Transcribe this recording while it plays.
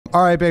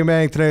All right, Big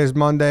Bang. Today is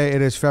Monday.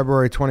 It is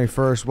February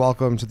 21st.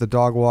 Welcome to the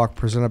Dog Walk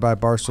presented by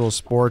Barstool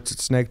Sports.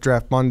 It's Snake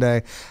Draft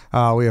Monday.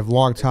 We have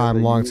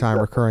long-time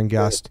recurring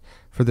guest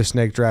for the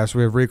Snake Drafts.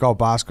 We have Rico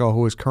Bosco,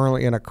 who is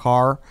currently in a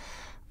car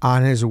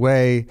on his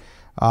way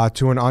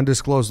to an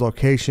undisclosed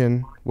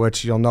location,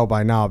 which you'll know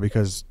by now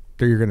because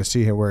you're going to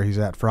see him where he's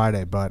at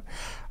Friday. But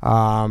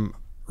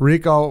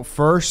Rico,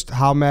 first,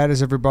 how mad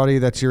is everybody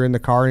that you're in the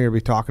car and you'll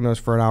be talking to us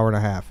for an hour and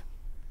a half?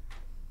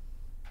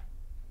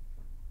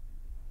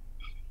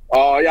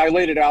 Yeah, I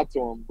laid it out to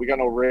him. We got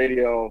no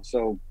radio,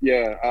 so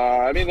yeah.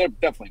 I mean, they're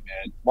definitely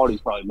mad.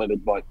 Marty's probably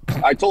livid, but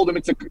I told him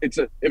if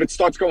it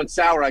starts going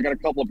sour, I got a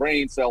couple of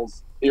brain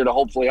cells here to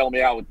hopefully help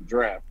me out with the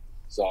draft.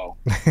 So,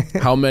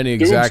 how many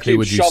exactly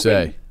would you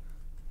say?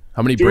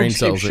 How many brain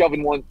cells?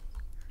 Shoving one.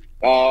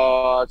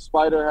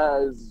 Spider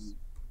has,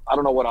 I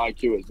don't know what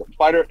IQ is, but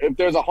Spider, if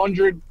there's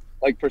 100%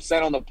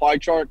 on the pie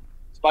chart,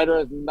 Spider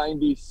has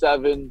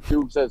 97,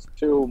 Dukes has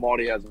 2,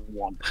 Marty has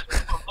 1.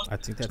 I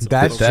think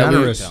that's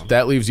generous.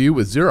 That leaves you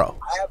with 0.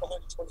 I have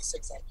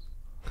 126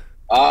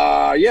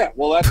 IQ. Yeah,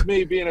 well, that's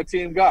me being a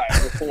team guy.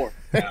 I'm a 4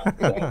 now,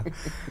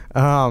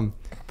 so.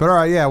 But all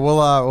right, yeah,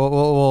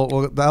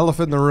 we'll the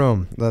elephant in the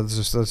room. Let's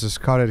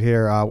just cut it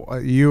here.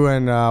 You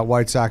and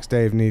White Sox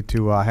Dave need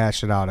to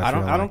hash it out.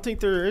 I don't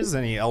think there is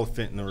any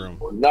elephant in the room.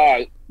 No,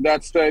 I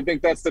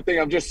think that's the thing.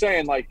 I'm just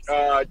saying,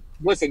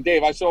 listen,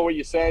 Dave, I saw what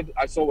you said.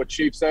 I saw what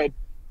Chief said.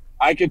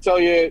 I can tell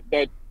you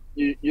that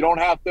you don't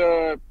have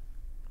to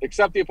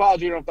accept the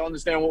apology. You don't have to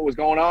understand what was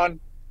going on.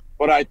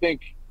 But I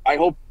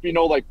hope,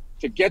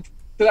 to get to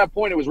that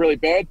point, it was really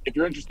bad. If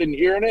you're interested in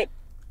hearing it,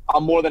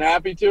 I'm more than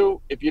happy to.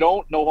 If you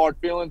don't, no hard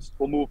feelings.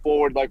 We'll move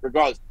forward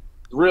regardless.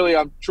 Really,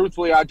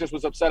 truthfully, I just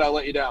was upset I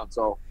let you down.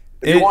 So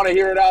if you want to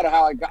hear it out of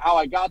how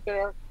I got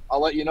there, I'll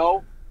let you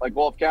know,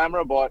 off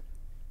camera. But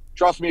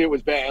trust me, it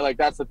was bad.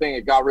 That's the thing.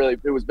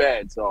 It was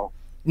bad. So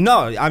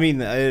no, I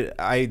mean,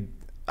 I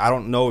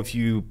don't know if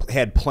you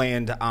had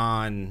planned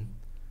on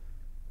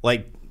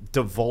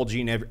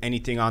divulging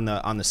anything on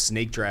the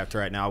snake draft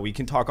right now. We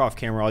can talk off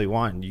camera all you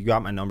want. You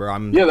got my number.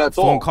 That's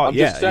all. Call. I'm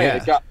just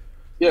saying.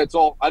 It's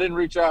all. I didn't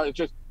reach out.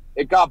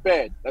 It got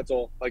bad. That's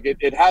all.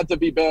 It had to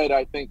be bad.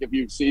 I think if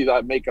you see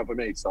the makeup of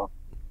me, so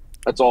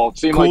that's all. It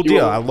seemed cool like you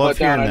deal. were I love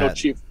hearing that. I know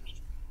Chief.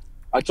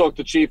 I talked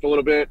to Chief a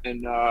little bit,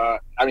 and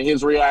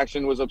his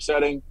reaction was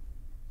upsetting.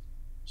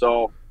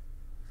 So,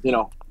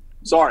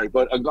 sorry,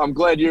 but I'm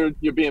glad you're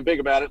being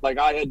big about it.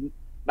 I had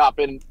not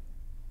been.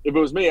 If it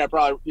was me, I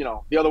probably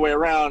the other way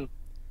around.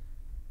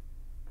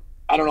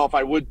 I don't know if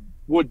I would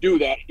do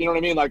that. You know what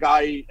I mean?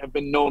 I have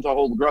been known to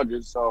hold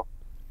grudges, so.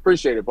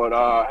 Appreciate it, but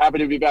happy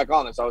to be back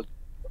on this. I was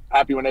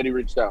happy when Eddie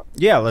reached out.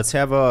 Yeah, let's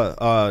have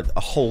a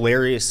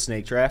hilarious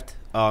snake draft.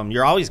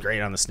 You're always great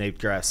on the snake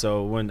draft.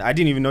 So when I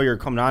didn't even know you were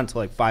coming on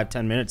until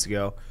 5-10 minutes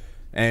ago,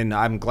 and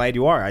I'm glad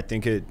you are. I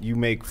think you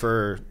make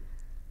for,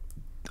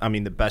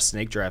 the best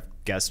snake draft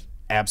guest.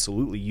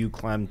 Absolutely, you,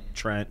 Clem,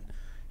 Trent,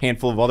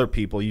 handful of other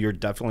people. You're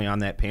definitely on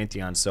that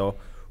pantheon. So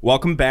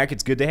welcome back.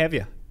 It's good to have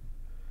you.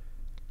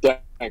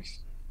 Thanks.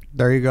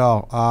 There you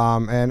go.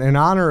 And in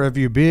honor of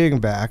you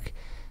being back,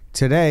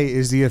 today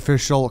is the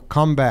official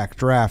comeback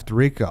draft,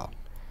 Rico.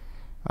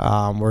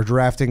 We're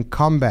drafting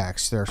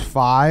comebacks. There's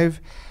 5.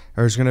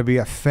 There's going to be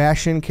a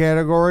fashion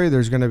category.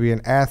 There's going to be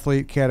an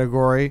athlete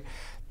category.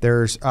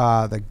 There's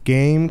the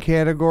game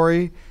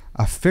category,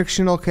 a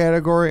fictional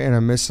category, and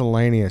a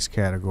miscellaneous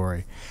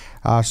category.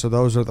 So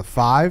those are the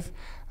 5.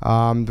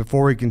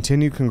 Before we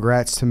continue,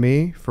 congrats to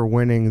me for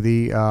winning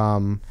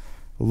the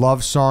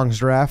Love Songs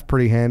draft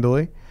pretty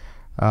handily.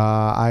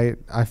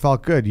 I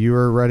felt good. You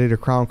were ready to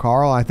crown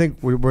Carl. I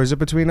think, was it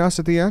between us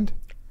at the end?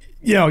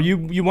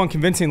 You won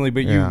convincingly,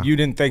 but you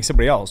didn't thank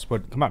somebody else.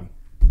 But come on.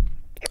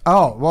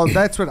 Oh, well,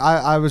 that's what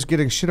I was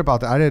getting shit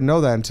about that. I didn't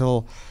know that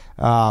until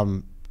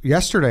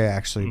yesterday,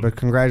 actually. But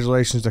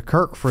congratulations to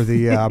Kirk for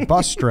the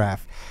bus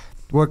draft.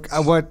 What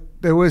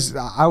it was,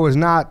 I was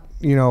not,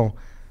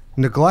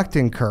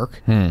 neglecting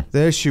Kirk.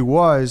 The issue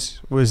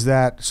was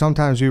that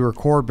sometimes we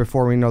record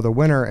before we know the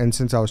winner, and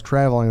since I was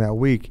traveling that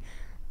week,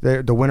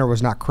 the winner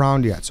was not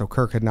crowned yet, so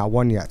Kirk had not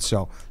won yet.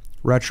 So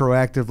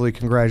retroactively,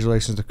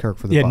 congratulations to Kirk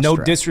for the bus no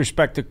draft.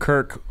 Disrespect to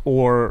Kirk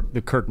or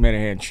the Kirk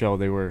Minahan show.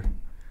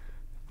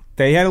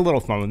 They had a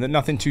little fun with it.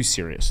 Nothing too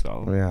serious,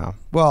 though. Yeah.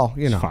 Well,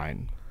 It's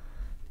fine.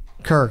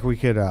 Kirk, we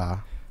could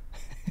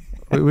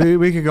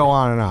we could go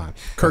on and on.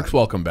 Kirk's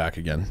welcome back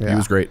again. Yeah. He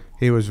was great.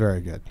 He was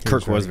very good.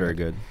 Kirk was very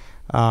good.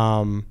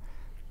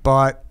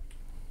 But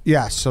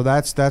yeah, so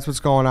that's what's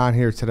going on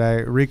here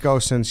today. Rico,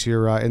 since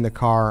you're in the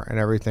car and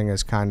everything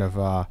is kind of,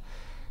 a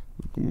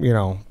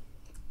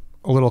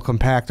little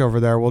compact over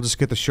there, we'll just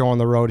get the show on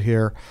the road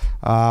here.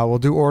 We'll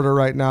do order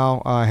right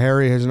now.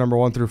 Harry has number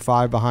 1 through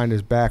 5 behind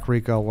his back.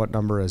 Rico, what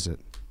number is it?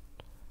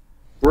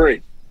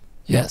 3.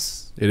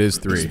 Yes, it is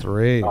 3. It's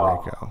 3,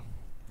 Rico.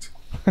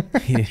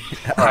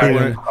 All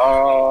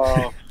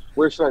right.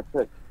 Where should I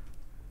pick?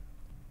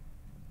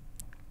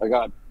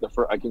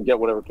 I can get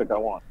whatever pick I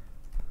want.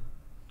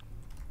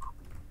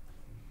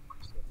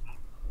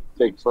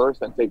 Take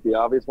first and take the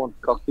obvious one.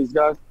 Cuff these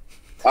guys.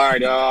 All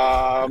right,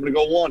 I'm gonna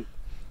go 1.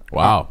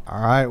 Wow.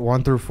 All right,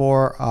 1 through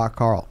 4,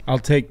 Carl. I'll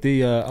take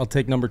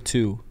number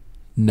 2.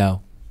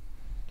 No.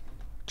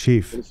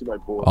 Chief. This is my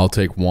boy. I'll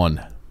take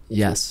 1.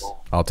 Yes.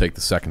 I'll take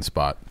the second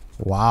spot.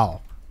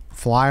 Wow.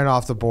 Flying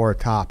off the board,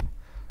 top.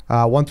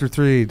 1 through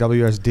 3,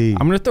 WSD.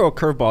 I'm going to throw a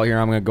curveball here.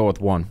 I'm going to go with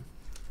 1.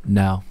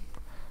 No.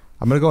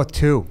 I'm going to go with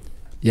 2.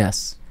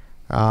 Yes.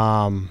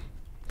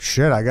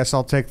 Shit, I guess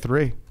I'll take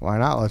 3. Why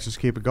not? Let's just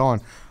keep it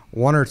going.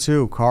 1 or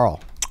 2, Carl.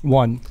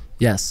 1.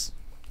 Yes.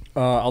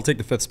 I'll take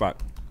the 5th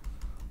spot.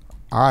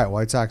 All right,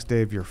 White Sox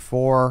Dave, you're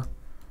 4.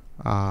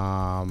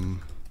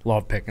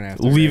 Love picking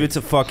after. Leave it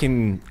to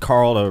fucking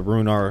Carl to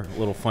ruin our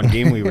little fun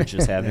game we were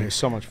just It having. was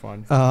so much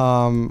fun.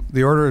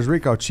 The order is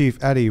Rico,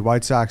 Chief, Eddie,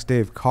 White Sox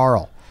Dave,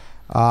 Carl.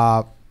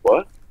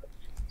 What?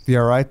 Yeah,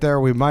 right there.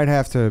 We might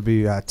have to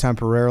be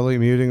temporarily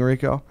muting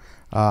Rico.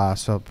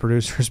 So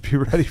producers, be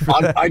ready for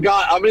that.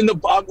 This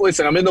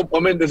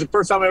is the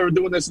first time I'm ever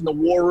doing this in the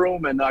war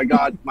room, and I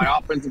got my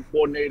offensive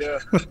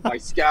coordinator, my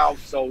scout.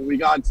 So we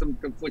got some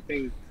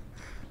conflicting.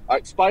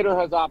 Spider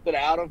has opted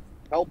out of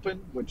helping,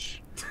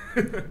 which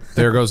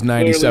There goes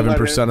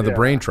 97% of the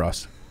brain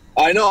trust.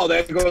 I know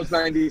that goes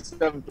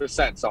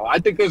 97%. So I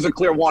think there's a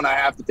clear 1. I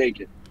have to take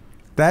it.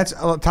 That's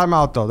time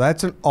out though.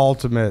 That's an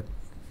ultimate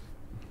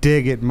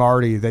dig at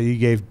Marty that you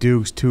gave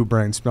Dukes 2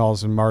 brain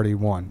smells and Marty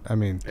 1. I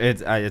mean,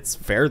 It's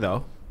fair,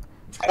 though.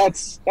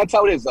 That's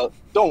how it is, though.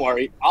 Don't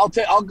worry. I'll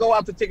go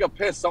out to take a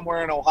piss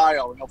somewhere in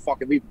Ohio, and he'll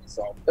fucking leave me.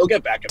 So he'll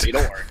get back at me.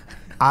 Don't worry.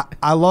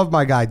 I love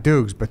my guy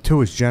Dukes, but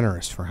 2 is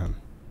generous for him.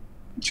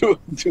 Too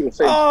generous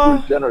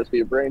for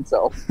your brain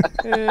cell.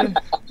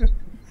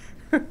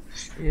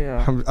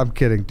 Yeah. I'm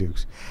kidding,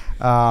 Dukes.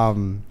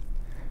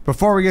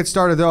 Before we get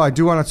started, though, I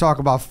do want to talk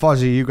about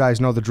Fuzzy. You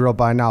guys know the drill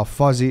by now.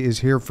 Fuzzy is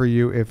here for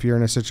you if you're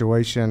in a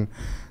situation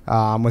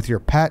with your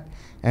pet,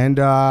 and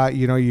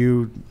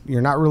you're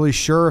not really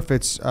sure if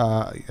it's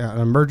an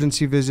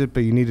emergency visit,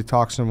 but you need to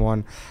talk to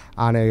someone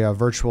on a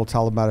virtual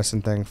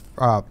telemedicine thing.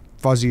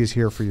 Fuzzy is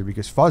here for you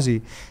because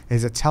Fuzzy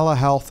is a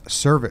telehealth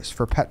service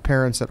for pet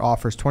parents that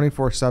offers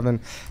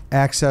 24/7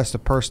 access to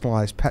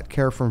personalized pet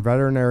care from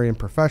veterinarian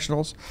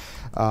professionals.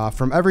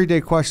 From everyday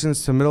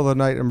questions to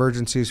middle-of-the-night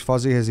emergencies,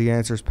 Fuzzy has the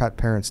answers pet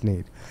parents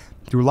need.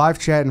 Through live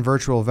chat and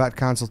virtual vet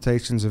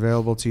consultations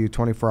available to you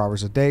 24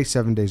 hours a day,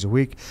 7 days a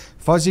week,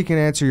 Fuzzy can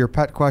answer your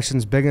pet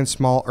questions, big and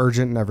small,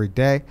 urgent, and every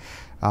day.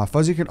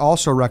 Fuzzy can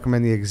also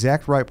recommend the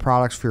exact right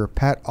products for your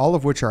pet, all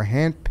of which are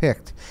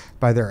hand-picked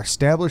by their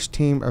established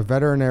team of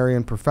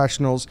veterinarian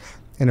professionals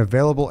and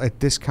available at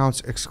discounts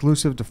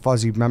exclusive to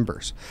Fuzzy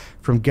members.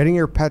 From getting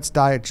your pet's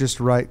diet just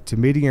right, to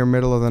meeting your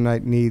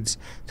middle-of-the-night needs,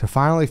 to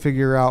finally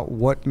figure out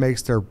what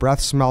makes their breath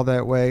smell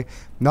that way,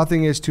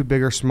 nothing is too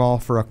big or small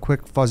for a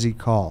quick Fuzzy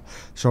call.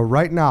 So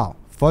right now,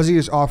 Fuzzy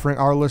is offering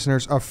our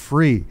listeners a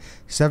free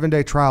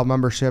 7-day trial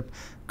membership.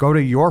 Go to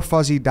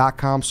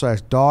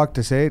yourfuzzy.com/dog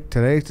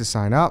today to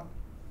sign up.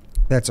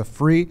 That's a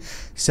free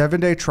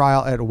 7-day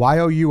trial at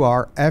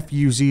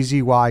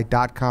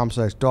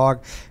yourfuzzy.com/dog.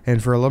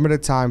 And for a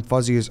limited time,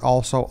 Fuzzy is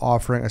also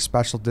offering a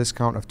special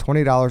discount of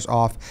 $20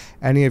 off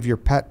any of your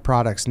pet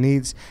products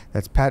needs.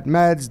 That's pet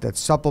meds, that's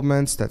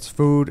supplements, that's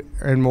food,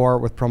 and more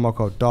with promo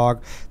code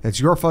DOG.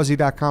 That's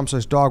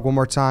yourfuzzy.com/dog. One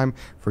more time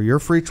for your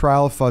free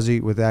trial of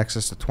Fuzzy with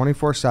access to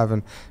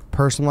 24/7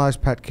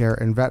 personalized pet care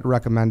and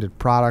vet-recommended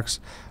products.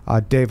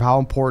 Dave, how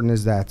important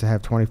is that to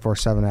have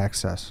 24/7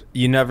 access?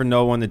 You never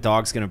know when the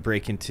dog's going to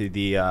break into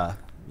the,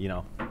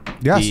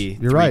 Yes, the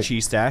you're right.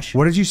 cheese stash.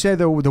 What did you say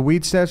the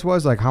weed stash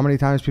was? Like how many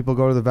times people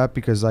go to the vet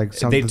because like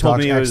They the told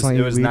dog's me it was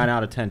accidentally weed? 9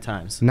 out of 10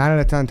 times. 9 out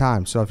of 10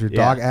 times. So if your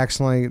Yeah. dog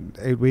accidentally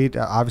ate weed,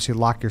 obviously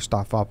lock your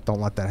stuff up. Don't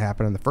let that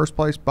happen in the first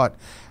place. But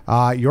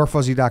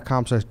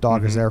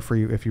yourfuzzy.com/dog is there for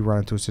you if you run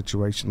into a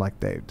situation like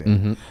Dave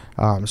did.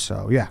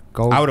 So yeah,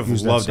 go. I would have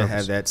use that loved to service.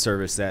 have that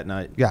service that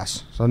night.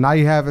 Yes. So now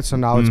you have it. So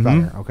now it's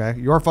better. Okay.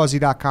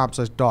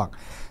 Yourfuzzy.com/dog.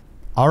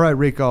 All right,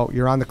 Rico,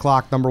 you're on the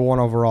clock. Number 1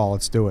 overall.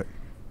 Let's do it.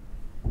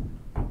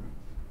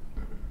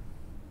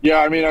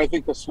 Yeah, I mean, I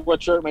think the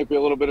sweatshirt might be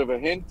a little bit of a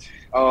hint.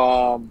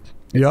 Yep.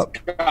 It's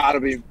got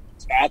to be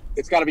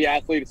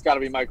athlete. It's got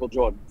to be Michael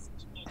Jordan.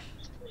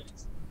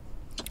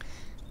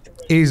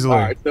 Easily.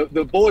 All right,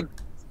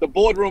 the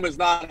boardroom is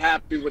not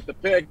happy with the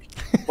pick,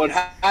 but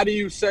how do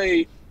you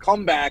say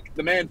comeback?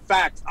 The man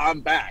facts, I'm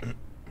back.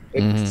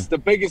 It's the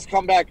biggest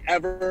comeback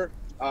ever.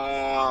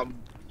 I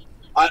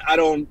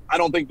don't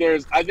think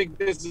there's. I think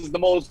this is the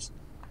most.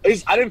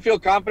 I didn't feel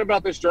confident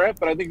about this draft,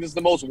 but I think this is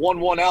the most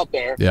 1-1 out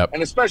there. Yep.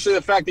 And especially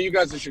the fact that you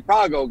guys are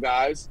Chicago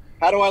guys.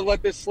 How do I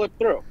let this slip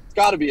through? It's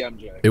got to be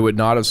MJ. It would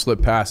not have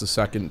slipped past the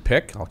second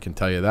pick. I can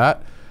tell you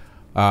that.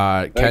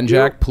 Ken you.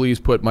 Jack, please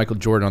put Michael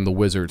Jordan on the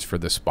Wizards for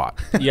this spot.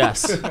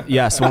 Yes,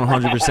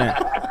 100%.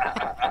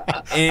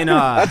 And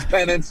That's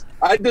penance.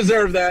 I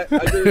deserve that.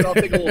 I'll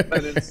take a little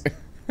penance.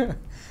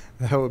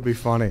 That would be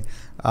funny.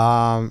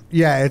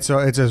 Yeah, it's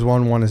as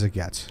 1-1 as it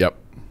gets. Yep.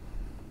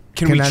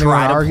 Can we anyone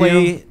try to argue?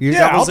 play?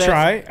 Yeah, I'll devil's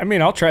try. I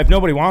mean, I'll try. If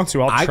nobody wants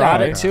to, I'll try. I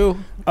got it too.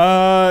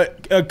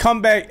 A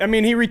comeback. I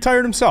mean, he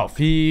retired himself.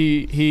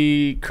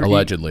 He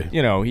Allegedly.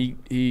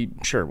 He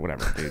sure,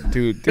 whatever.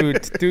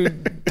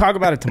 Dude, talk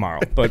about it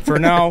tomorrow. But for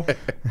now,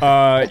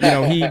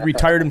 he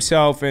retired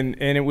himself, and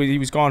he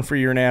was gone for a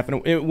year and a half,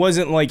 and it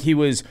wasn't like he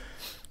was.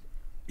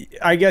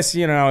 I guess,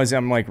 as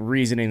I'm like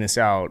reasoning this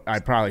out,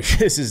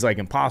 this is like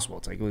impossible.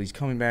 It's like, well, he's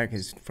coming back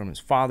from his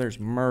father's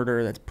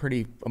murder. That's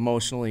pretty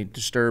emotionally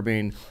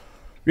disturbing.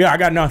 Yeah, I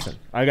got nothing.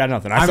 I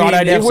thought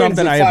I'd have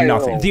something. I have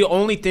nothing. The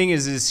only thing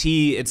is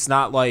it's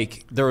not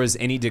like there was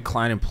any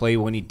decline in play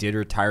when he did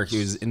retire. He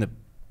was in the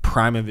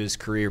prime of his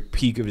career,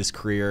 peak of his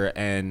career,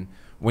 and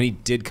when he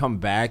did come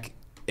back,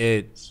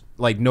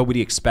 nobody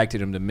expected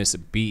him to miss a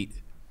beat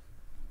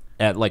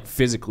at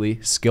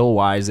physically, skill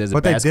wise as a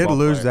basketball player. But they did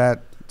lose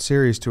that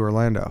series to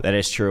Orlando. That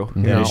is true.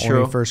 When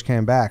he first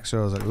came back, so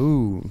I was like,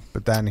 ooh.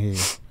 But then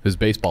his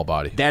baseball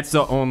body. That's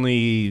the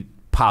only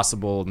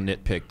possible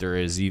nitpick there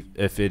is,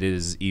 if it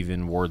is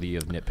even worthy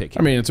of nitpicking.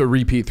 I mean, it's a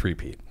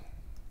three-peat.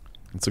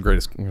 It's the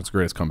greatest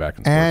comeback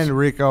in sports. And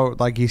Rico,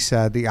 like he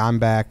said, the I'm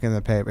back in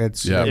the paper.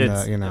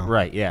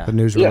 Right. Yeah. The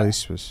news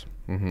release was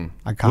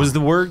iconic. Was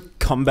the word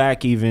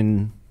comeback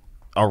even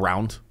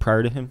around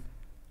prior to him?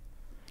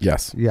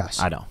 Yes. Yes.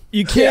 I know.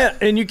 You can't,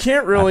 and you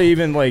can't really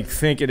even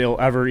think it'll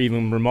ever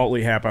even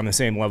remotely happen on the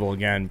same level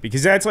again,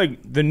 because that's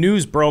the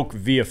news broke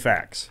via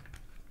fax.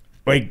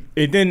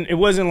 It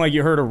wasn't like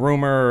you heard a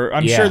rumor.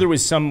 I'm sure there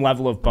was some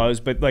level of buzz,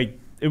 but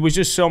it was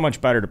just so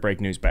much better to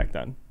break news back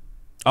then.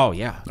 Oh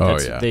yeah.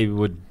 They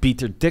would beat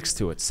their dicks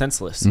to it,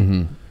 senseless.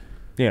 And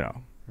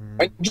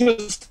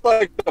just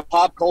the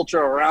pop culture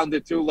around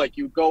it too.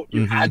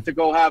 You had to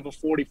go have a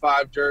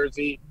 45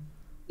 jersey.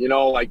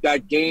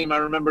 That game I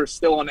remember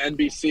still on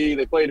NBC.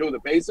 They played the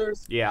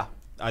Pacers? Yeah.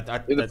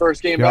 In the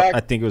first game back? I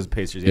think it was the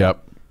Pacers,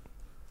 Yep.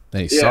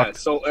 They sucked.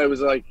 So it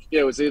was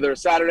it was either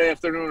Saturday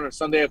afternoon or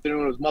Sunday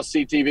afternoon. It was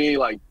must-see TV.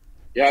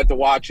 You had to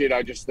watch it.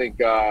 I just think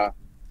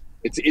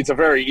it's a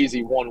very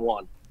easy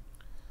 1-1.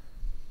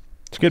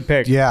 It's a good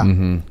pick. Yeah.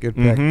 Good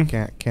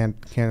pick.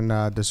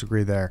 Can't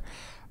disagree there.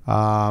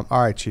 All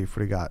right, Chief, what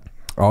do you got?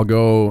 I'll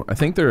go. I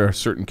think there are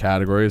certain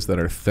categories that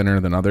are thinner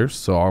than others,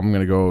 so I'm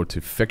going to go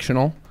to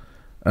fictional.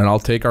 And I'll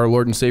take our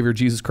Lord and Savior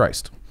Jesus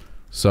Christ.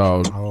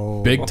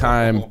 So big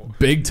time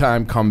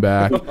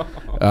comeback.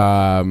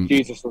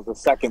 Jesus was the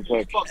second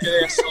pick.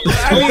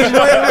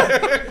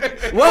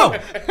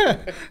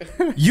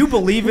 Whoa! You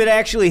believe it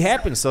actually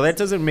happened, so that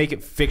doesn't make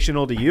it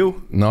fictional to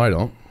you. No, I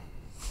don't.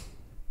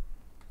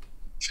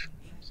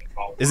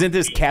 Isn't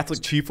this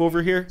Catholic Chief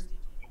over here?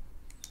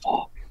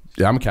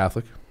 Yeah, I'm a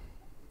Catholic.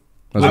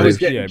 I was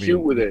getting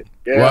cute with it.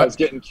 Yeah, I was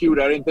getting cute.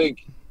 I didn't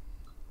think.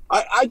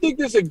 I think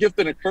this is a gift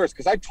and a curse,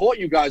 because I taught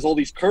you guys all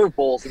these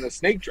curveballs in the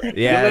snake draft.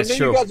 Yeah, that's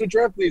true. You guys would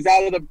draft these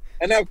out of them,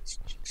 and now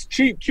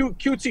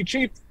cutesy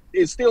Chief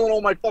is stealing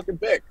all my fucking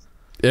picks.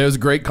 It was a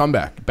great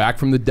comeback. Back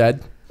from the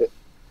dead.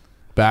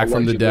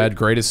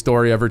 Greatest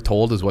story ever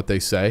told is what they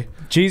say.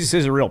 Jesus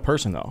is a real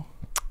person, though.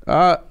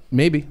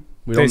 Maybe.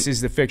 This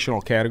is the fictional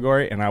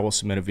category, and I will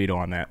submit a veto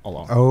on that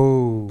alone.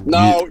 Oh.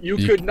 No, you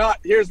could not.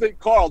 Here's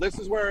Carl, this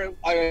is where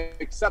I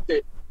accept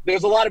it.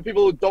 There's a lot of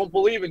people who don't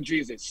believe in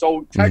Jesus.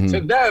 So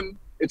to them,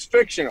 it's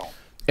fictional.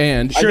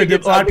 And sure, a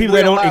lot of people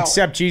that don't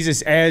accept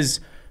Jesus as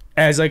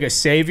a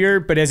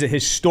savior, but as a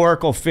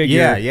historical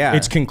figure,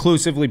 it's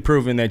conclusively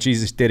proven that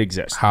Jesus did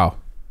exist. How?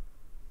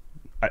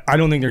 I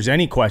don't think there's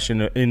any question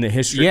in the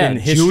history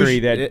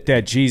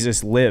that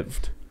Jesus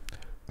lived.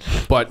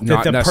 But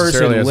not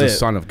necessarily as the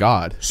Son of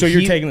God. So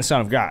you're taking the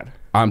Son of God.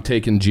 I'm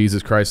taking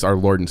Jesus Christ, our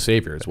Lord and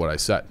Savior, is what I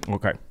said.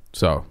 Okay.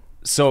 So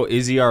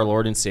is he our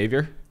Lord and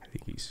Savior? I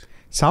think he's...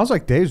 Sounds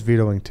like Dave's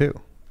vetoing too.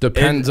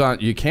 Depends on.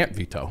 You can't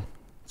veto.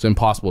 It's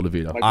impossible to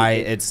veto.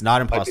 It's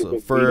not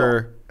impossible.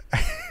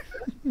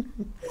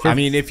 I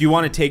mean, if you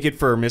want to take it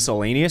for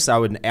miscellaneous, I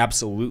would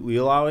absolutely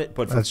allow it.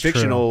 But for That's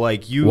fictional,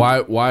 true.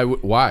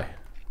 Why?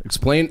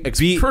 Explain.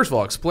 First of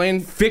all, explain.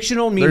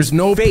 Fictional means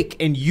fake,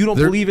 and you don't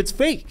believe it's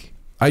fake.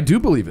 I do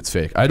believe it's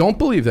fake. I don't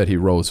believe that he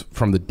rose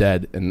from the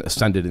dead and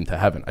ascended into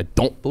heaven. I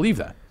don't believe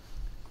that.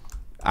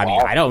 I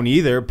mean, I don't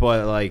either,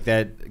 but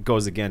that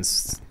goes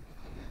against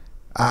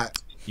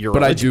your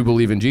religion. I do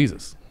believe in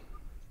Jesus.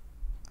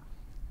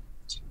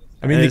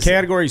 I mean, the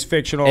category is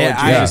fictional.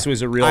 Jesus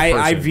was a real person.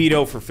 I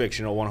veto for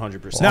fictional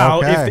 100%. Now,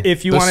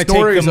 if you want to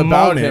take the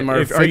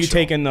moment,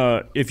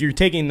 if you're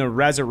taking the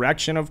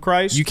resurrection of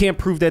Christ, you can't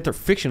prove that they're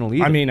fictional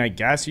either. I mean, I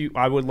guess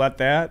I would let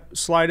that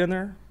slide in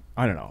there.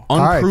 I don't know.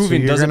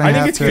 Unproven doesn't. I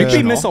think it's could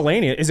be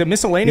miscellaneous. Is it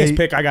miscellaneous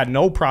pick? I got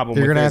no problem.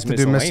 You're with gonna have to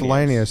do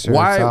miscellaneous.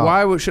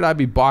 Why should I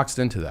be boxed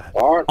into that?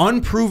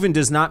 Unproven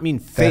does not mean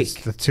fake.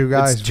 That's the two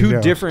guys. It's two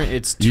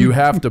different. You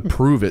have to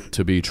prove it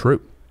to be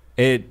true.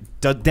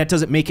 That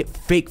doesn't make it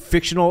fake.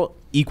 Fictional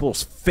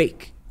equals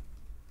fake.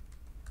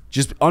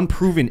 Just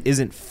unproven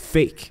isn't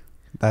fake.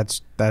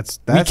 That's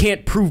we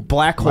can't prove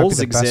black holes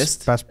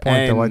exist. Best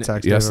point the White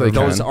Sox. Yes, they can.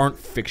 Those aren't fictional. Yes, they can. Those aren't fictional. Yes, they can. Those aren't fictional. Fictional means fake. Fictional equals fake. Just unproven isn't fake. We can't prove black holes exist. And those aren't fictional. Yes, they can. Those aren't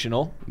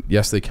fictional.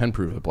 Yes, they can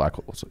prove that black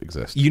holes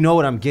exist. You know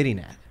what I'm getting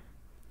at.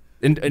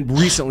 And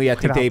recently, I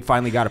think they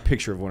finally got a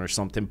picture of one or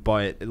something.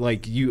 But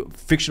like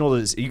fictional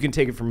is you can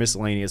take it for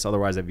miscellaneous.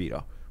 Otherwise, I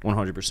veto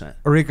 100%.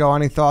 Rico,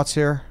 any thoughts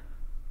here?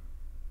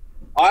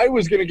 I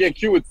was going to get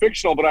Q with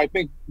fictional, but I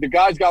think the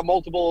guy's got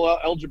multiple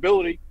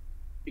eligibility.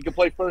 He can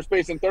play first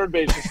base and third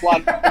base and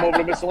slot him over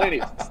to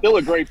miscellaneous. Still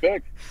a great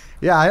pick.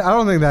 Yeah, I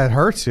don't think that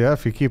hurts you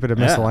if you keep it at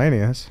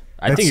miscellaneous.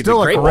 I think it's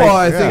still a great great.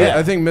 Well,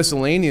 I think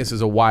miscellaneous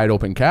is a wide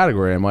open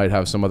category. I might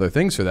have some other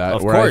things for that.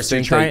 Of where I course,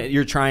 think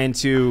you're trying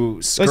to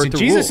skirt Listen, the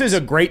Jesus rules. is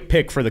a great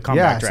pick for the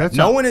comeback Yes, draft. that's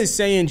No a- one is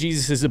saying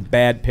Jesus is a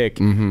bad pick.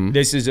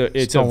 This is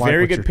it's a don't like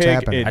very what good you're pick.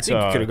 tapping. It's I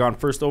think he could have gone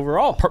first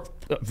overall.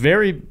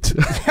 very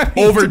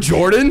over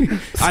Jordan.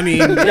 I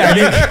mean,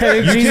 I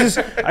think Jesus.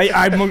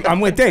 I'm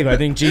with Dave. I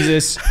think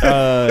Jesus.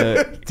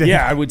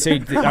 I would say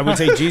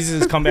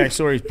Jesus' comeback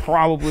story is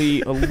probably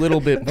a little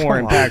bit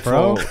more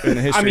impactful in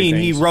the history. I mean,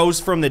 of he things.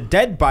 rose from the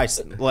dead by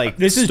like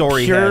This is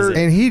story pure- has it.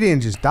 And he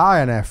didn't just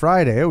die on that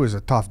Friday. It was a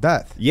tough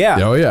death. Yeah.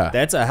 Oh, yeah.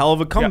 That's a hell of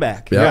a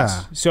comeback. Yeah.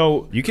 Yeah.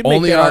 So You can make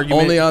Only that on,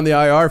 argument. only on the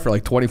IR for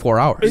like 24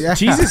 hours. Yeah.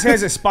 Jesus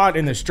has a spot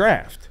in this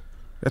draft.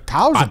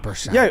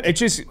 1,000%. Yeah, it's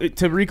just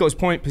to Rico's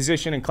point,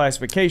 position and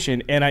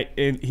classification, and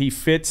he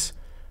fits.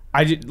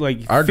 I did like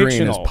Our green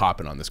fictional. is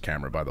popping on this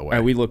camera, by the way.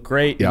 And we look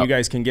great. Yep. And you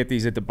guys can get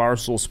these at the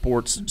Barstool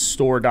Sports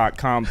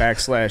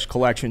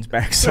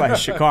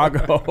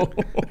store.com/collections/Chicago.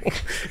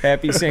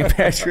 Happy St.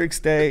 Patrick's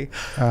Day.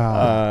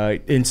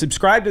 And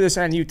subscribe to this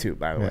on YouTube,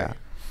 by the way. Yeah.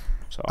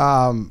 So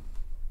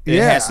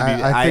It has to be-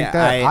 I think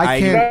that I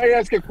Can can't. I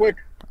ask a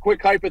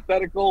quick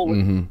hypothetical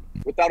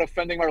without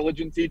offending our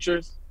religion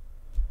teachers?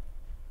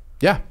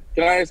 Yeah.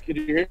 Can I ask you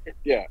to hear?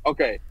 Yeah.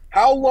 Okay.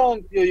 How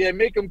long? You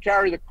make them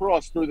carry the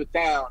cross through the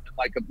town and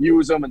like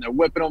abuse them and they're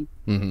whipping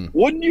them.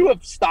 Wouldn't you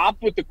have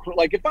stopped with the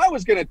like? If I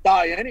was gonna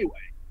die anyway,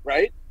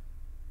 right?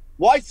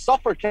 Why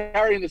suffer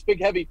carrying this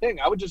big heavy thing?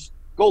 I would just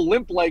go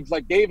limp legs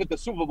like Dave at the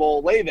Super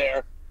Bowl, lay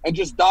there and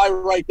just die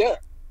right there,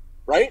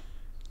 right?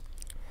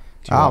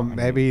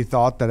 Maybe he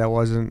thought that it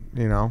wasn't. I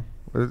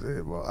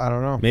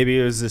don't know. Maybe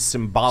it was a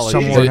symbolic.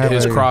 Someone had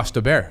His a- cross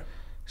to bear.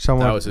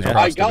 Someone. That was his I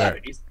cross to got bear.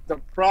 it. He's a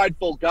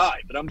prideful guy,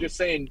 but I'm just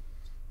saying,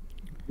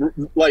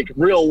 like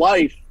real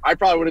life, I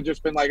probably would have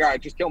just been like, all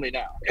right, just kill me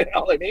now. You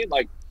know what I mean?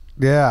 Like,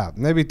 Yeah,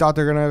 maybe he thought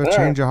they're gonna have a Yeah.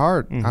 change of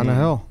heart on the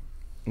hill.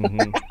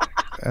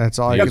 That's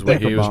all He you was, could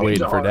think he was about.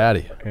 waiting for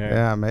daddy.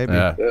 Yeah, maybe.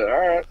 Yeah.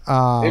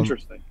 all right,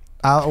 interesting.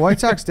 White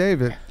Sox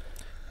David,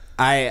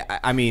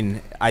 I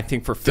mean, I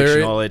think for There-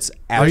 fictional, it's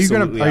are you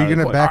absolutely.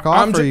 gonna back off?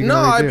 I'm or are you no,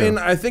 gonna I redo? mean,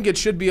 I think it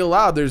should be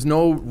allowed. There's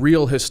no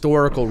real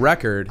historical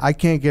record. I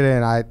can't get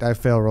in. I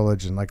fail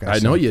religion. Like I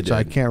said. know you So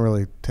I did. can't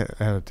really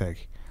have a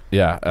take.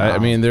 Yeah, I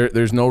mean,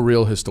 there's no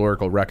real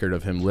historical record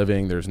of him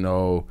living. There's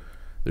no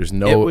It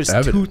was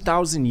evidence.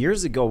 2,000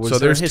 years ago. Was So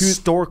there there's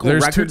historical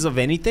there's records of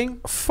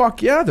anything?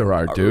 Fuck yeah, there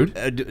are, dude.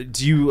 Did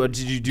you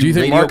do Do you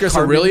think radio Marcus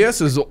carbon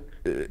Aurelius is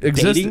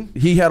existed? dating?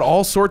 He had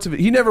all sorts of.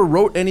 He never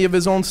wrote any of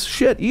his own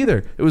shit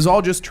either. It was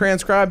all just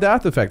transcribed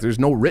after the fact. There's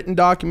no written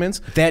documents.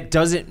 That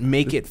doesn't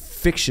make it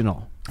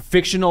fictional.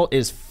 Fictional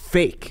is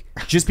fake.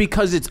 Just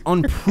because it's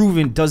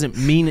unproven doesn't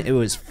mean it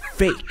was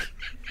fake.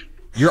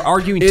 You're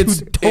arguing two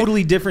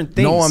totally different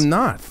things. No, I'm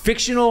not.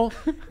 Fictional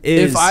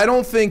is. If I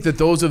don't think that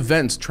those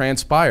events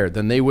transpired,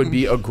 then they would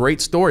be a great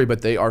story,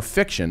 but they are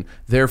fiction.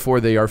 Therefore,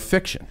 they are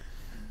fiction.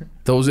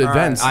 Those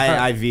events.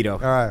 I veto. All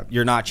right.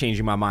 You're not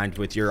changing my mind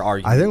with your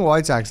argument. I think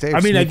White Sox Dave. I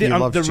mean, I sneaky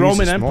think loves the Jesus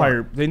Roman more.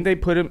 Empire. Didn't they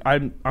put him?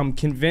 I'm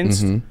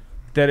convinced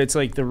that it's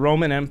like the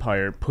Roman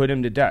Empire put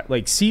him to death.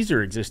 Like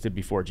Caesar existed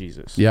before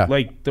Jesus. Yeah.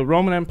 Like the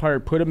Roman Empire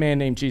put a man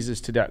named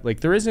Jesus to death. Like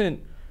there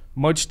isn't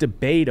much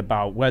debate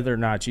about whether or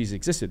not Jesus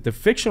existed. The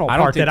fictional I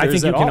don't part think that I there think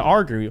is you at can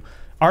all.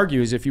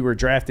 argue is if you were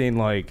drafting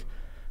like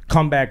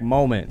comeback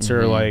moments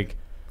or like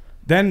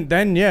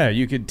then yeah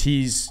you could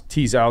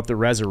tease out the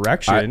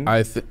resurrection.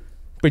 I think.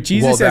 but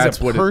Jesus well, as that's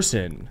a what it-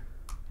 person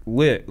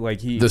lit like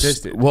he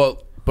existed.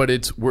 Well,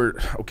 but we're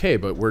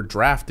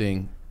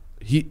drafting.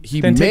 He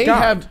Then may take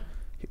God. have.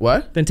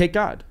 What? Then take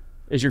God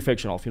as your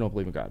fictional if you don't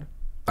believe in God.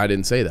 I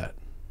didn't say that.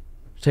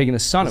 Taking the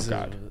Son of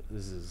God.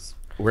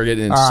 We're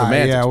getting into All right,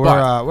 semantics.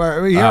 yeah,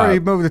 but we already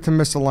moved it to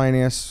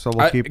miscellaneous, so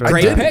we'll keep it.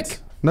 Great at that. pick.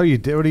 No, you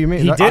did. What do you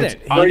mean? He No,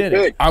 didn't. He Great didn't.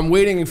 pick. I'm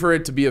waiting for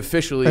it to be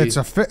officially. It's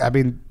I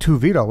mean, two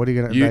veto. What are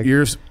you gonna? like-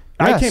 you're.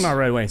 I Yes. came out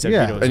right away and said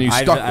Yeah. veto. And you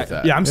I- stuck I- with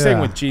that. yeah, I'm staying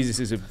Yeah. with Jesus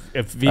as if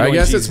veto. I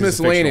guess Jesus it's is a fictional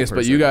miscellaneous,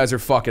 but you person. guys are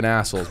fucking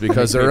assholes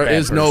because there bad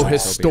is no person, so be it.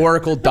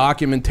 historical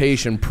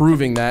documentation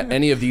proving that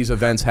any of these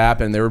events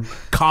happened. They were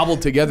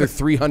cobbled together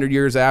 300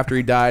 years after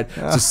he died.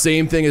 It's the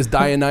same thing as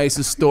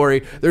Dionysus'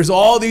 story. There's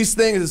all these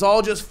things. It's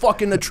all just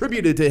fucking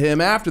attributed to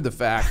him after the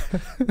fact.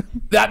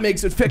 That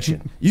makes it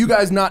fiction. You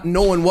guys not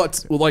knowing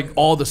what's like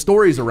all the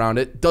stories around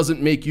it doesn't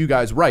make you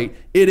guys right.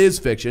 It is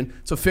fiction.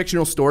 It's a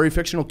fictional story,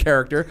 fictional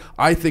character.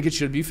 I think it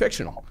should be fictional.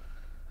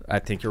 I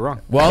think you're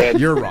wrong. Well,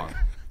 you're wrong.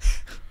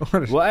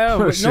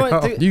 Well,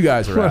 You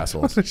guys are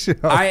assholes.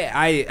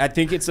 I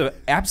think it's a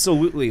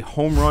absolutely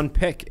home run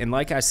pick, and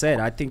like I said,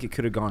 I think it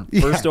could have gone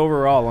first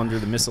overall under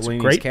the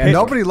miscellaneous great category.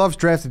 Nobody loves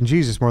drafting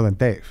Jesus more than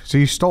Dave, so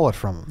you stole it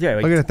from him. Yeah,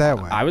 like- look at it that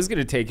way. I was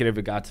gonna take it if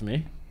it got to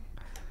me.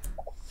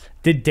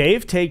 Did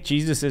Dave take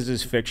Jesus as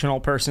his fictional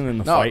person in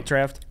the No. fight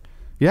draft?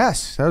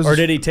 Yes, that was Or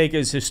did he take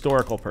his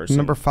historical person?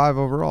 number 5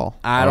 overall.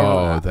 I don't know.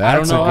 I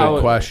that's don't know a good how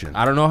question.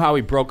 I don't know how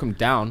he broke him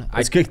down.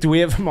 Let's get, do we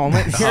have a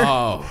moment here?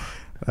 Oh,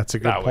 That's a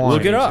good would point.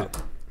 look it up.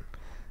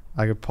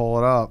 I could pull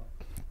it up.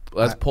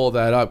 let's pull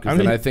that up because I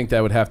mean- then I think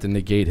that would have to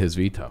negate his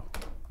veto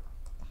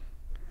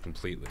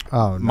completely.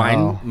 Oh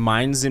no.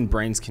 Minds and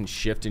brains can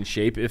shift and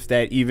shape if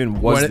that even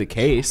was When it- the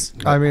case.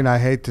 I mean, I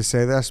hate to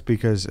say this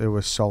because it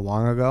was so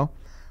long ago,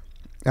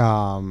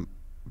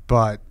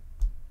 but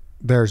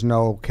there's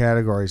no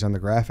categories on the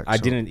graphics. I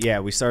so- didn't. Yeah,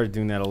 we started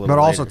doing that a little. But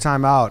also, later.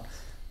 time out.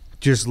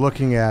 Just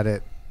looking at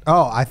it.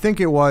 Oh, I think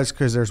it was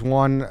because there's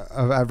one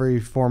of every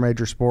 4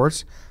 major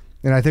sports,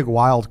 and I think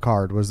wild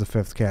card was the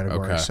 5th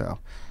category. Okay. So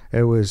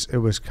it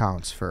was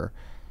counts for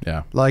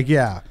Yeah. like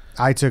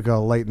I took a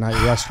late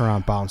night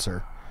restaurant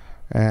bouncer,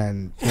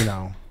 and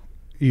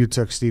you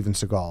took Steven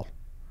Seagal,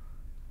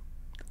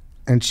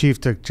 and Chief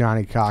took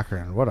Johnny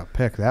Cochran. What a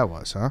pick that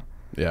was, huh?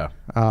 Yeah.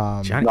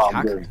 Johnny No, I'm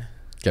Cochran.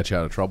 Get you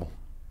out of trouble.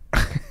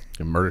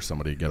 You murder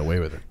somebody, get away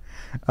with it.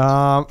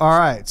 All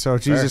right, so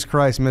Jesus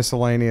Christ,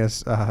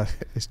 miscellaneous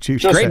is Chief.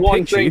 Just Great one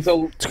pick, thing Chief.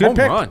 to It's a good Home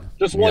pick. run.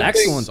 just one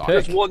Excellent thing.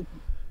 pick. Just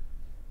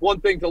one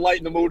thing to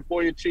lighten the mood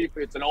for you, Chief.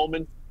 It's an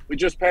omen. We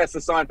just passed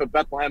the sign for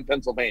Bethlehem,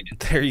 Pennsylvania.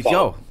 There you So,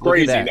 go. Look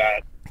Crazy at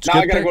that. a Now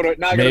I good gotta go pick.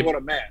 to I gotta go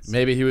to mass.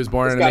 Maybe he was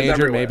born This in a guy's manger.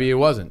 everywhere. Maybe he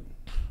wasn't.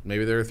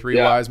 Maybe there were 3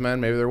 Yeah. wise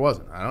men. Maybe there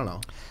wasn't. I don't know.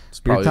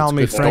 You're telling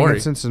me it's a good story.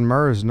 frankincense and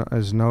myrrh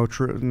is no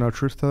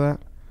truth to that?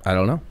 I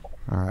don't know.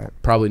 All right.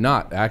 Probably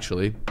not,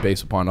 actually,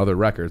 based upon other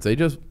records. They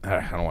just,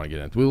 I don't want to get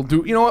into it. We'll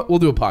do, you know what? We'll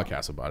do a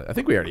podcast about it. I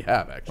think we already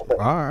have, actually.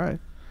 All right.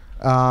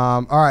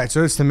 All right.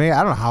 So it's to me.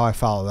 I don't know how I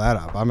follow that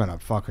up. I'm in a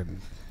fucking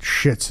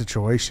shit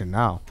situation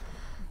now.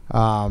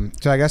 So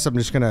I guess I'm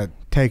just gonna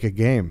take a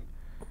game.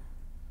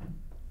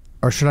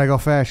 Or should I go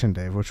fashion,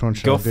 Dave? Which one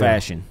should Go I do?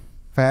 fashion.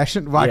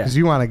 Fashion? Why? Yeah. Because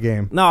you want a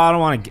game. No, I don't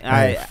want to.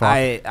 Hey,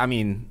 fuck. I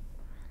mean,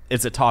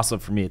 it's a toss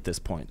up for me at this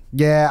point.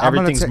 Yeah.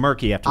 Everything's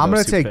murky after I'm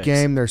those gonna 2 take picks.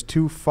 game. There's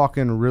 2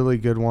 fucking really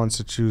good ones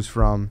to choose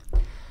from.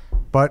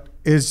 But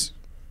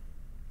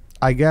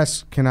I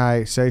guess, can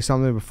I say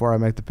something before I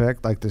make the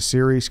pick? Like the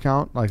series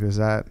count? Like, is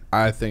that?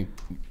 I think,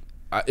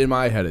 in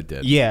my head, it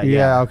did. Yeah.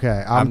 Yeah,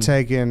 okay. I'm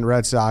taking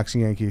Red Sox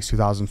and Yankees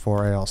 2004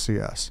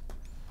 ALCS.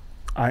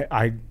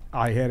 I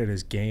had it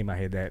as game. I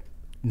had that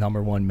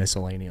number 1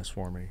 miscellaneous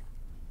for me.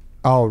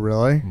 Oh,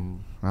 really?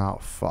 Oh,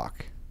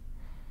 fuck.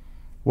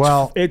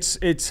 Well, It's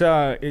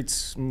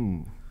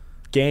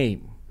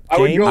game. I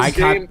would Game? go I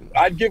game.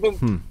 I'd give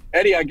him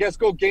Eddie. I guess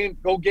go game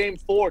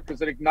 4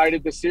 because it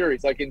ignited the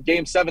series. Like in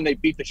game 7, they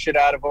beat the shit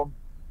out of them.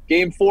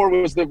 Game 4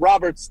 was the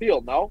Robert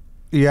Steele. No,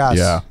 yes.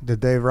 Yeah. The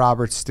Dave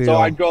Roberts steal. so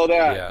I'd go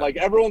that. Yeah. Like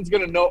everyone's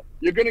gonna know.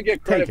 You're gonna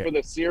get credit Take it. for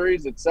the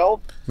series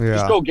itself. Yeah.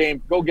 Just go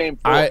game 4.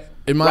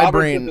 In my Roberts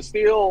brain, with the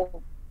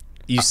steal.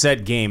 You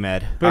said game,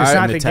 Ed. But it's I-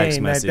 not in the the text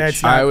game. message.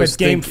 That's I not. was But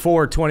game think-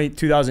 4,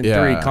 2003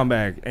 Yeah.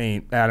 comeback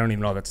ain't. I don't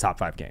even know if that's top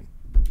 5 game.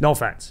 No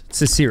offense.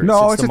 It's a series.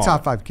 No, it's the a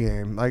top moment. 5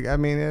 game. Like, I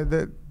mean,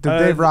 the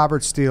Dave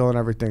Roberts steal and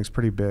everything's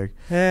pretty big.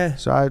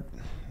 So I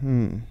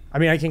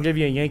mean, I can give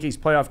you a Yankees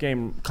playoff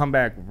game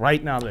comeback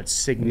right now that's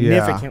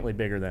significantly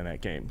bigger than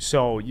that game.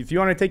 So if you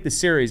want to take the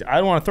series, I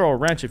don't want to throw a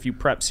wrench if you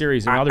prep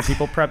series and other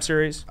people prep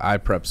series. I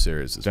prep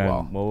series as Then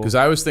well. we'll- Because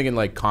I was thinking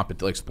like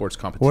sports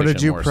competition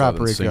did you more prep, so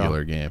than Rico?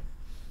 singular game.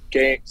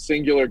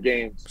 Singular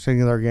games.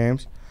 singular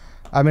games.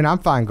 I mean, I'm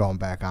fine going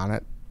back on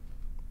it.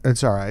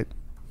 It's all right.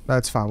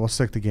 That's fine. We'll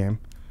stick to game.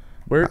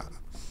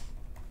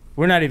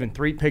 We're not even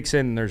 3 picks in.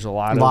 And there's a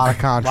lot Lot of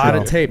contra. lot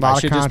of tape. Lot I of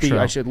should just be.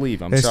 contra. I should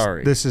leave. I'm This-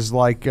 sorry. This is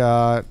like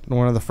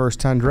one of the first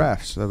 10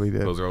 drafts that we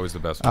did. Those are always the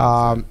best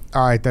All ones.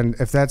 right, then,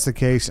 if that's the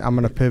case, I'm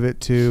going to pivot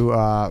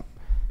to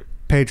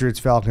Patriots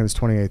Falcons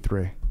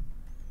 28-3.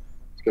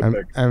 Good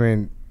pick. I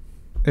mean,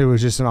 it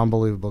was just an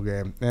unbelievable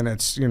game, and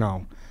it's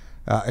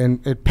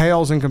and it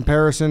pales in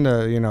comparison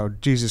to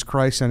Jesus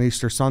Christ on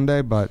Easter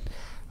Sunday, but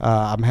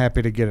I'm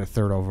happy to get a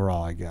 3rd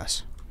overall, I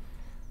guess.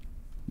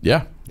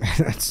 Yeah.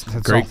 that's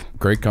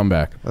Great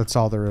comeback. That's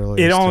all there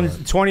really It is. on to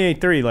it.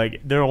 28-3.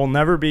 Like there will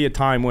never be a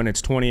time when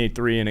it's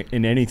 28-3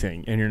 in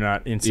anything, and you're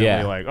not instantly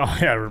Yeah. like, oh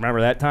yeah,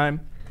 remember that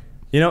time?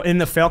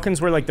 And the Falcons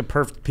were like the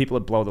perfect people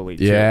that blow the lead.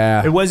 too.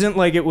 Yeah. It wasn't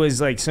like it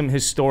was like some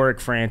historic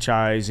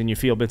franchise, and you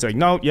feel it's like,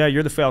 no, yeah,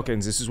 you're the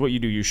Falcons. This is what you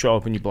do. You show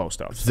up and you blow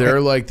stuff. They're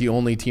like the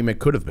only team it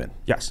could have been.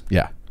 Yes.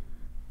 Yeah.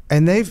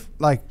 And they've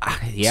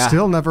yeah.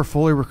 still never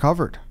fully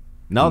recovered.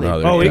 No, No,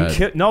 they they're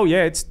Oh,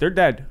 dead. they're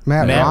dead.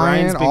 Matt Matt Ryan,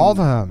 Ryan's been- all of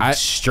them.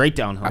 straight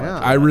downhill.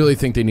 I really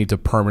think they need to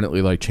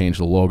permanently like change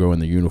the logo and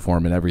the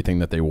uniform and everything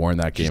that they wore in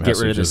that game. Just has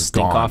get to rid of the just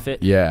stink gone. off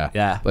it? Yeah.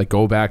 Yeah. Like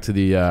go back to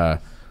the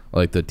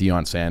like the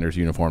Deion Sanders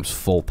uniforms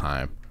full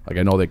time. Like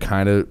I know they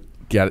kind of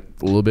get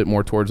a little bit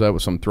more towards that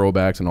with some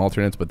throwbacks and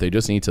alternates, but they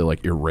just need to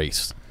like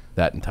erase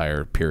that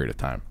entire period of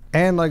time.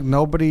 And like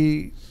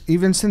nobody,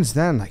 even since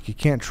then, like you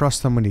can't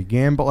trust them when you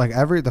gamble. Like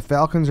the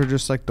Falcons are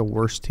just like the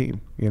worst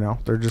team.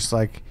 They're just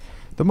like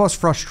the most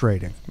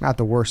frustrating, not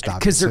the worst.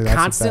 Because they're obviously. That's a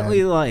constantly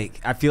bad-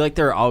 like, I feel like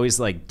they're always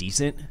like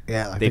decent.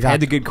 Yeah, like They've they got had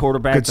the good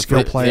quarterback. good the skill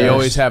first- players. They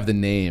always have the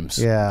names.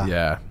 Yeah.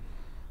 Yeah.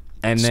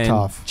 and It's then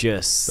tough.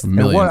 just And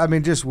million.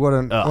 what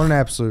an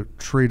absolute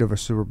treat of a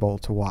Super Bowl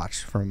to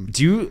watch from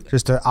do you.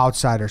 just an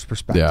outsider's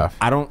perspective. Yeah.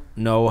 I don't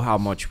know how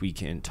much we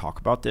can talk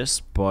about this,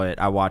 but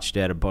I watched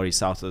it at a buddy's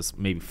house with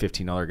maybe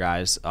 15 other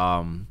guys,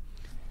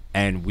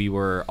 and we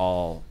were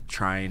all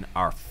trying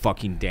our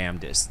fucking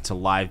damnedest to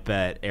live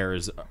bet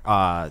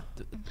Atlanta,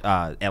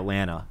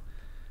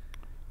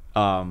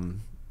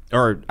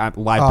 or live bet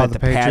the the Patriots,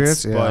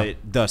 Pats, yeah. but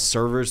the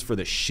servers for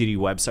the shitty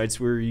websites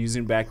we were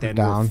using back then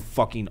Down. were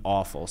fucking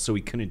awful, so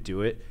we couldn't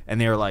do it, and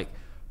they were like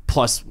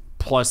plus 2,000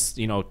 plus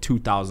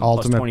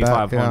Ultimate bet,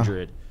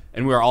 2,500.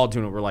 And we were all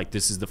doing it. We're like,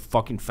 this is the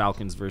fucking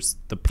Falcons versus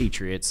the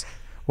Patriots.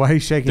 Why are you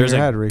shaking There's your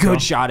a head, Rico?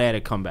 good shot at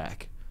a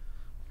comeback.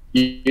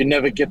 You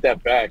never get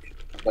that back.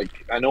 Like,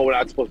 I know we're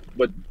not supposed,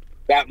 but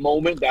that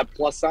moment, that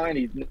plus sign,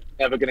 he's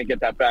never going to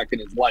get that back in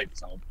his life.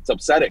 So it's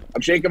upsetting.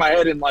 I'm shaking my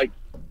head and like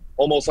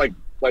almost like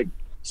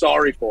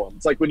sorry for him.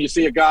 It's like when you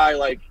see a guy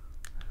like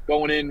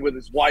going in with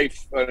his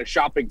wife on a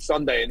shopping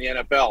Sunday in the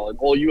NFL, and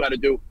all you had to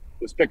do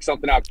was pick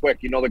something out quick.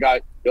 You know the guy,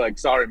 you're like,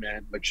 sorry,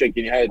 man, like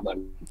shaking your head, like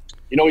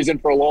you know he's in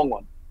for a long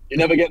one. You're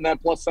never getting that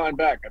plus sign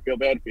back. I feel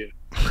bad for you.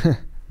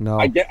 No.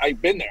 I've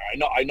been there.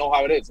 I know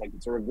how it is. Like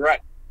it's a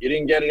regret. You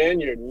didn't get it in.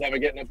 You're never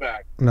getting it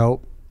back.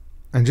 Nope.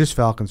 And just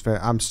Falcons fan.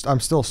 I'm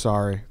still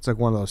sorry. It's like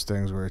one of those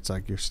things where it's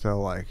like you're still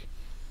like.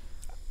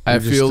 I You're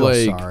just feel still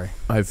like sorry.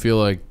 I feel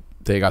like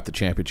they got the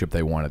championship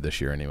they wanted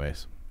this year,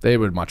 anyways. They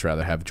would much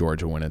rather have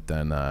Georgia win it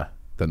than the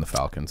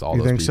Falcons. All You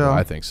those think people, so?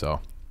 I think so.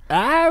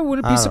 I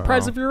wouldn't I be don't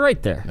surprised know. if you're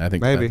right there. I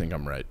think Maybe. I think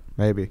I'm right.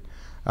 Maybe.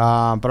 But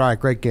all right,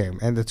 great game.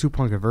 And the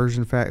 2-point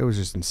conversion fact, it was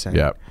just insane.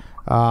 Yeah.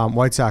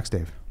 White Sox,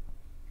 Dave.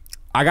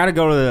 I gotta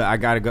go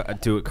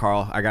do it,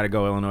 Carl. I gotta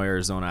go Illinois,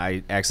 Arizona.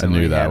 I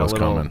accidentally that had a was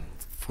little coming.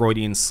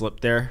 Freudian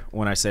slip there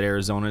when I said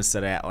Arizona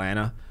instead of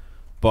Atlanta,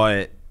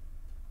 but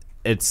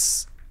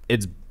it's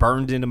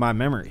burned into my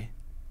memory.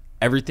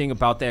 Everything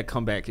about that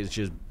comeback is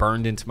just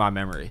burned into my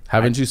memory.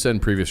 Haven't you said in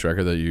previous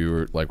record that you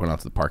were like went out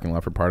to the parking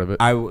lot for part of it?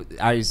 I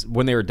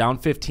when they were down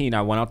 15,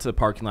 I went out to the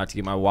parking lot to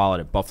get my wallet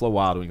at Buffalo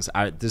Wild Wings.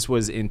 This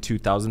was in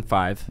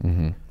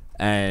 2005,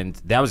 and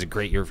that was a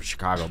great year for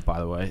Chicago, by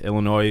the way.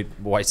 Illinois,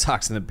 White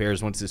Sox, and the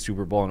Bears went to the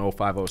Super Bowl in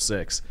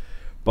 05-06.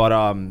 But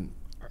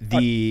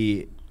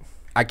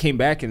I came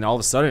back, and all of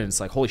a sudden, it's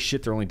like, holy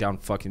shit, they're only down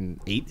fucking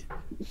 8.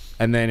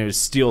 And then it was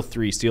steal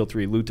three,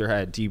 Luther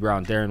had D.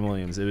 Brown, Darren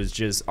Williams. It was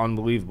just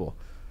unbelievable.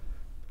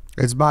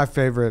 It's my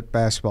favorite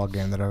basketball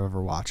game that I've ever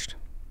watched.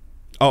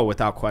 Oh,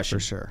 without question.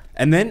 For sure.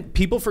 And then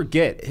people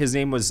forget his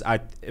name was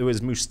it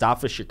was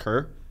Mustafa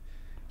Shakur.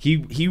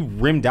 He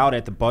rimmed out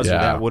at the buzzer.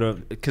 Yeah. That would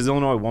have, because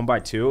Illinois won by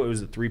 2. It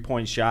was a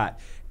 3-point shot.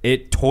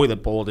 It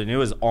toilet bowled, and it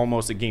was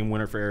almost a game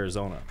winner for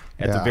Arizona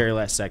at the Yeah. very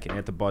last second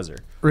at the buzzer.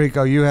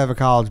 Rico, you have a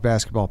college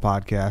basketball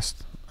podcast.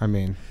 I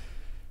mean,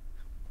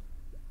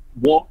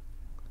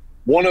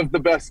 One of the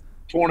best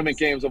tournament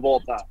games of all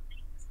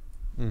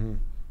time.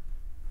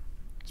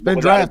 it's been Without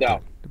a drafted.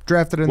 doubt.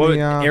 Drafted in What, the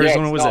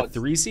Arizona it's was not. a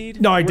 3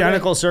 seed? No,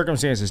 identical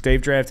circumstances.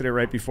 Dave drafted it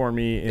right before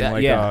me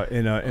in Yeah,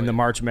 in the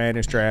March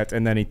Madness draft,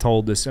 and then he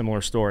told the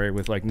similar story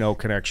with like no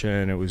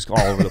connection. It was all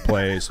over the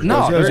place.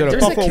 No, it was at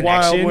there's a Buffalo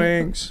Wild connection.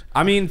 Wings.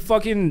 I mean,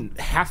 fucking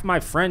half my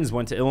friends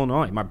went to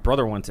Illinois. My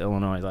brother went to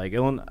Illinois. Like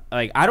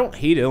I don't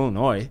hate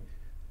Illinois.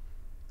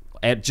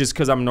 Just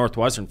because I'm a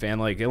Northwestern fan.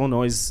 Like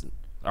Illinois is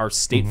our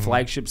state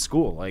flagship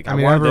school. Like I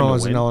mean, wanted them everyone to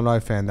was an win. Illinois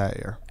fan that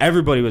year.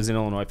 Everybody was an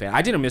Illinois fan.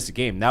 I didn't miss a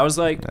game. That was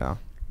like Yeah.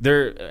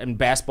 there. And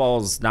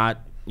basketball is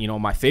not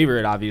my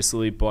favorite,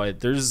 obviously,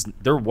 but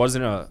there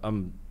wasn't a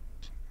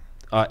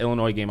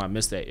Illinois game I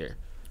missed that year.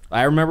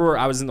 I remember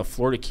I was in the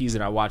Florida Keys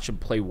and I watched them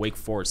play Wake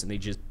Forest, and they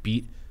just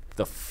beat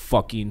the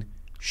fucking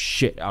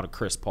shit out of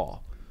Chris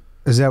Paul.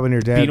 Is that when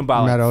your Beat dad him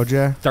by met like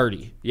OJ?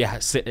 30. Yeah,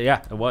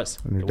 it was.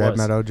 When your It dad was.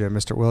 met OJ,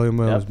 Mr. William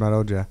Williams Yep. met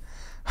OJ.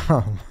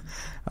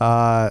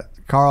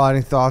 Carl,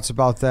 any thoughts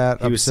about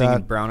that? He was Upset?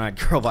 singing "Brown Eyed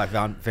Girl" by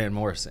Van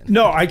Morrison.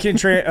 No, I can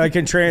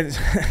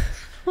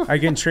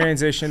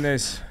transition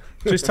this.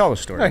 Just tell the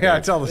story. Yeah,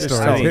 Dave. tell the Just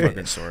story. tell I mean, the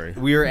fucking story.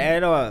 We were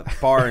at a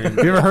bar. And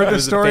You ever heard it this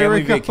was a story,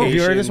 family Rico? vacation.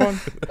 You heard this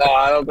one? No,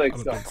 I don't think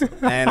so.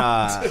 And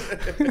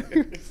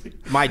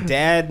my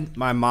dad,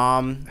 my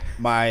mom,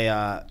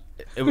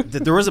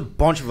 there was a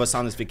bunch of us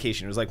on this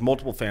vacation. It was like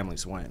multiple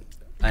families went,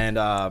 and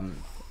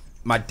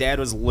my dad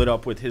was lit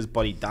up with his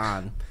buddy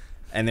Don,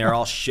 and they're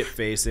all shit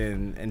faced.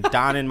 And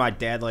Don and my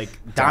dad,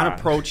 Don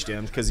approached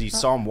him because he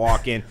saw him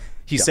walk in.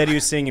 He said he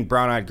was singing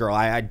 "Brown Eyed Girl."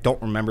 I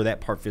don't remember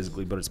that part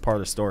physically, but it's part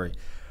of the story.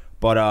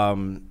 But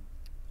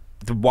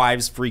the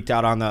wives freaked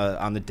out on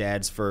the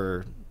dads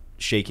for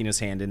shaking his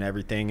hand and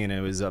everything, and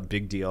it was a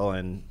big deal,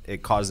 and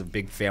it caused a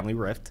big family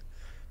rift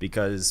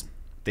because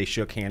they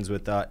shook hands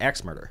with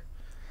axe murder.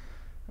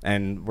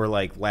 And we're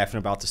like laughing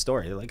about the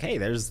story. They're like, hey,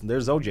 there's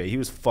OJ. He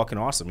was fucking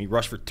awesome. He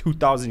rushed for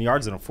 2,000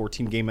 yards in a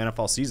 14-game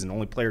NFL season.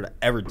 Only player to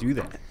ever do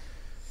that.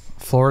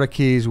 Florida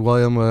Keys,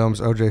 William Williams,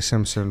 OJ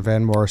Simpson,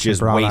 Van Morrison, Just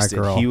Brown Eyed wasted.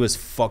 Girl. He was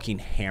fucking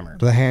hammered.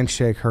 The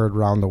handshake heard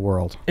round the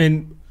world.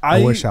 And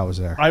I wish I was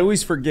there. I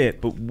always forget,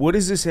 but what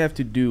does this have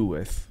to do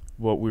with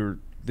what we were?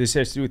 This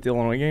has to do with the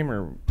Illinois game,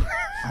 or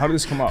How did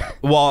this come up?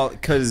 Well,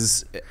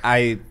 because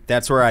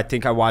that's where I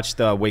think I watched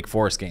the Wake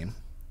Forest game.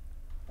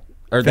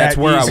 Or that's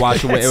where I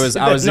watched it.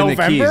 I was in the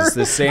Keys.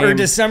 The same. Or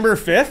December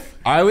 5th?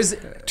 I was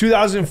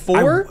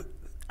 2004?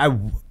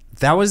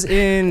 That was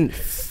in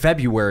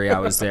February. I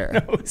was there. No,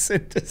 it was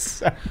in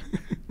December.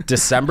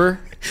 December?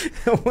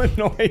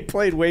 Illinois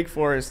played Wake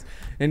Forest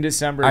in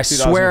December. I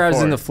swear I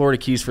was in the Florida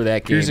Keys for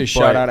that game. Here's a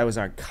shout out. I was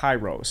on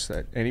Kairos.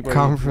 That anybody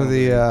come for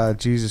the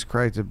Jesus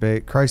Christ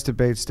debate. Christ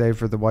debate. Stay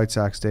for the White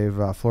Sox Dave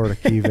Florida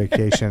Key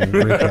vacation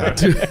recap.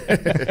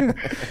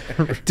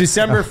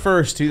 December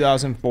 1st,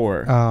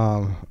 2004.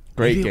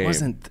 Great maybe game. It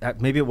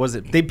wasn't. Maybe it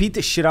wasn't. They beat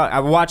the shit out. I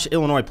watched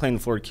Illinois playing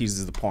the Florida Keys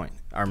is the point.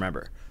 I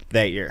remember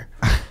that year,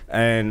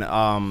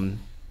 and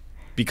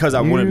because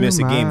I wouldn't miss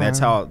a game. That's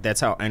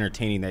how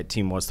entertaining that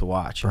team was to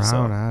watch.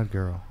 Brown-eyed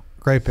girl.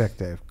 Great pick,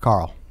 Dave.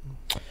 Carl.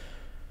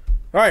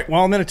 All right.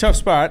 Well, I'm in a tough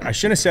spot. I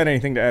shouldn't have said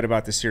anything to add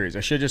about the series. I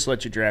should have just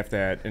let you draft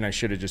that, and I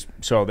should have just.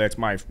 So that's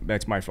my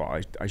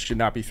fault. I should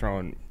not be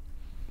throwing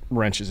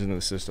wrenches into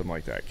the system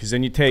like that, because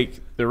then you take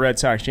the Red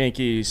Sox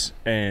Yankees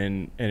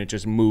and it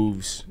just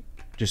moves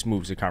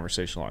the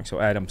conversation along. So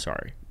Ed, I'm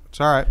sorry.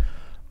 It's all right.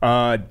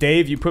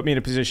 Dave, you put me in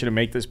a position to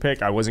make this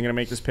pick. I wasn't going to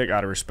make this pick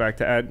out of respect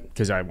to Ed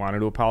because I wanted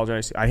to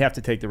apologize. I have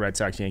to take the Red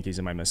Sox Yankees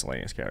in my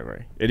miscellaneous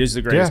category. It is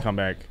the greatest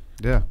comeback.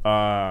 Yeah.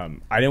 I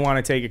didn't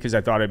want to take it because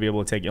I thought I'd be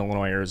able to take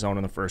Illinois, Arizona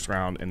in the first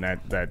round, and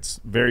that's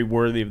very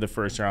worthy of the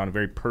first round, a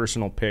very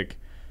personal pick.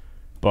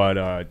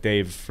 But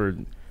Dave, for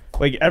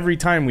like every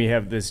time we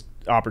have this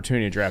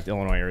opportunity to draft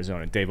Illinois,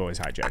 Arizona, Dave always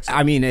hijacks it.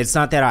 I mean, it's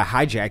not that I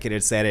hijack it;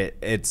 it's that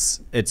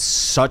it's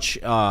such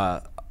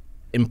a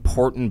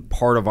important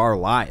part of our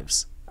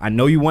lives. I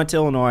know you went to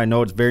Illinois. I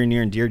know it's very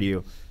near and dear to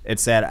you.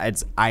 It's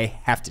that I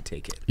have to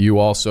take it. You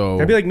also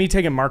That'd be like me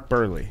taking Mark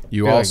Burley.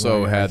 You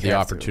also had the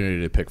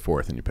opportunity to pick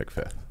fourth, and you picked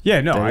fifth.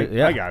 Yeah, no,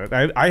 I got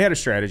it. I had a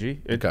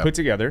strategy put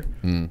together.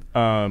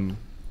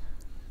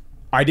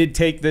 I did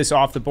take this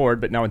off the board,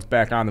 but now it's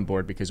back on the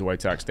board because of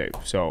White Sox Dave.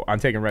 So I'm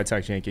taking Red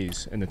Sox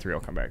Yankees in the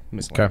 3-0 comeback.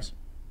 Miscellaneous.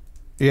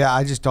 Yeah,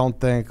 I just don't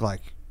think,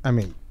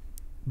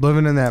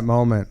 living in that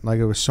moment,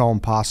 it was so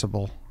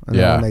impossible. And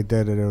then when they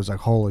did it, it was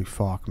like, holy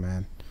fuck,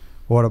 man.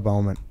 What a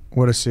moment.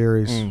 What a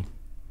series.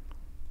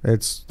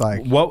 It's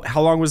like...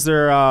 How long was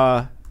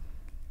their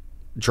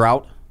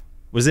drought?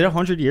 Was it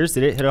 100 years?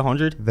 Did it hit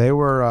 100? They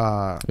were...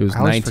 it was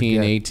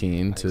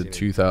 1918 to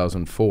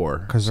 2004.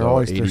 Because they're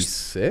always...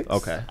 86?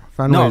 Okay.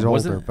 Fenway's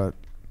older, but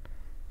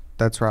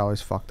that's where I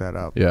always fuck that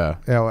up. Yeah.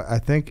 Yeah, I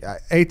think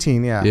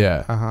 18, yeah.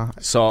 Yeah. Uh-huh.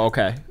 So,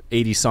 okay.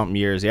 80-something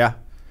years, yeah.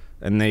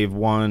 And they've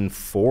won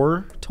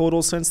 4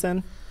 total since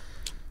then?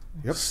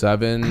 Yep.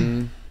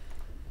 7,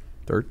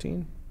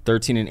 13?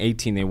 13 and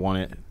 18 they won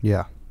it.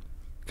 Yeah.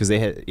 Because they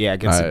hit,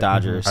 against the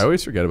Dodgers. I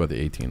always forget about the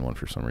 18 one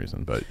for some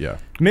reason, but yeah.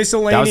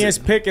 Miscellaneous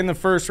pick in the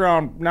first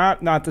round.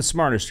 Not the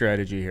smartest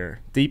strategy here.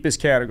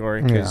 Deepest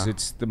category because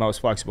it's the most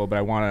flexible, but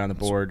I want it on the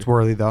board. It's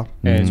worthy, though.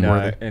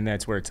 And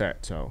that's where it's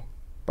at. So,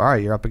 all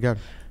right, you're up again.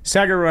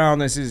 Second round,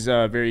 this is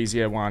very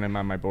easy. I want him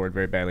on my board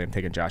very badly. I'm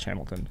taking Josh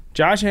Hamilton.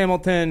 Josh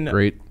Hamilton,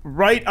 great,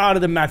 right out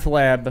of the meth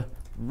lab,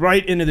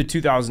 right into the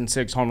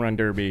 2006 home run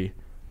derby.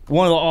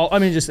 One of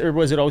the or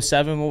was it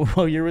 07?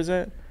 What year was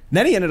it?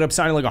 Then he ended up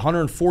signing like a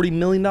 $140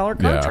 million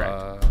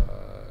contract.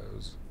 It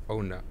was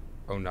 09,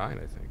 I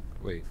think.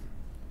 Wait.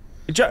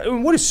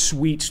 What a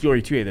sweet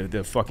story, too.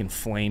 The fucking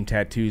flame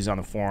tattoos on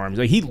the forearms.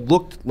 Like, he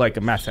looked like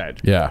a meth head.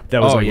 Yeah.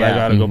 That was I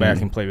got to go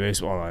back and play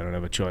baseball. I don't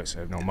have a choice.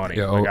 I have no money.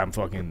 Yeah, I'm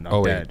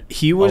dead.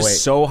 He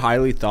was so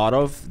highly thought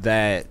of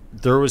that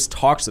there was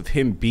talks of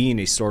him being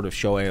a sort of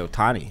Shohei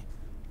Ohtani.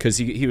 Because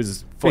he could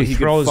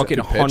fucking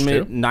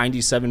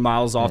 197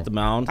 miles off the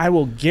mound. I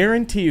will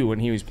guarantee you when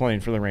he was playing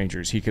for the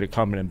Rangers, he could have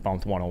come in and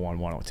bumped 101,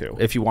 102.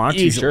 If you want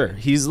to, sure.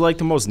 He's like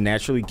the most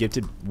naturally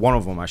gifted, one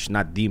of them,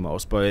 not the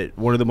most, but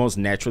one of the most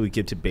naturally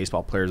gifted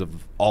baseball players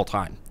of all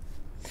time.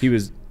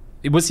 Was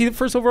he the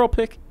first overall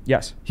pick?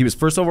 Yes. He was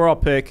first overall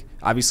pick.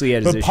 Obviously, he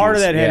had his issues. But part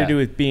of that had to do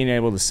with being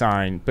able to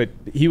sign. But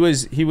he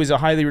was a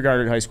highly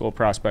regarded high school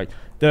prospect.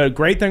 The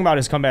great thing about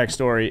his comeback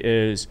story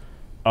is...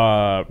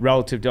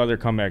 relative to other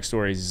comeback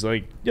stories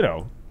is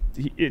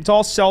it's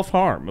all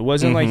self-harm. It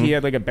wasn't like he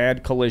had like a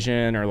bad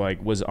collision or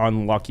like was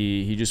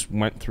unlucky. He just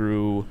went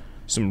through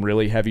some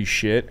really heavy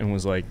shit and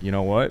was like, you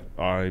know what,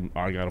 I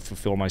gotta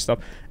fulfill my stuff.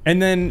 And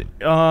then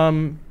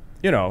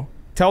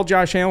tell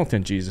Josh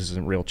Hamilton Jesus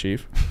isn't real,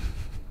 Chief.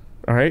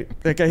 All right,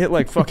 that guy hit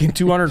like fucking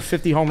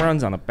 250 home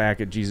runs on the back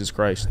of Jesus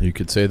Christ. You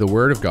could say the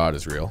word of God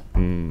is real.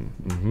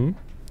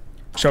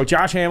 So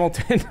Josh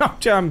Hamilton,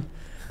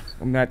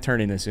 I'm not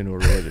turning this into a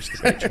religious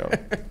debate show.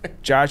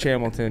 Josh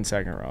Hamilton,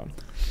 second round.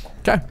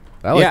 Okay.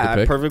 I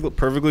like the pick.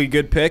 Perfectly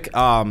good pick.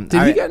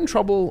 Did he get in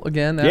trouble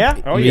again? Yeah.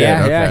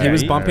 Okay. He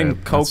was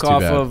bumping coke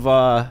off of...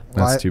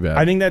 that's too bad.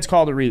 I think that's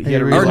called a relapse.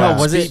 Or no,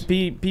 was it...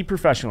 Be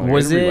professional.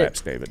 Was it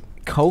relapse, David?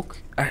 Coke?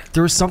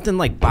 There was something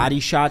like body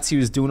shots he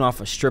was doing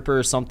off a stripper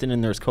or something,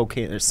 and there's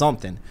cocaine or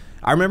something.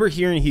 I remember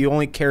hearing he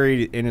only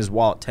carried in his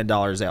wallet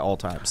 $10 at all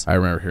times. I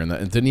remember hearing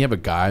that. And didn't he have a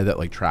guy that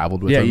with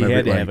him? Yeah, he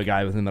had to have a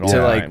guy with him at all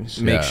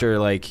times. Make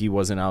sure he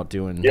wasn't out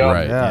doing...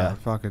 Right. Yeah,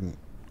 fucking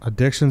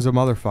Addiction's a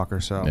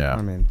motherfucker. So Yeah.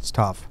 I mean, it's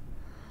tough.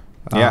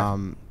 Yeah.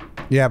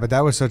 Yeah, but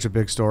that was such a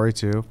big story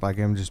too. Like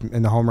him just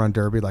in the home run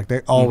derby. Like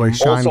they always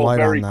shine Also, light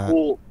very on that.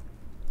 cool.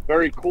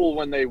 Very cool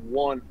when they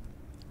won.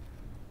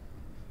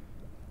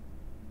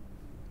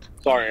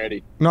 Sorry,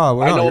 Eddie.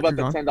 No, I know you're about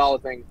the going.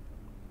 $10 thing.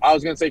 I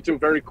was gonna say too.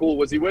 Very cool.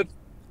 Was he with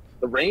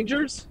the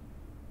Rangers?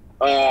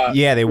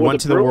 Yeah, they or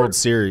went to the Brewers? World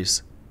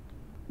Series.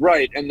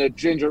 Right, and the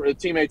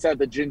teammates had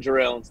the ginger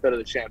ale instead of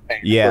the champagne.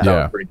 Yeah. That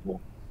Yeah. was pretty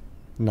cool.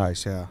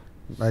 Nice, yeah,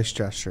 nice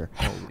gesture.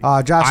 Josh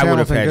I would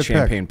have Hamilton, had good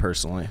champagne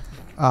personally.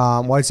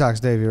 pick. White Sox,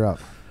 Dave, you're up.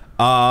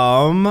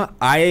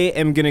 I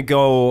am gonna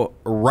go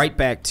right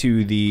back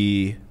to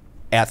the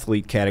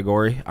athlete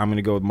category. I'm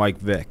gonna go with Mike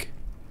Vick.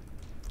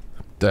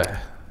 Duh.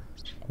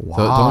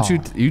 Wow. So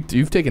don't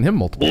you've taken him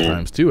multiple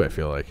times too, I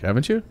feel like,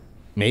 haven't you?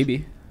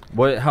 Maybe.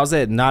 What? How's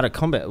that not a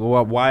comeback?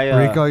 Why?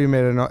 Rico, you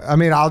made it. I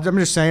mean, I'm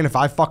just saying, if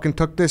I fucking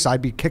took this,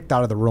 I'd be kicked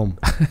out of the room.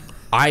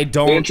 I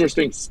don't.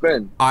 Interesting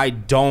spin. I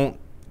don't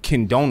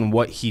condone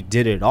what he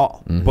did at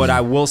all. But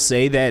I will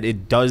say that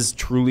it does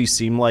truly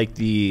seem like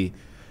the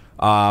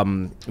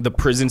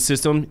prison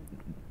system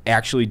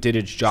actually did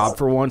its job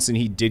for once, and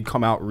he did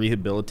come out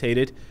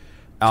rehabilitated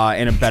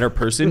and a better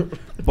person.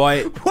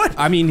 But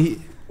I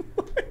mean,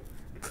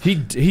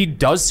 he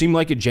does seem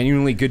like a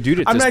genuinely good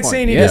dude at I'm this not point.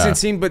 saying he Yeah. doesn't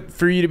seem, but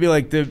for you to be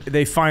like,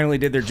 they finally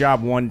did their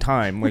job one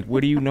time. Like,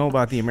 what do you know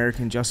about the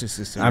American justice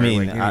system? I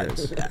mean, Like,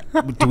 anyways.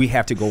 do we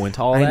have to go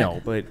into all I that?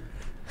 know, but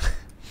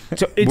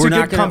so it's We're a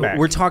not good gonna, comeback.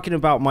 We're talking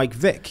about Mike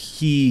Vick.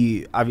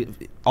 He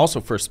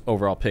also first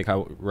overall pick,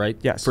 right?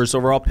 Yes. First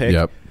overall pick.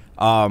 Yep.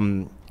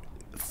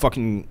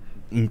 Fucking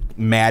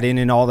Madden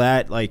and all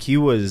that. Like, he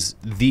was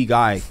the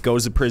guy.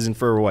 Goes to prison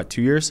for what,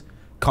 2 years?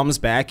 Comes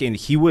back, and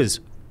he was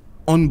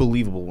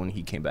unbelievable when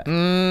he came back. He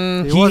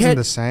wasn't had-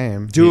 the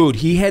same. Dude,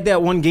 he had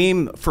that one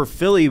game for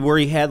Philly where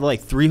he had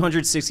like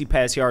 360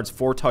 pass yards,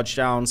 4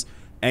 touchdowns,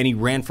 and he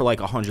ran for like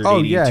 180.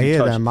 Oh yeah, he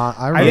had that. I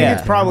I remember think that.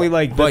 it's probably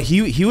like, But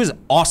he was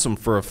awesome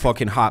for a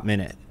fucking hot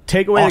minute.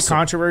 take away awesome. the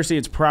controversy,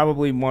 it's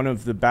probably one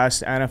of the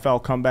best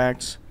NFL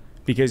comebacks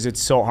because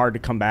it's so hard to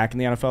come back in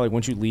the NFL. Like,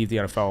 once you leave the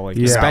NFL, like,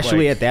 Yeah. it's not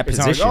Especially like- at that it's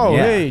not like, position, oh,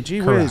 yeah. hey, gee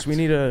whiz, Correct. we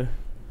need a.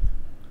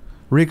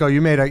 Rico,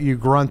 you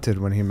grunted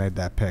when he made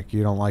that pick.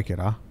 You don't like it,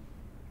 huh?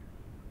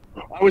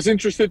 I was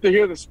interested to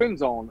hear the spin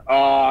zone.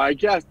 I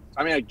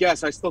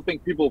guess I still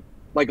think people,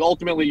 like,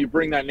 ultimately you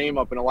bring that name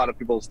up and a lot of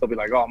people will still be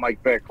like, oh,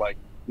 Mike Vick, like,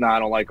 nah, I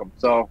don't like him.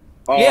 So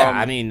Yeah,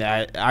 I mean,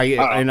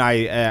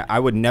 I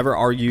would never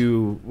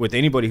argue with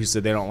anybody who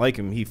said they don't like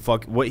him.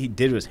 What he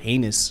did was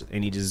heinous,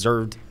 and he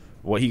deserved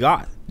what he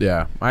got,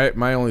 Yeah.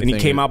 My only and thing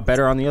he came out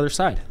better on the other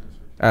side.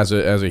 as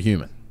a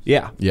human.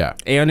 Yeah, Yeah.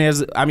 and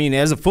as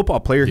a football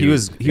player, he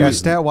was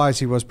Stat wise,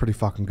 he was pretty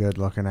fucking good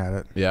looking at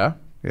it. Yeah.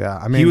 Yeah,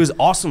 I mean, he was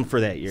awesome for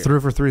that year. threw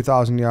for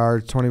 3,000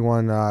 yards,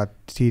 21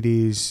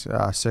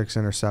 TDs, 6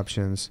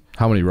 interceptions.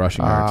 How many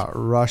rushing yards?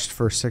 Rushed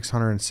for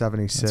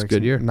 676. That's a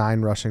good year.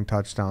 9 rushing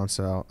touchdowns.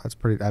 So that's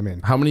pretty. I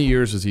mean, How many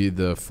years was he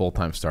the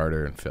full-time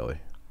starter in Philly?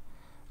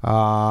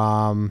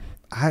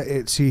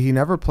 he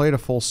never played a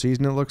full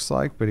season. It looks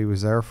like, but he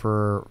was there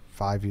for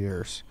 5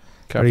 years.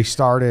 Okay. But he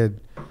started.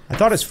 I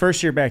thought his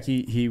first year back,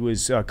 he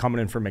was coming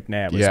in for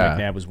McNabb. Yeah.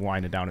 McNabb was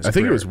winding down his I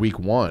think career. it was week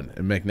 1,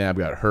 and McNabb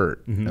got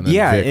hurt. And then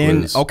Yeah, Vic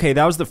and was, okay,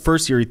 that was the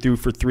first year he threw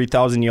for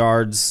 3,000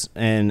 yards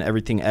and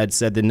everything Ed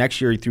said. The next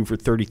year he threw for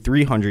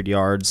 3,300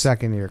 yards.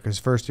 Second year, because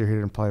first year he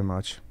didn't play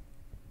much.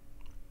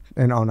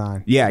 In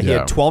 09. Yeah, he Yeah.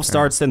 had 12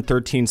 starts, then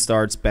 13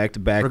 starts back to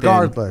back.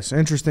 Regardless,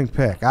 interesting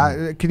pick.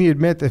 Can you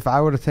admit if I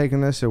would have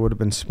taken this, it would have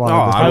been spun?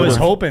 Oh, at this I point? was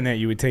hoping that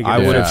you would take it. I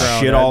would have Yeah.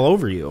 shit all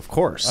over you, of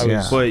course.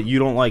 was- But you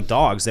don't like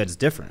dogs. That's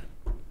different.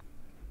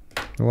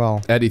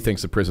 Well, Eddie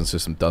thinks the prison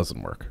system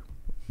doesn't work.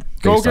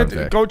 Go Based on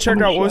Vic. go check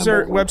out. What was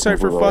their website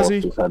for Fuzzy?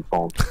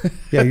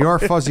 yeah,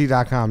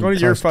 yourfuzzy.com. Go to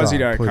Plus dog,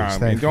 yourfuzzy.com please. and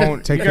Thank you.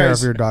 don't- Take you care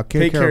guys of your dog.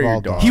 take care of all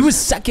your dog. dogs. He was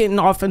second in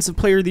Offensive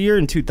Player of the Year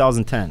in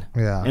 2010.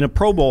 Yeah. And a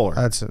Pro Bowler.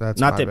 That's Not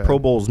my that bad. Pro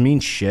Bowls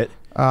mean shit.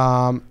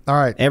 All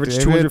right. Averaged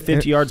David,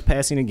 250 yards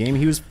passing a game.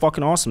 He was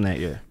fucking awesome that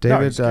year.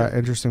 David, he's good.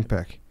 interesting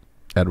pick.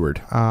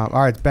 Edward. All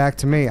right, back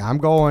to me. I'm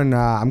going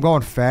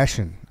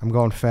fashion.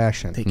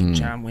 Taking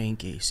John Wayne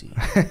Gacy.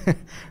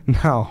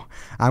 No,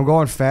 I'm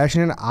going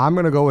fashion. I'm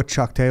going to go with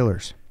Chuck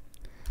Taylor's.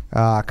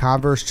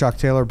 Converse Chuck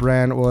Taylor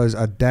brand was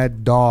a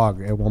dead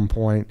dog at one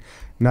point.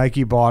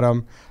 Nike bought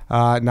them.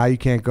 Now you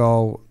can't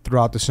go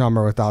throughout the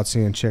summer without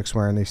seeing chicks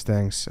wearing these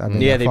things. I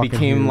mean, Yeah, they're they fucking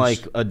became huge.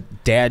 like a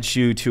dad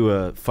shoe to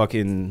a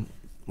fucking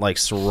like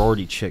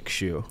sorority chick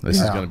shoe. This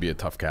is Yeah. going to be a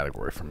tough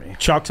category for me.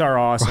 Chucks are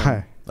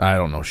awesome. I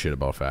don't know shit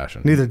about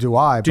fashion. Neither do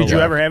I. Did but you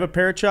like, ever have a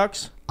pair of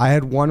Chucks? I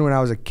had one when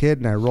I was a kid,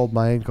 and I rolled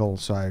my ankle,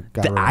 so I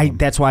got rid of them.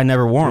 That's why I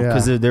never wore them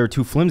because Yeah. they were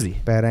too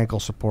flimsy. Bad ankle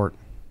support.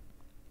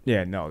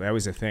 Yeah, no, that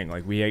was the thing.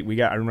 Like we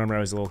got. I remember I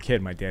was a little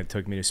kid. My dad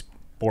took me to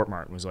Sport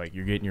Mart and was like,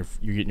 "You're getting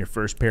your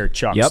first pair of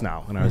Chucks Yep.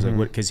 now." And I was like,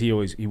 "What?" Because he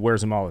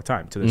wears them all the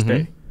time to this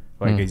day.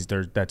 Like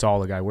that's all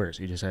the guy wears.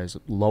 He just has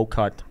low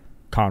cut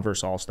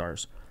Converse All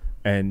Stars,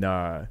 and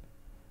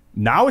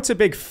now it's a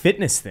big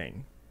fitness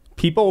thing.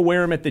 People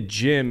wear them at the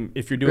gym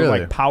if you're doing Really?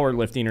 like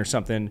powerlifting or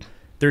something.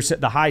 There's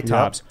the high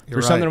tops. you're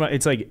There's something right. about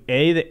it's like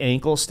A, the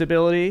ankle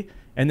stability,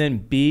 and then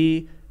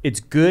B, it's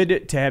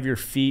good to have your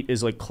feet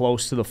as like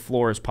close to the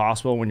floor as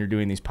possible when you're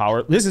doing these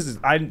power.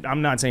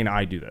 I'm not saying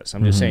I do this.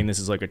 I'm just saying this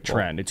is like a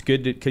trend. It's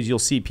good because you'll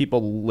see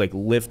people like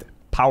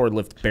power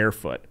lift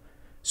barefoot,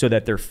 so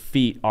that their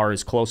feet are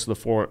as close to the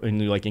floor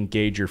and you like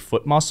engage your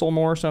foot muscle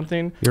more or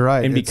something. You're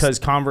right. And because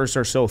Converse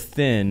are so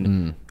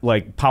thin,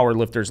 like power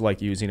lifters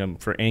like using them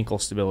for ankle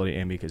stability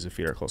and because the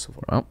feet are close to the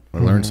floor. Well,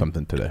 I learned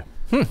something today.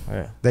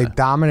 They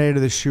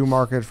dominated the shoe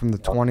market from the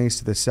 20s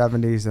to the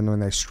 70s, and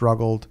when they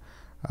struggled,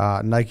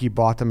 Nike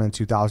bought them in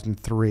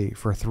 2003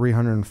 for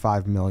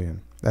 $305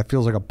 million. That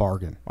feels like a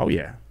bargain. Oh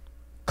yeah,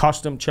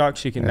 custom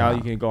Chucks. Now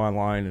you can go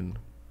online and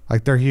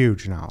Like they're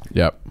huge now.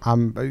 Yep.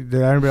 Did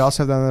anybody else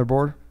have that on their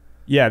board?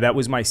 yeah, that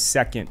was my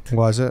second.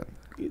 Was it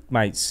Your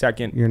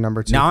your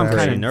number 2? Now I'm fashion?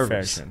 kind of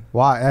nervous. fashion.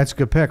 Why? That's a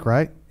good pick,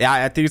 right? Yeah,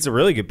 I think it's a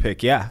really good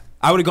pick. Yeah,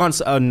 I would have gone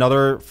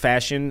another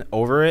fashion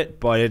over it,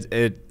 but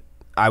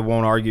I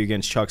won't argue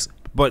against Chucks.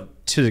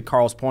 But to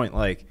Carl's point,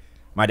 like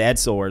my dad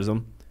still wears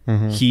them.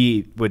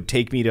 He would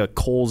take me to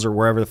Kohl's or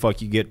wherever the fuck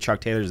you get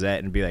Chuck Taylors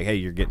at and be like, "Hey,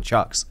 you're getting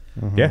Chucks."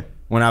 Yeah.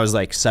 When I was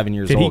like 7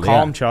 years Did old. he call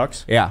yeah. them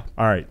Chucks? Yeah.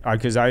 All right,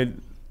 because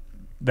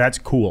that's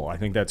cool. I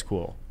think that's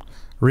cool.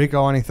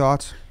 Rico, any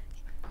thoughts?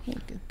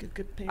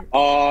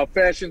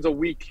 Fashion's a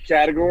weak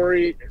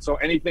category, so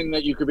anything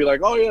that you could be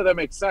like, oh yeah, that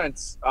makes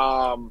sense,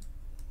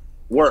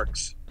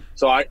 works.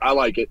 So I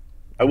like it.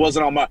 I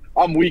wasn't on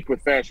I'm weak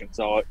with fashion,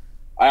 so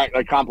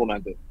I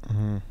compliment it.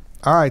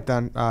 All right,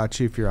 then.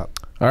 Chief, you're up.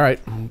 All right.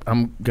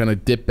 I'm going to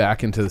dip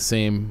back into the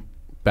same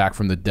back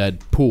from the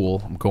dead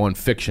pool. I'm going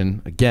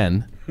fiction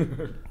again.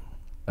 And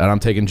I'm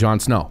taking Jon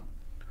Snow.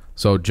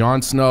 So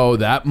Jon Snow,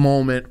 that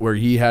moment where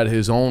he had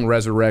his own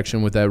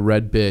resurrection with that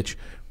red bitch,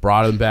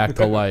 brought him back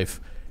to life.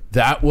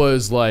 That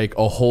was like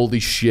a holy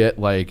shit,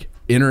 like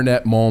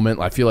internet moment.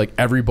 I feel like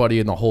everybody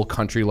in the whole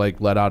country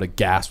like let out a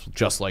gasp,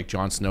 just like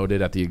Jon Snow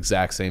did at the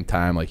exact same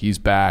time. Like he's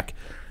back.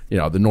 You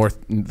know, the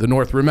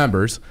North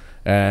remembers.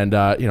 And,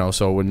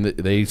 so when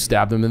they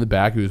stabbed him in the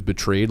back, he was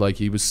betrayed like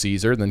he was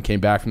Caesar, then came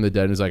back from the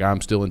dead and was like,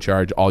 I'm still in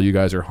charge. All you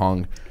guys are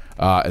hung.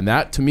 And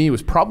that, to me,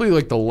 was probably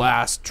like the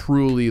last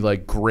truly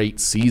like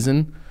great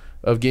season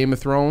of Game of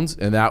Thrones.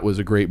 And that was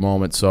a great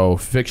moment. So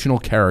fictional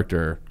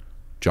character,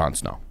 Jon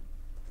Snow.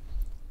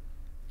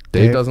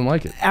 Dave doesn't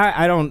like it.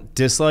 I don't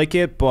dislike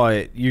it,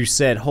 but you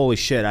said, holy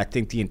shit, I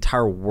think the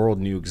entire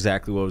world knew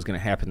exactly what was going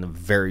to happen in the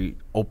very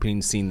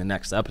opening scene the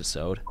next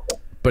episode.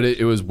 But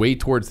it was way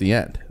towards the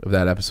end of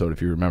that episode,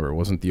 if you remember. It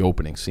wasn't the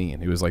opening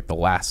scene. It was like the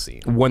last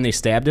scene. When they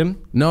stabbed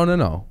him?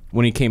 No.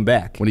 When he came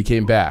back? When he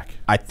came back.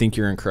 I think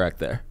you're incorrect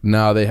there.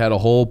 No, they had a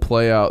whole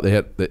play out.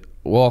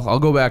 Well, I'll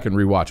go back and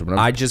rewatch it. But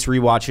I just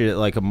rewatched it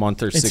like a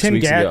month or 6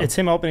 weeks ago. It's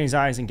him opening his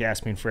eyes and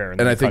gasping for air, and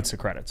then I it think cuts the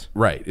credits.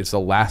 Right. It's the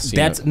last scene.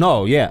 That's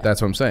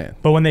what I'm saying.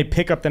 But when they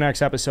pick up the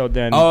next episode,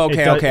 then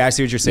okay, I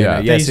see what you're saying. Yeah.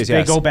 Now. Yes,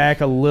 they go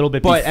back a little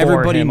bit but before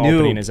everybody him knew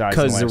opening his eyes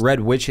because in the last- Red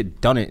Witch had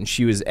done it, and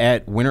she was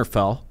at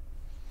Winterfell,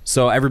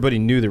 so everybody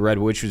knew the Red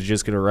Witch was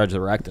just going to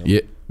resurrect him.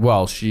 Yeah.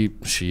 Well, she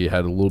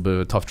had a little bit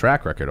of a tough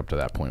track record up to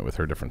that point with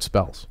her different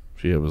spells.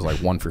 She was like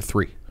 1 for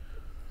 3.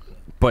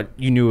 But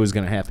you knew it was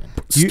going to happen.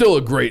 Still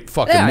a great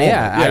fucking moment.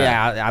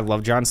 I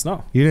love Jon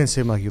Snow. You didn't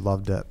seem like you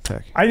loved that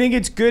pick. I think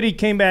it's good he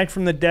came back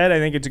from the dead. I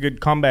think it's a good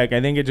comeback.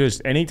 I think it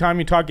just, anytime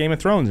you talk Game of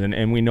Thrones,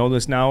 and we know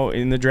this now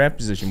in the draft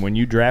position, when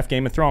you draft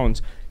Game of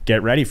Thrones,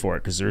 get ready for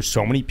it, because there's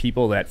so many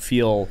people that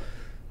feel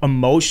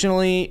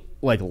emotionally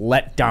like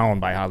let down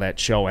by how that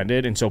show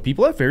ended, and so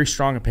people have very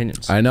strong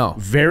opinions. I know.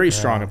 Very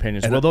strong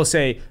opinions. Well, they'll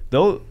say,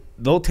 they'll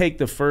take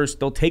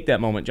that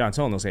moment, Jon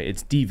Snow, and they'll say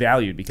it's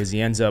devalued because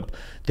he ends up,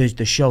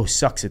 the show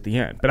sucks at the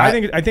end. But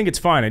I think it's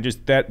fine. I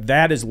just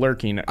that is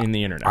lurking in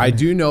the internet. I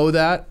do know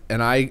that,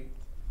 and I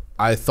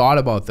thought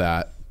about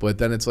that, but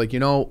then it's like,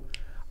 until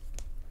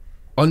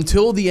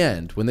the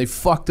end, when they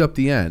fucked up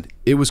the end,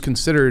 it was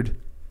considered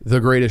the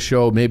greatest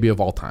show maybe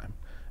of all time.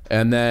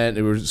 And then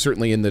it was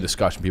certainly in the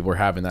discussion. People were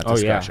having that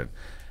discussion.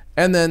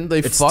 And then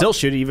they still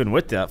should, even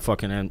with that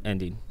fucking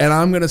ending. And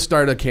I'm going to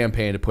start a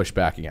campaign to push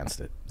back against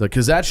it.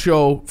 Because that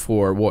show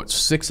for,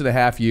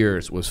 6.5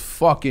 years was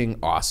fucking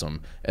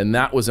awesome. And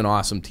that was an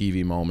awesome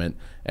TV moment.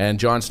 And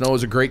Jon Snow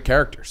is a great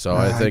character. So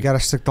I think... You got to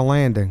stick the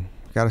landing.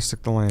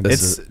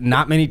 It's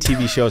not many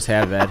TV shows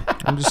have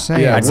that. I'm just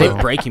saying. Yeah, I'd say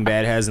Breaking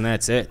Bad has, and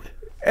that's it.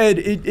 Ed,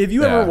 have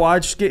you ever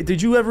watched? Did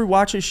you ever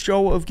watch a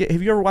show of?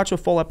 Have you ever watched a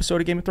full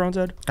episode of Game of Thrones,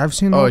 Ed? I've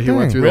seen the whole he thing.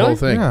 went through the whole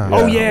thing. Yeah.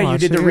 Oh Yeah. yeah, you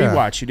did the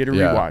rewatch. You did a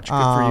Yeah. rewatch. Good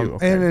for you.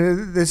 Okay.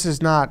 And this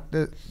is not.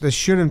 This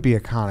shouldn't be a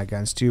con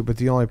against you, but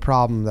the only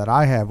problem that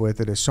I have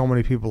with it is so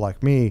many people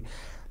like me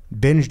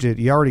binged it.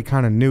 You already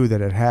kind of knew that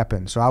it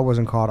happened, so I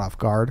wasn't caught off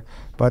guard.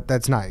 But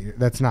that's not.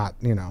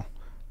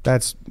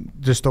 That's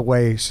just the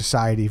way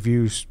society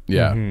views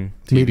Yeah.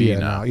 media TV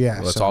now. Yeah,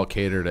 Let's so- all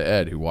cater to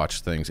Ed, who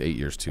watched things 8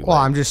 years too Well,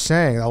 late. I'm just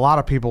saying, a lot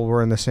of people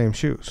were in the same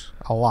shoes.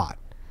 A lot.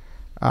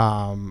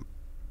 Jon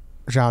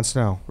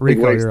Snow, Big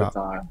Rico, waste you're of up.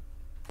 time.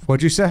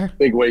 What'd you say?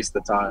 Big waste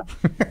of time.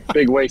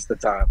 Big waste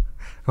of time.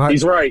 What?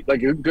 He's right.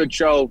 Like a good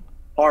show,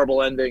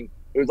 horrible ending.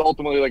 It was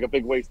ultimately like a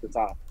big waste of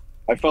time.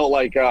 I felt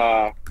like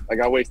I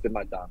wasted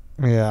my time.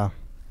 Yeah.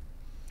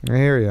 I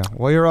hear you.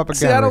 Well, you're up again.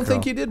 See, I don't Rico.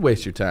 think you did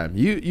waste your time.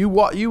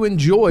 You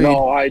enjoyed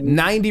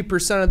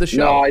 90% of the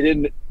show. No, I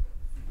didn't.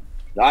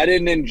 I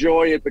didn't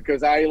enjoy it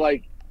because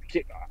I'm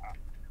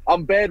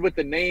bad with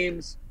the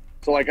names.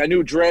 So like I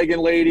knew Dragon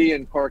Lady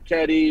and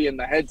Parketti and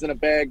the Heads in a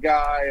Bag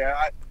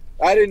guy.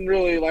 I didn't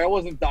really I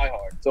wasn't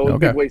diehard, so it was a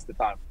big waste of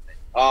time for me.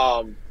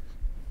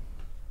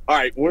 All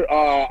right,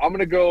 I'm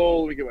gonna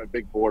go. Let me get my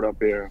big board up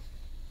here.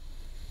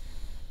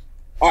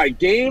 All right,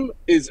 game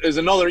is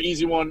another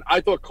easy one.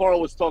 I thought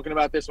Carl was talking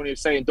about this when he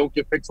was saying don't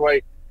give picks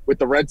away with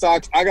the Red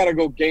Sox. I gotta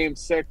go game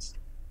 6,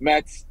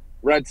 Mets,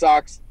 Red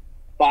Sox,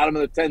 bottom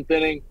of the 10th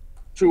inning,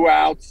 2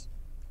 outs,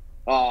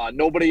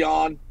 nobody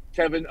on.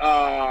 Kevin,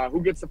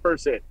 who gets the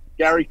first hit?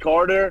 Gary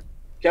Carter.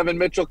 Kevin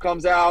Mitchell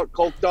comes out,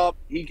 coked up.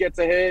 He gets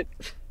a hit.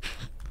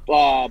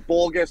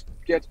 Ball gets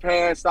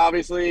passed,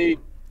 obviously.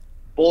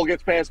 Ball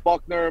gets past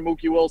Buckner,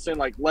 Mookie Wilson,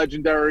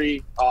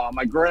 legendary.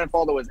 My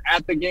grandfather was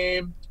at the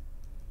game.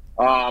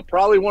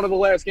 Probably one of the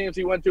last games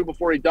he went to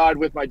before he died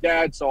with my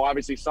dad. So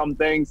obviously some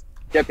things,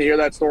 get to hear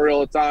that story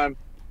all the time.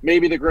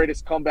 Maybe the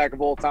greatest comeback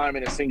of all time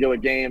in a singular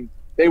game.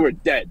 They were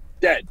dead.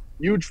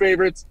 Huge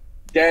favorites,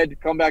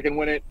 dead, come back and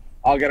win it.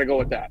 I'll got to go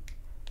with that.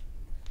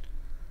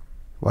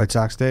 White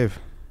Sox Dave.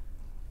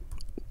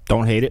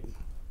 Don't hate it.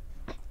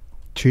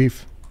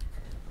 Chief.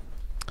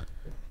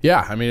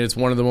 Yeah, I mean, it's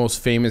one of the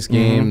most famous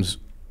games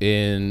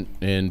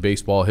in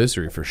baseball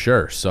history for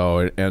sure.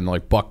 So, and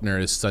Buckner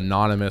is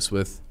synonymous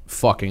with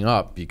fucking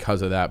up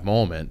because of that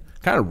moment.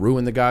 Kind of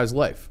ruined the guy's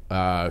life.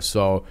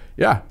 So,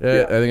 yeah, I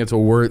think it's a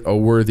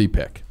worthy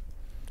pick.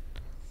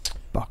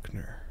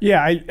 Buckner.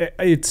 Yeah,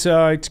 it's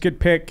a good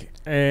pick,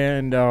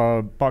 and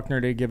Buckner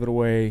did give it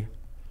away.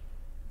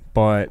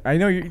 But I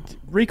know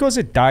Rico's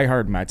a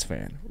diehard Mets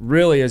fan.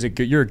 Really,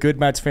 you're a good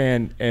Mets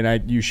fan,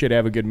 and you should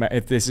have a good Mets.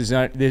 If this is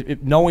not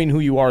knowing who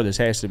you are, this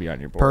has to be on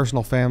your board.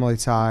 Personal family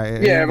tie.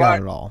 Yeah, you got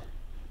it all.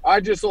 I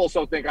just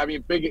also think,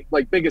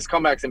 biggest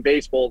comebacks in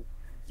baseball,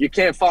 you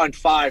can't find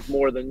 5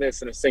 more than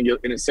this in a single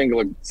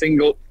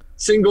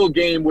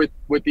game with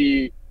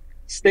the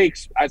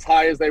stakes as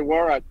high as they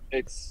were. I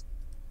think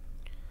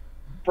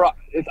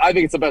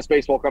it's the best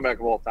baseball comeback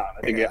of all time.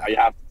 I think you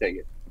have to take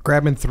it.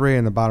 Grabbing 3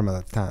 in the bottom of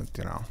the 10th,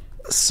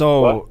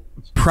 So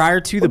prior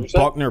to the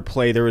Buckner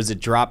play, there was a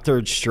drop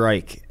third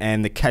strike,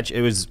 and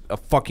it was a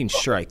fucking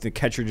strike. The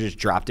catcher just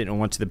dropped it and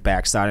went to the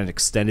backside and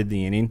extended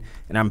the inning.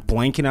 And I'm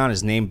blanking on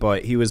his name,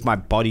 but he was my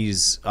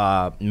buddy's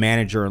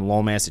manager in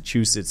Lowell,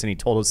 Massachusetts, and he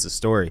told us the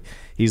story.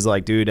 He's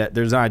like, dude,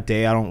 there's not a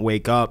day I don't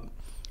wake up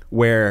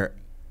where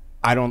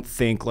I don't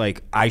think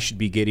I should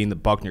be getting the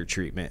Buckner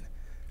treatment.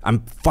 I'm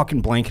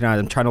fucking blanking on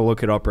it. I'm trying to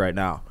look it up right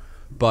now.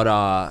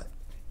 But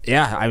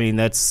yeah, I mean,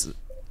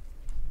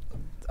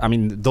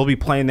 they'll be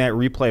playing that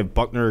replay of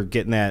Buckner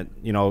getting that,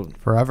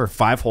 forever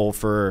 5-hole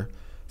for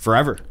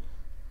forever.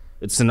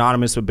 It's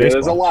synonymous with baseball. Yeah,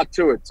 there's a lot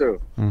to it,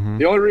 too. Mm-hmm.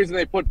 The only reason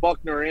they put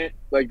Buckner in,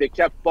 they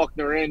kept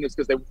Buckner in, is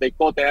because they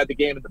thought they had the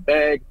game in the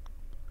bag.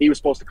 He was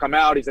supposed to come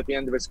out. He's at the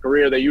end of his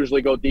career. They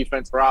usually go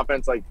defense for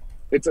offense.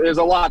 There's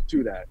a lot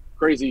to that.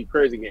 Crazy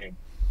game.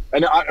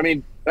 And, I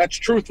mean, that's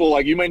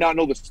truthful. You may not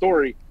know the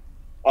story.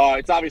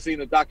 It's obviously in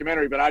the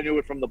documentary, but I knew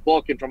it from the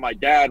book and from my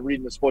dad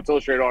reading the Sports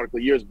Illustrated article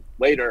years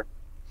later,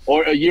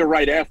 or a year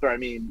right after.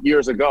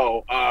 Years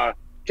ago.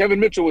 Kevin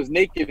Mitchell was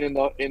naked in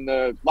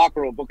the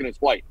locker room booking his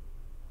flight.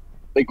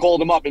 They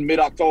called him up in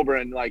mid-October,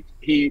 and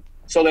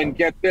so then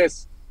get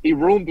this, he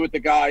roomed with the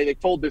guy. They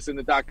told this in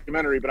the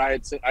documentary, but I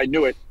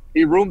knew it.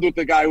 He roomed with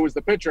the guy who was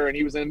the pitcher, and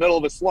he was in the middle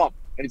of a slump.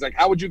 And he's like,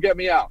 "How would you get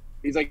me out?"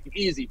 He's like,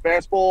 "Easy,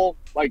 fastball,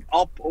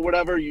 up or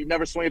whatever. You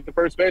never swing at the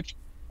first pitch."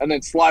 And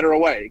then slider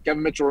away.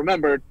 Kevin Mitchell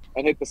remembered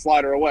and hit the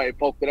slider away,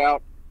 poked it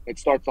out. It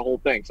starts the whole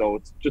thing. So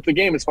it's just the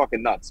game is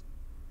fucking nuts.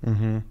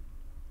 Mm-hmm.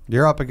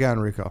 You're up again,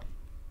 Rico.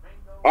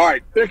 All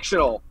right,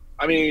 fictional.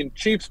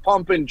 Chiefs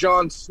pumping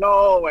Jon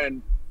Snow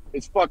and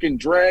his fucking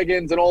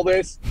dragons and all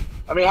this.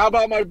 How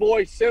about my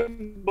boy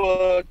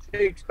Simba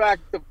takes back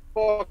the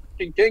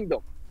fucking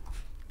kingdom?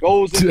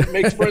 Goes and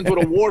makes friends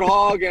with a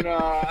warthog and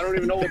I don't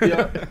even know what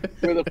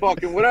the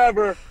fucking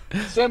whatever.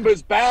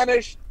 Simba's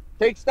banished.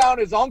 Takes down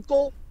his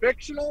uncle,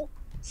 fictional,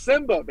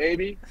 Simba,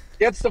 baby.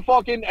 Gets the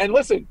fucking, and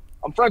listen,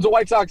 I'm friends with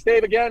White Sox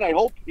Dave again. I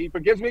hope he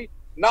forgives me.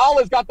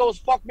 Nala's got those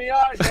fuck me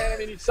eyes,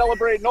 man. He's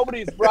celebrating.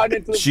 Nobody's riding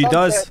into the She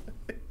sunset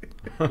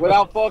does.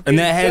 without fucking And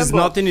that has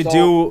Simba. nothing to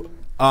do,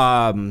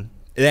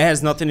 it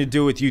has nothing to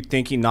do with you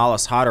thinking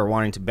Nala's hot or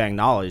wanting to bang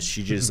Nala.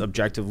 She just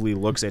objectively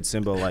looks at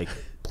Simba like,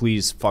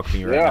 please fuck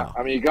me right now.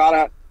 You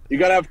gotta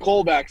have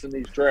callbacks in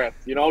these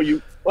drafts.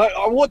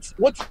 What's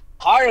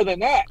higher than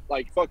that?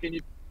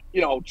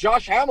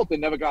 Josh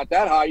Hamilton never got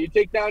that high. You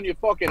take down your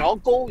fucking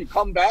uncle, you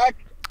come back,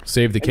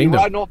 Save the and kingdom.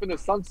 you're riding off in the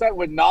sunset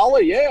with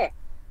Nala,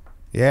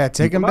 Yeah,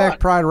 taking back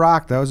Pride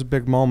Rock. That was a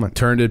big moment.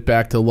 Turned it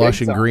back to lush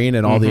Big and time. green,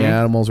 and all the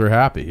animals were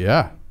happy.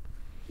 Yeah.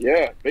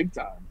 Yeah, big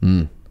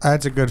time.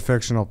 That's a good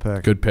fictional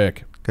pick. Good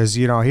pick. Because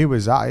he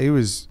was a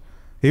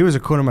Hakuna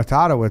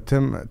Matata with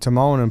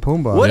Timon and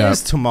Pumbaa. What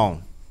is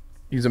Timon?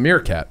 He's a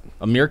meerkat.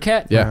 A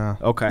meerkat? Yeah.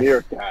 Okay.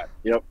 Meerkat.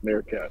 Yep,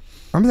 Meerkat.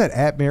 Remember that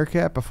at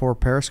Meerkat before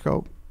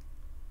Periscope?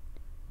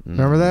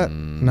 Remember that?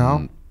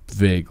 No?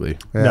 Vaguely.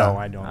 Yeah. No,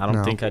 I don't. I don't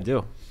No. think I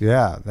do.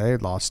 Yeah, they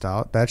lost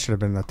out. That should have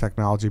been the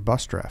technology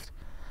bus draft.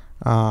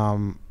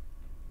 I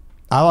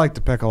like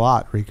the pick a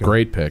lot, Rico.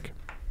 Great pick.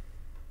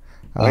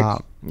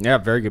 Yeah,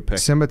 very good pick.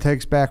 Simba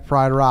takes back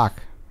Pride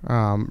Rock.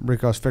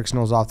 Rico's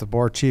fictional's off the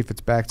board. Chief,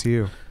 it's back to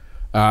you.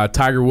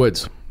 Tiger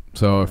Woods.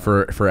 So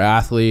for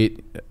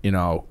athlete,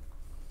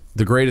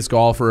 the greatest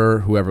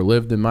golfer who ever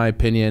lived, in my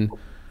opinion.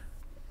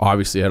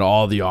 Obviously had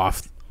all the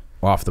off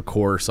the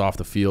course, off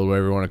the field,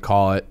 whatever you want to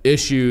call it,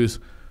 issues.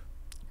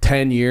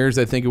 10 years,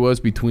 I think it was,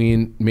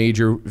 between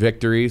major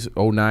victories,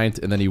 09,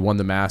 and then he won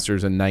the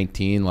Masters in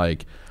 19.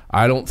 Like,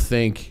 I don't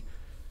think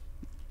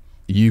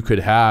you could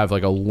have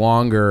like a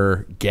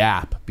longer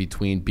gap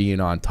between being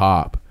on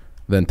top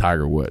than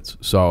Tiger Woods.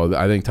 So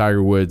I think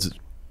Tiger Woods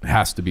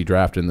has to be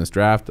drafted in this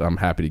draft. I'm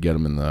happy to get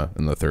him in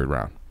the third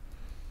round.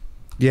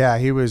 Yeah,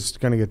 he was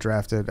going to get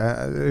drafted.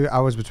 I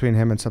was between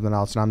him and something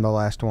else, and I'm the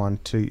last one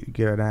to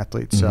get an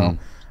athlete. So,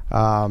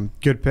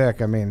 good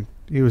pick. I mean,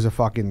 he was a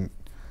fucking...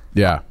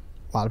 Yeah.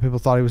 A lot of people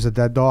thought he was a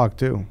dead dog,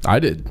 too. I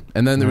did.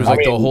 And then there was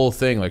the whole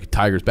thing, like,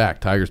 Tiger's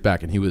back,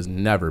 and he was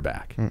never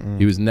back.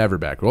 He was never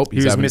back. Oh,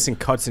 He was missing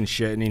cuts and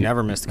shit, and he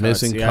never missed cuts.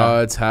 Missing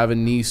cuts,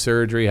 having knee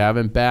surgery,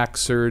 having back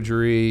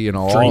surgery,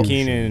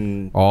 drinking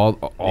and all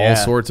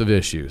sorts of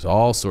issues,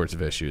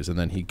 And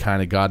then he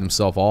kind of got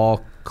himself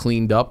all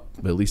cleaned up,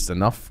 at least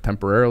enough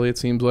temporarily, it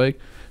seems like,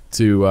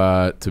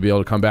 to be able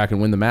to come back and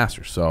win the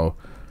Masters. So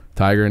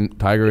Tiger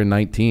in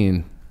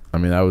 19, I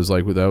mean, that was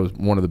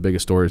one of the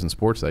biggest stories in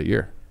sports that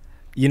year.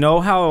 You know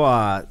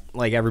how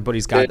like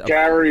everybody's got it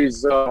carries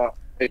so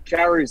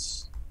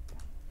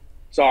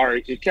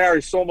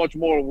much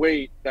more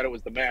weight that it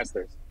was the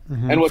Masters.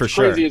 And what's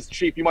crazy is,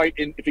 Chief, you might,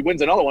 if he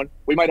wins another one,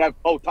 we might have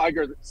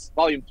Tiger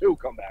Volume 2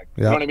 come back.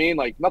 You know what I mean?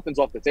 Like, nothing's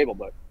off the table,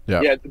 but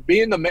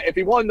if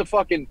he won the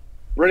fucking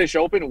British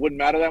Open, it wouldn't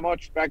matter that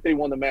much. The fact that he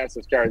won the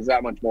Masters carries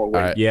that much more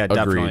weight. Yeah,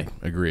 definitely.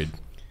 Agreed.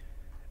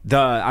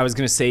 I was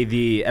gonna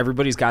say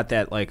everybody's got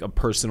that, like, a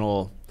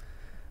personal.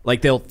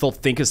 Like, they'll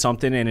think of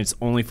something, and it's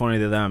only funny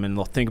to them, and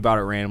they'll think about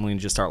it randomly and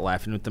just start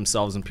laughing with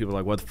themselves, and people are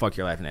like, what the fuck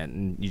you're laughing at?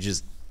 And you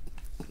just,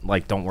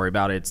 like, don't worry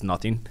about it. It's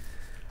nothing.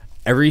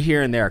 Every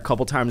here and there, a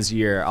couple times a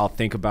year, I'll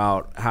think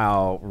about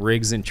how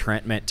Riggs and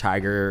Trent met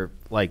Tiger.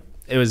 Like,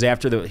 it was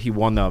after he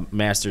won the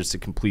Masters to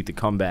complete the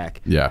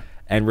comeback. Yeah.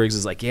 And Riggs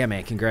is like, yeah,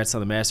 man, congrats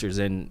on the Masters.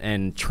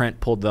 And Trent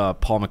pulled the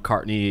Paul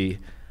McCartney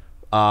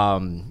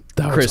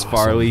Chris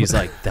Farley. He's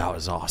like, that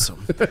was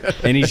awesome.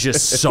 And he's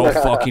just so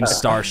fucking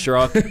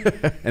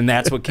starstruck. And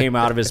that's what came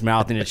out of his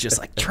mouth. And it's just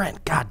like,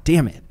 Trent, god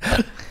damn it.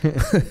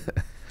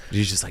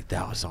 He's just like,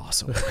 that was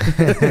awesome.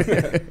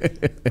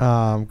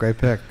 Great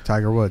pick.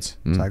 Tiger Woods.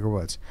 Tiger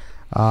Woods.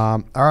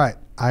 All right.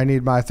 I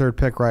need my third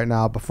pick right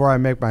now. Before I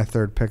make my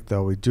third pick,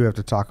 though, we do have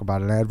to talk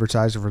about an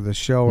advertiser for this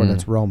show, and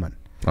it's Roman.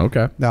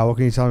 Okay. Now, what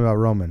can you tell me about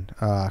Roman,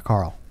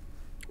 Carl?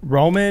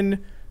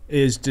 Roman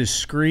is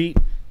discreet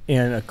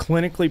in a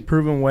clinically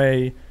proven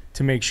way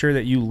to make sure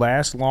that you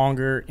last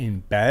longer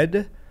in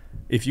bed.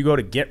 If you go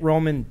to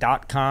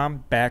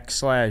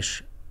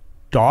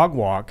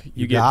getroman.com/dogwalk,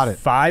 you get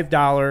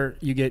 $5.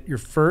 You get your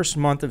first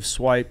month of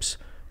swipes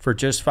for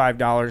just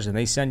 $5, and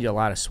they send you a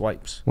lot of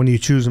swipes. When you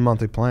choose a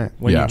monthly plan.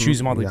 When you choose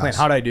a monthly plan.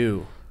 How'd I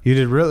do? You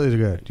did really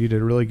good. You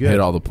did really good. Hit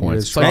all the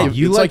points. It's like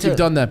you've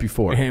done that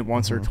before.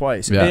 Once or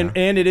twice. Yeah.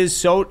 And it's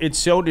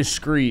so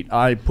discreet.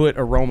 I put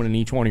a Roman in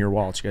each one of your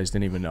wallets. You guys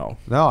didn't even know.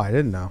 No, I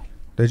didn't know.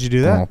 Did you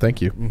do that? Oh,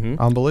 thank you.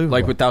 Unbelievable.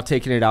 Like, without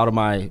taking it out of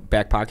my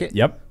back pocket?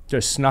 Yep.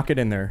 Just snuck it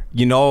in there.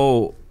 You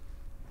know,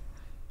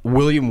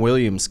 William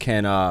Williams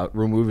can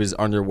remove his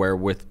underwear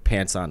with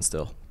pants on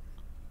still.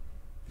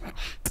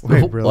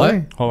 Wait, really?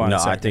 What? Hold on No, a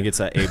second. I think it's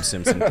an Abe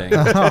Simpson thing.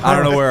 I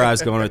don't know where I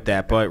was going with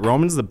that, but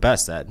Roman's the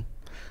best at.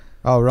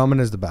 Oh, Roman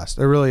is the best.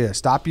 It really is.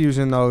 Stop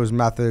using those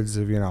methods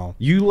of,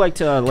 You like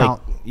to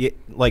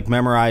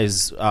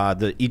memorize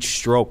each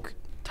stroke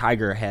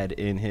Tiger had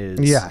in his.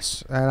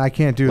 Yes, and I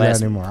can't do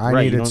that anymore.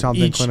 I needed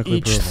something clinically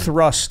each proven.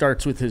 thrust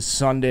starts with his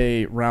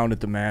Sunday round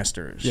at the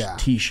Masters. Yeah.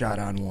 Tee shot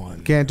on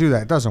one. Can't do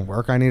that. It doesn't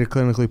work. I need a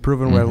clinically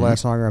proven way to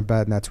last longer in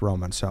bed, and that's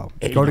Roman. So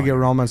go to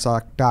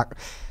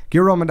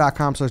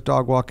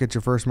GetRoman.com/dogwalk. Get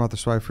your first month of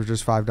swipe for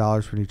just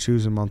 $5 when you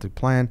choose a monthly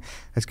plan.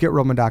 That's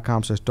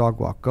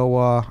GetRoman.com/dogwalk. Go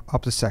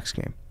up the sex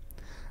game.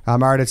 All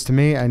right, it's to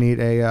me. I need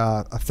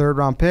a third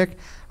round pick.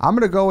 I'm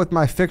gonna go with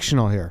my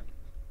fictional here.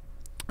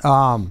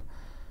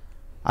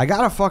 I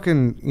gotta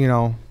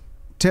fucking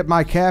tip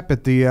my cap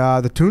at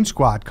the Toon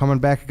Squad coming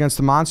back against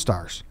the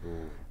Monstars.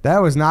 That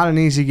was not an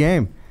easy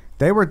game.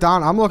 They were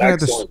down. I'm looking at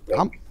this.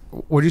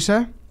 What'd you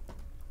say?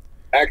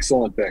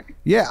 Excellent pick.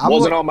 Yeah,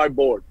 wasn't on my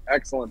board.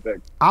 Excellent pick.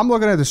 I'm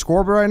looking at the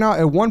scoreboard right now.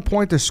 At one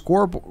point, the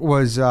score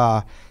was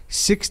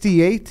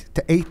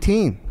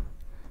 68-18,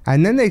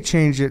 and then they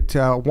changed it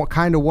to what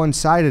kind of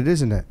one-sided,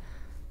 isn't it?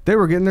 They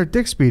were getting their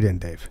dick speed in,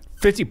 Dave.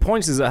 50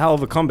 points is a hell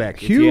of a comeback.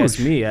 Huge. If you ask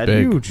me, Ed.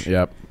 Huge.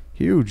 Yep.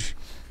 Huge.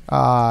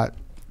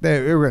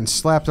 They were getting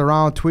slapped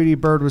around. Tweety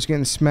Bird was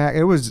getting smacked.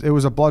 It was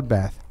a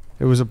bloodbath.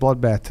 It was a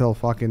bloodbath till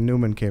fucking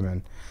Newman came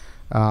in.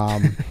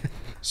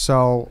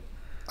 So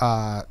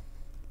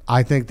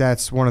I think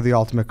that's one of the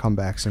ultimate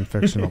comebacks in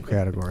fictional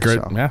category. Great,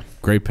 So. yeah,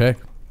 great pick.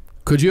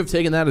 Could you have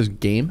taken that as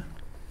game?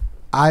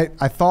 I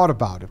thought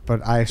about it,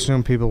 but I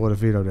assumed people would have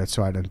vetoed it,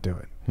 so I didn't do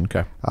it.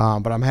 Okay.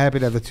 But I'm happy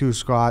to have the Toon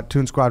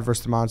Squad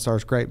versus the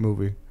Monstars. Great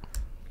movie.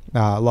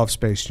 Love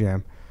Space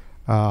Jam.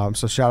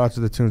 So shout out to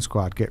the Toon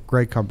Squad.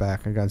 Great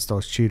comeback against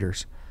those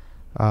cheaters.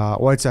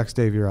 White Sox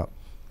Dave, you're up.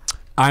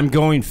 I'm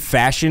going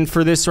fashion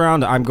for this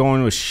round. I'm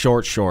going with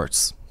short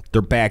shorts.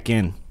 They're back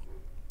in.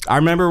 I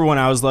remember when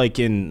I was like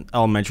in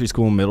elementary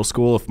school and middle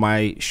school, if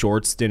my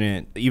shorts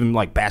didn't, even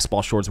like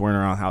basketball shorts wearing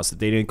around the house, if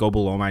they didn't go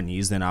below my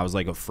knees, then I was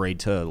like afraid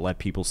to let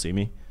people see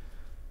me.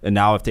 And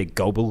now if they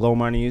go below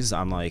my knees,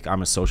 I'm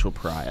a social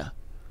pariah.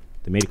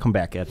 They made a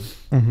comeback, Ed.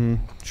 Mm-hmm.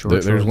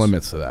 There's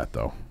limits to that,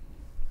 though.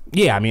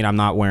 Yeah, I mean, I'm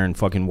not wearing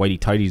fucking whitey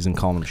tighties and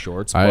calling them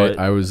shorts. But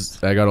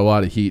I got a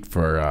lot of heat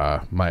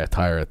for my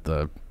attire at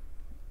the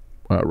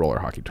roller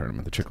hockey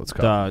tournament, the Chicklets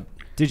Cup.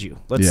 Did you?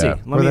 Let's see.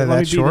 Let Were me they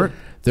that short?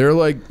 They're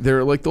like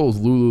those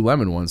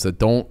Lululemon ones that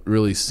don't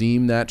really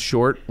seem that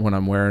short when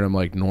I'm wearing them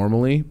like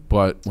normally,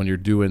 but when you're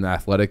doing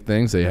athletic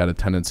things, they had a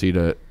tendency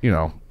to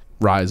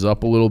rise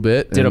up a little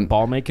bit. Did a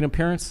ball make an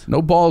appearance?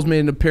 No balls made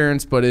an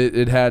appearance, but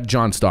it had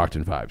John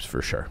Stockton vibes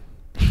for sure.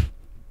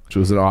 Which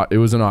was it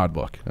was an odd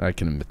look. I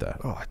can admit that.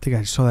 Oh, I think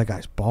I just saw that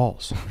guy's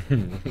balls.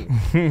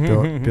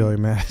 Billy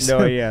Madison.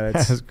 No, yeah,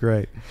 that's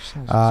great.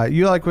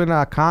 You like when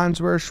Cons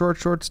wear short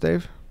shorts,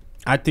 Dave?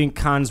 I think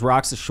Cons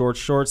rocks the short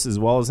shorts as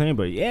well as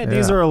anybody. Yeah,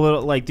 these are a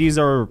little these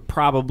are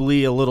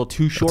probably a little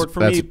too short for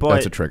me, but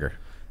that's a trigger.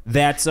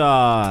 That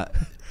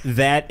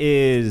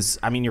is,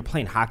 I mean, you're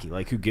playing hockey.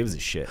 Like, who gives a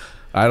shit?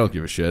 I don't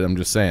give a shit. I'm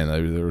just saying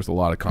there was a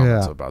lot of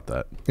comments about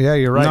that. Yeah,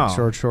 you're right. No.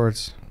 Short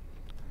shorts.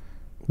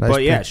 Nice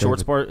But yeah, pick, short David.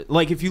 sport.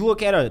 Like, if you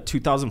look at a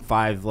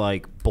 2005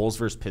 like Bulls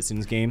versus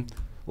Pistons game,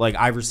 like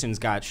Iverson's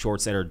got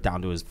shorts that are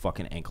down to his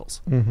fucking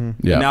ankles. Mm-hmm.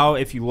 Yeah. Now,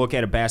 if you look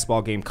at a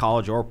basketball game,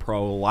 college or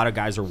pro, a lot of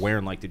guys are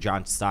wearing like the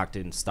John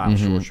Stockton style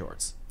short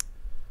shorts.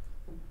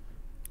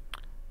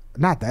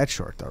 Not that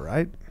short though,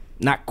 right?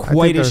 Not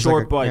quite as there's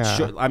short, like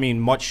but I mean,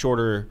 much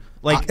shorter.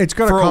 Like, it's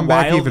going to for a come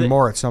back while, even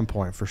more at some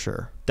point for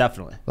sure.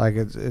 Definitely. Like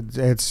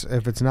it's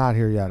if it's not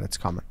here yet, it's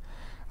coming.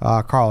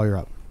 Carl, you're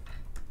up.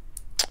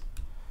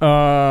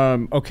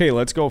 Okay,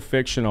 let's go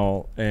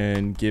fictional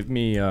and give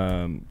me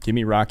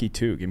Rocky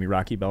 2. Give me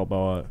Rocky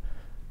Balboa.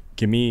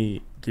 Give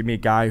me a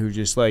guy who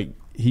just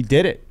he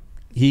did it.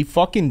 He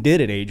fucking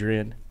did it,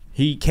 Adrian.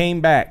 He came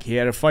back. He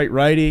had a fight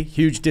righty,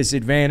 huge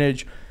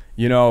disadvantage.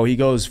 He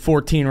goes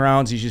 14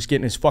 rounds. He's just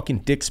getting his fucking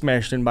dick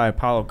smashed in by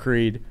Apollo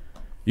Creed.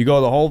 You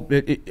go the whole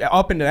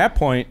up into that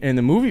point in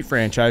the movie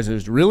franchise.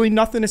 There's really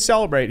nothing to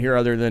celebrate here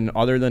other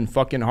than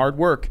fucking hard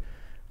work.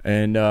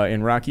 And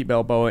in Rocky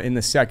Balboa in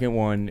the second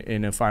one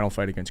in a final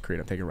fight against Creed,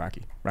 I'm taking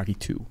Rocky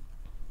 2.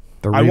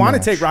 I want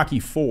to take Rocky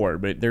 4,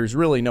 but there's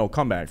really no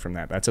comeback from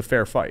that. That's a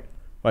fair fight.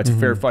 That's a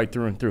fair fight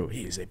through and through.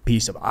 He is a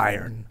piece of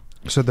iron.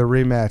 So the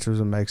rematch was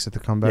what makes it the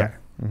comeback.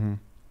 Yeah. Mm-hmm.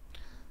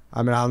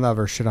 I mean, I'll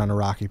never shit on a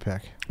Rocky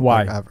pick.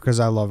 Why? Because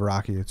I love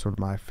Rocky. It's one of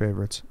my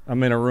favorites.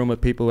 I'm in a room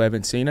with people who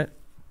haven't seen it.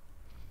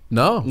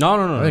 No.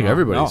 I think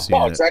everybody's seen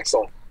Oh, it. it's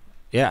excellent.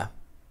 Yeah.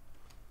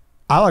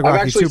 I like I've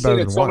Rocky actually 2 better seen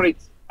it than so 1. many.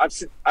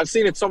 I've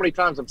seen it so many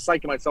times. I'm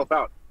psyching myself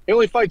out. He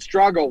only fights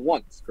Drago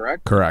once,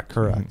 correct? Correct.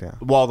 Yeah.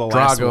 Well, the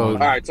last Drago.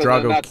 one. All right, so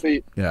Drago. then that's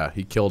the. Yeah,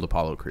 he killed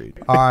Apollo Creed.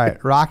 All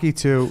right, Rocky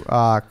 2.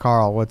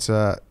 Carl, what's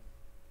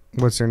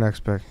your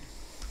next pick?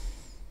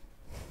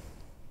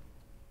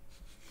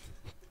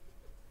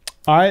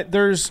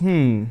 There's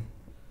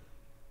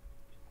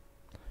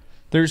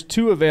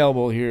two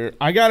available here.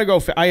 I gotta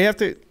go.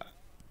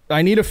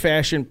 I need a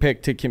fashion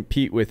pick to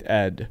compete with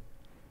Ed.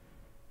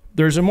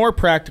 There's a more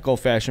practical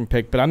fashion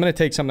pick, but I'm going to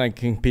take something that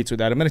competes with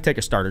that. I'm going to take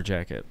a starter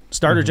jacket.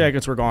 Starter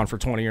jackets were gone for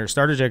 20 years.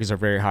 Starter jackets are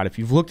very hot. If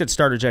you've looked at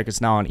starter jackets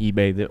now on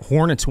eBay, the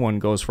Hornets one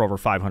goes for over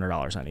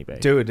 $500 on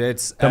eBay. Dude,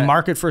 it's The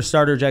market for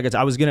starter jackets,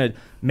 I was going to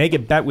make a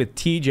bet with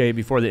TJ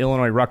before the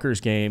Illinois-Rutgers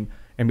game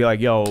and be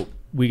like, yo,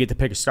 we get to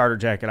pick a starter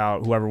jacket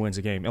out. Whoever wins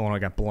the game. Illinois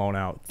got blown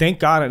out. Thank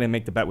God I didn't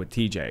make the bet with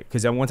TJ,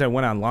 because then once I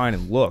went online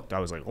and looked, I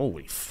was like,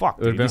 holy fuck.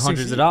 It would've been these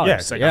hundreds things- of dollars. Yeah,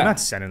 it's like, Yeah. I'm not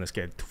sending this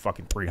kid a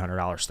fucking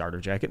 $300 starter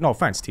jacket. No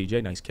offense,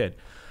 TJ. Nice kid.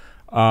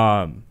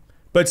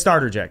 But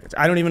starter jackets,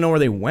 I don't even know where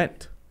they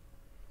went.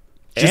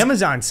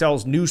 Amazon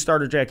sells new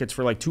starter jackets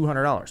for like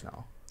 $200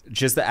 now.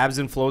 just the ebbs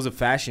and flows of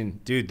fashion.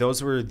 Dude,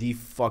 those were the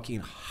fucking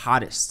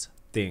hottest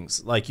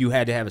things. Like, you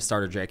had to have a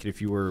starter jacket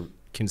if you were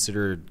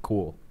considered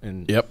cool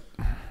in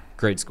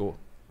grade school.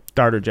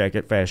 Starter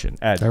jacket fashion.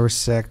 Ed. They were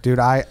sick, dude.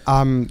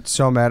 I'm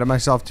so mad at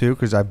myself too,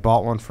 because I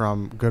bought one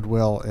from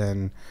Goodwill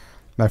in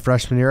my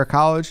freshman year of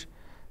college,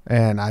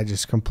 and I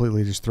just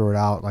completely just threw it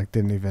out. Like,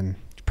 didn't even.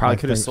 Probably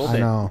could have sold it. I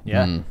know.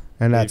 Yeah. And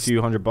Maybe that's a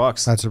few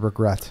 $100. That's a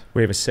regret.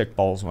 We have a sick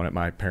balls one at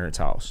my parents'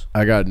 house.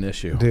 I got an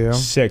issue. Do you?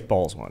 Sick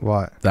balls one.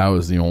 What? That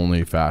was the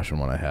only fashion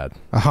one I had.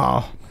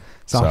 Oh,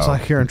 sounds So,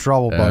 like you're in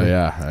trouble, buddy.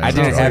 Yeah. I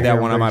didn't Sounds have like that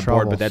you're one in on my big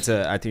board, trouble. but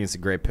I think it's a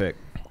great pick.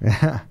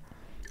 Yeah,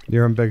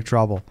 you're in big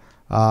trouble.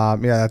 Yeah,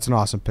 that's an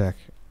awesome pick.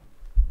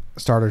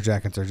 Starter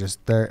jackets are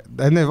just there,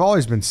 and they've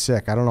always been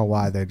sick. I don't know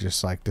why they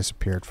just like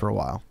disappeared for a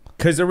while.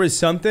 Because there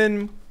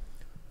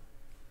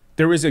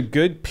was a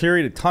good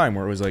period of time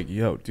where it was like,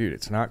 yo, dude,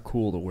 it's not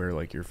cool to wear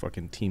like your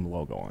fucking team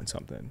logo on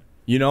something.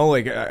 You know,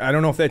 like I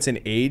don't know if that's an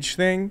age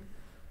thing.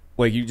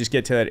 Like you just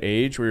get to that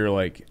age where you're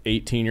like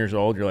 18 years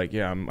old. You're like,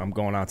 yeah, I'm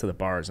going out to the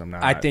bars. I'm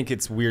not. I think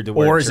it's weird to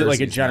wear. Or is it like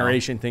a jerseys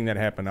generation thing that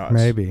happened to us?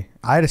 Maybe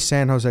I had a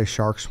San Jose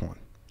Sharks one.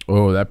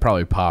 Oh, that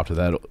probably popped.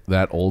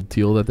 That old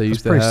teal that they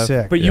used to pretty have.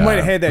 sick. But you Yeah, might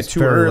have had that it's too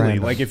very early.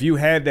 random. Like if you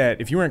had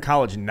that, if you were in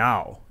college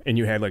now and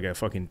you had like a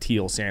fucking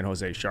teal San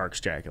Jose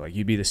Sharks jacket, like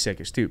you'd be the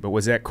sickest dude. But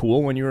was that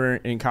cool when you were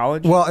in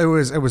college? Well, it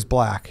was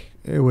black.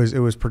 It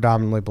was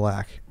predominantly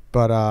black.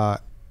 But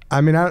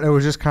I mean, it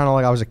was just kind of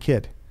like I was a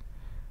kid.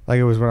 Like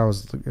it was when I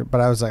was,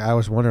 but I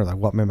was wondering like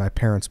what made my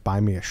parents buy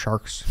me a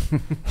Sharks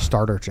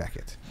starter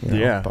jacket. You know?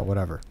 Yeah. But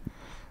whatever.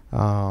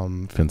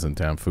 Vincent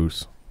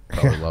Damphus.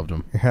 Probably loved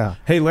him. Yeah.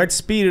 Hey, let's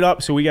speed it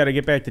up so we got to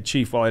get back to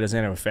Chief while he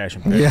doesn't have a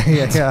fashion pick.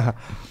 Yeah.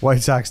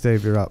 White Sox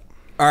Dave, you're up.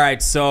 All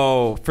right,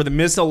 so for the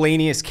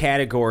miscellaneous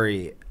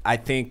category, I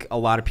think a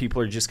lot of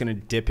people are just going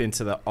to dip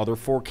into the other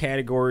 4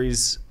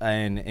 categories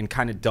and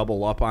kind of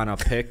double up on a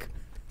pick.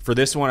 For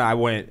this one, I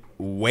went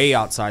way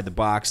outside the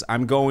box.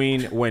 I'm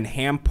going when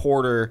Ham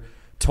Porter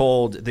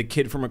told the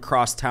kid from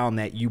across town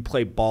that you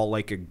play ball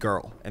like a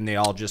girl, and they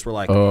all just were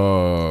like,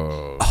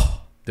 Oh,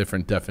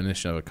 different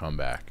definition of a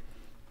comeback.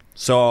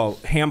 So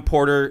Ham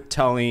Porter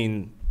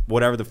telling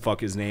whatever the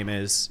fuck his name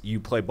is, you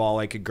play ball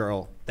like a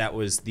girl. That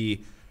was the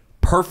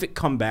perfect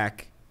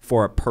comeback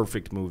for a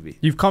perfect movie.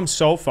 You've come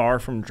so far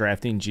from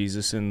drafting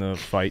Jesus in the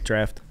fight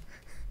draft.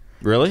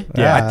 Really?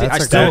 Yeah, I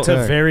that's a still great That's a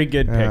pick. very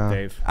good Yeah. pick,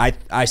 Dave.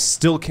 I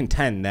still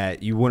contend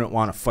that you wouldn't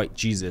want to fight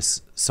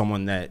Jesus,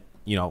 someone that,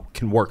 you know,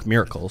 can work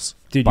miracles.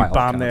 Dude, by you all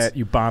bombed accounts. that.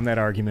 You bombed that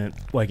argument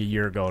like a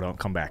year ago. Don't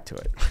come back to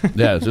it.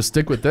 Yeah, just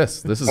stick with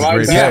this. This is a Well,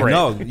 great yeah, pick.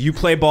 No, you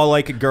play ball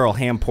like a girl,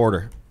 Ham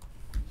Porter.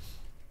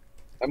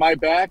 Am I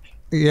back?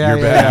 Yeah,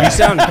 You're yeah. You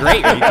sound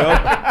great,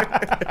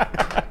 Rico.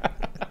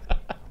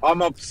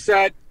 I'm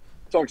upset.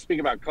 So speaking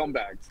about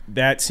comebacks,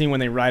 That scene when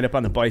they ride up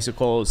on the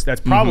bicycles,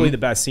 that's probably the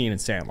best scene in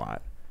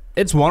Sandlot.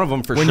 It's one of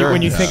them for When sure.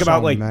 you think So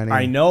about like many.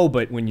 I know,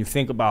 but when you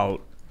think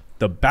about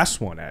the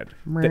best one, Ed,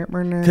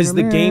 because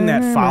the game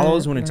that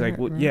follows when it's like,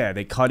 well, yeah,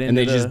 they cut in and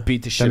they just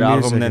beat the shit out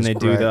of them, and then they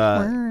do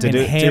the and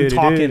Ham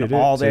talking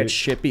all that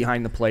shit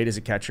behind the plate as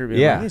a catcher. Being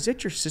Yeah. like, is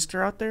it your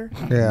sister out there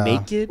Yeah.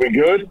 naked? we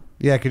good?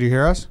 Yeah, could you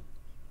hear us?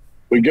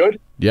 We good?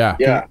 Yeah.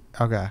 Yeah.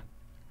 Okay.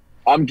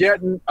 I'm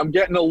getting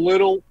a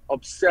little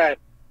upset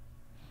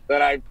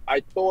that I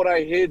thought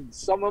I hid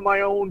some of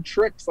my own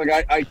tricks. Like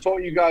I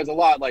taught you guys a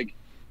lot. Like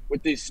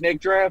with these snake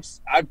drafts,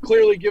 I've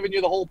clearly given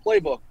you the whole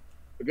playbook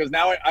because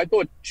now I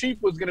thought Chief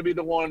was going to be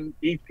the one.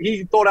 He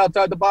thought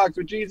outside the box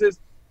with Jesus.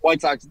 White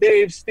Sox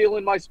Dave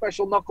stealing my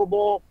special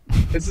knuckleball.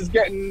 This is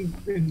getting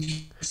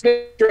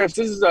snake drafts.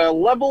 This is a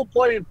level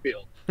playing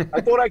field.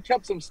 I thought I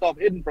kept some stuff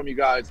hidden from you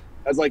guys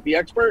as like the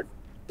expert.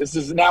 This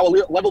is now a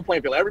level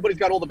playing field. Everybody's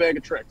got all the bag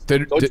of tricks. So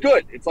it's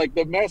good. It's like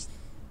the mess.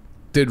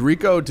 Did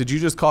you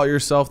just call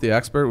yourself the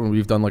expert when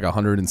we've done like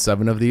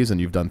 107 of these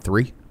and you've done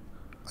 3?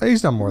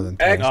 He's done more than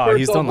 10. Experts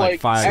he's of, done like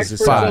 5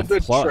 experts five of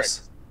the plus.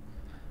 tricks.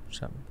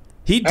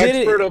 He did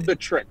Expert it. of the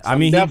tricks. I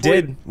mean, he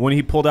definitely- did when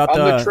he pulled out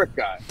I'm the trick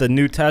guy. the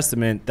New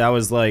Testament. That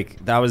was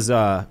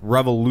a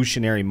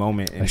revolutionary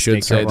moment. In I should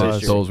snake say draft that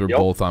history. those were Yep.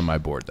 both on my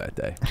board that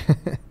day.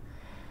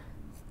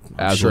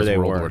 As sure was they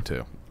World were. War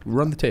II.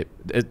 Run the tape.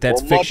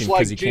 That's Well, fiction much like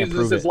because you can't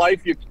prove Jesus' it.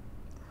 life, you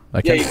I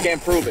you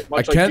can't prove it.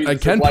 Much like I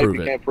Jesus' can life, prove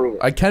you it. can't prove it.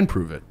 I can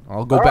prove it.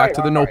 I'll go All back right,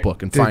 to the all right.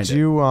 notebook and Did find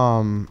you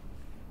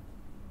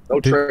No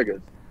Did-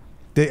 triggers.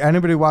 did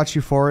anybody watch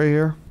Euphoria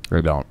here? it.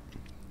 I don't.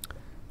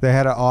 They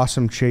had an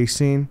awesome chase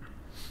scene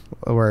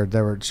where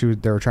they were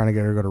trying to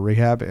get her to go to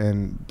rehab,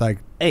 and like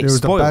Hey, it was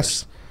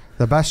spoilers.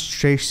 the best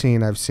chase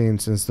scene I've seen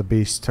since the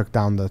Beast took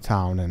down the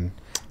town and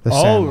the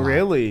Oh, Sandlot.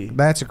 really?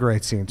 That's a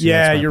great scene. Too.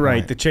 Yeah, That's my you're right.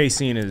 point. The chase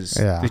scene is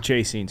Yeah. the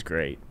chase scene's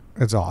great.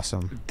 It's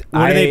awesome.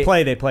 What do they I-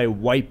 play? They play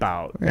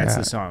Wipeout. That's Yeah.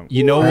 the song.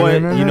 You know what? You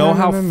know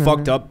how Na-na-na-na-na-na.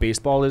 fucked up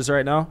baseball is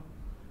right now?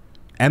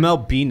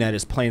 MLB Net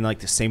is playing like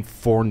the same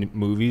 4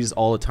 movies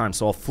all the time.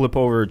 So I'll flip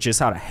over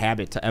just out of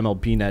habit to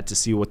MLB Net to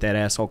see what that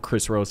asshole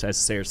Chris Rose has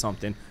to say or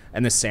something.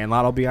 And the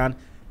Sandlot will be on.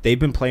 They've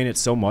been playing it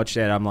so much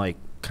that I'm like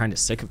kind of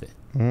sick of it.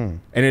 And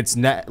it's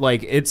not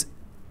like it's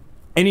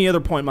any other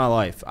point in my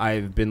life.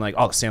 I've been like,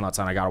 oh, the Sandlot's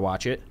on. I got to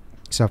watch it.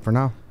 Except for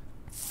now.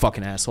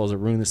 Fucking assholes that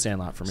ruined the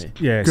Sandlot for me.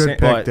 Yeah, Good pick,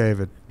 but-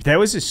 David. that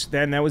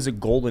was a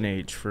golden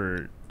age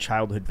for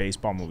childhood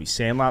baseball movies.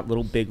 Sandlot,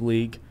 Little Big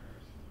League,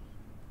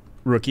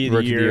 Rookie of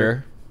the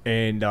Year,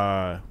 and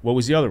what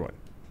was the other one?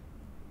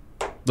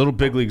 Little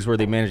Big Leagues where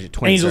they manage it.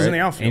 Twins, Angels in right?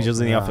 the Outfield. Angels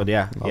in the outfield.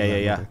 Yeah, Love yeah,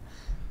 that yeah. movie.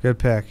 Good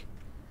pick.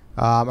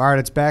 All right,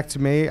 it's back to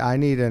me. I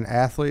need an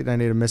athlete. And I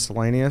need a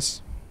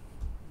miscellaneous.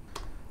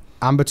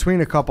 I'm between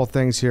a couple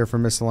things here for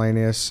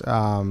miscellaneous.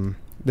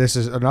 This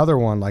is another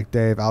one like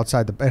Dave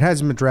outside the. It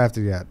hasn't been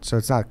drafted yet, so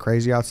it's not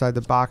crazy outside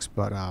the box.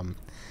 But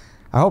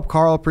I hope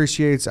Carl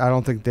appreciates. I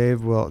don't think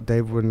Dave will.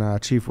 Dave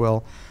and Chief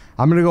will.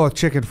 I'm gonna go with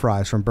chicken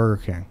fries from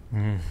Burger King.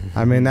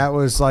 I mean, that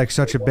was like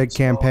such a big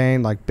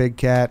campaign. Like Big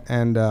Cat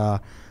and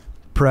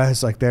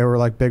Perez, like they were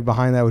like big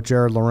behind that with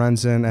Jared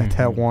Lorenzen at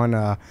that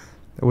one.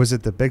 Was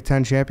it the Big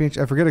Ten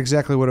championship? I forget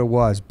exactly what it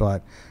was,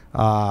 but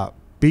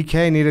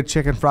BK needed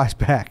chicken fries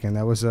back, and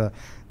that was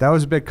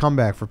a big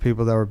comeback for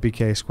people that were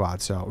BK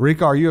squad. So,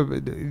 Rico,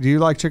 do you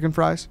like chicken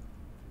fries?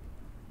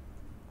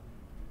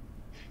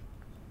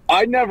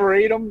 I never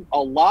ate them a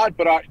lot,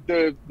 but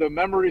the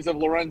memories of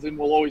Lorenzen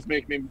will always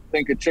make me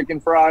think of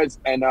chicken fries,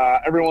 and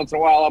every once in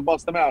a while I'll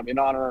bust them out in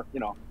honor,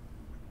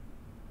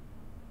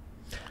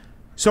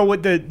 So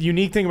what the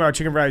unique thing about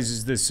chicken fries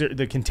is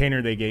the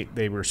container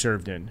they were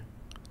served in,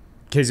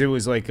 because it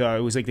was like the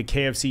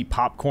KFC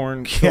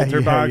popcorn filter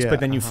box,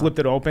 but then you flipped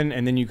it open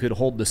and then you could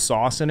hold the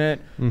sauce in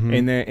it,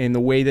 and the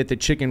way that the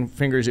chicken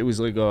fingers, it was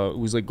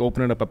like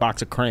opening up a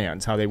box of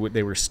crayons. How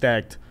they were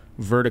stacked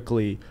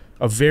vertically.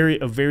 A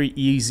very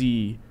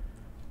easy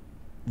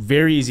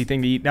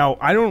thing to eat. Now,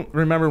 I don't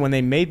remember when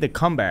they made the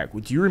comeback.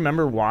 Do you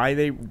remember why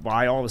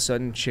all of a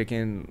sudden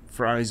chicken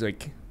fries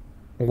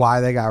why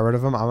they got rid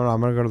of them?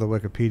 I'm gonna go to the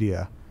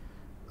Wikipedia.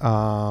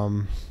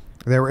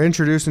 They were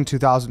introduced in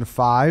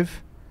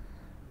 2005.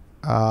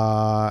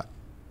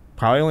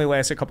 Probably only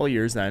lasted a couple of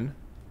years then.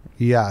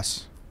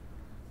 Yes.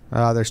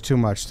 There's too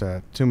much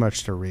to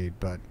read,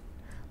 but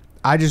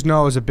I just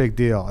know it was a big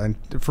deal, and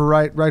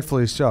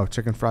rightfully so.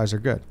 Chicken fries are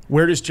good.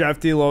 Where does Jeff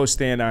D'Lo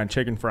stand on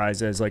chicken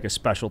fries as like a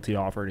specialty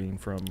offering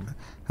from?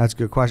 That's a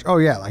good question. Oh,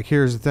 yeah, like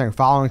here's the thing.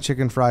 Following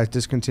chicken fries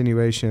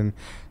discontinuation,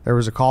 there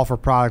was a call for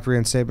product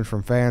reinstatement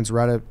from fans,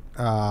 Reddit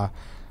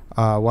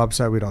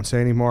website we don't say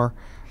anymore,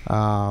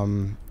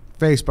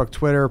 Facebook,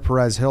 Twitter,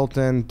 Perez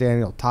Hilton,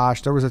 Daniel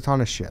Tosh. There was a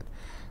ton of shit.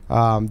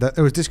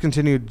 It was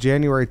discontinued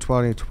January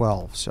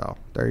 2012, so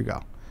there you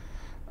go.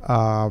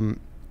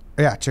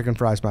 Yeah, chicken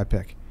fries my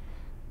pick.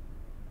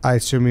 I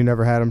assume you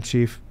never had them,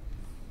 Chief?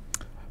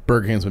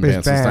 Burger King's been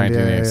banned since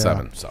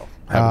 1987, so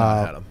I have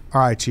not had them. All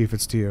right, Chief,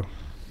 it's to you.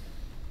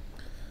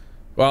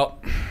 Well,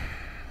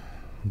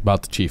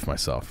 about the Chief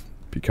myself,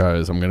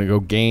 because I'm going to go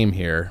game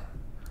here,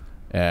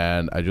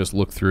 and I just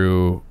looked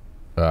through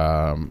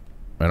an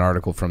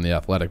article from The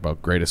Athletic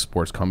about greatest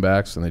sports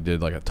comebacks, and they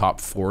did like a top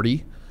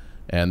 40,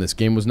 and this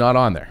game was not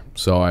on there.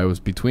 So I was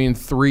between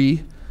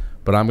three,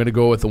 but I'm going to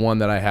go with the one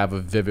that I have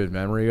a vivid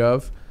memory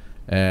of,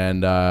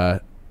 and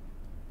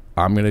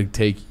I'm going to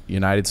take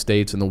United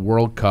States in the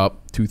World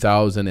Cup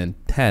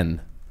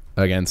 2010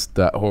 against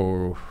 10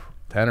 or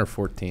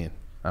 14.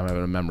 I'm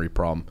having a memory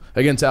problem.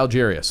 Against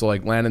Algeria. So,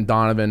 like, Landon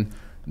Donovan,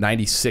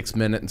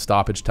 96-minute in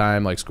stoppage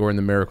time, like, scoring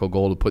the miracle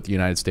goal to put the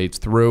United States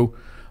through.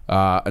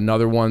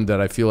 Another one that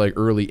I feel like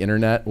early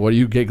internet. What are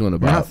you giggling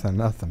about?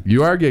 Nothing.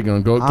 You are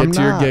giggling. Get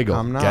to your giggle.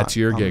 I'm not. Get to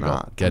your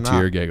giggle. Get to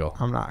your giggle.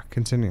 I'm not.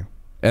 Continue.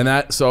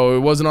 And so it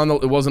wasn't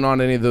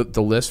on any of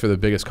the list for the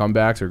biggest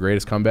comebacks or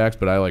greatest comebacks,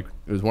 but it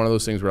was one of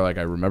those things where like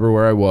I remember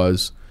where I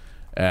was,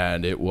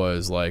 and it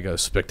was like a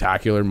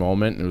spectacular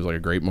moment. It was like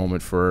a great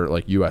moment for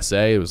like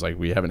USA. It was like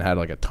we haven't had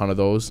like a ton of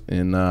those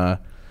in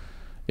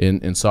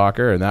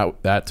soccer, and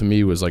that to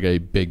me was like a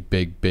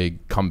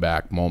big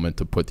comeback moment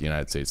to put the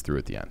United States through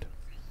at the end.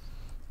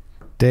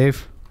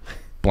 Dave?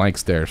 Blank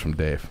stares from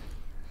Dave.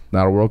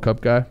 Not a World Cup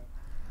guy?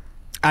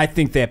 I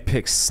think that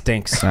pick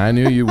stinks. I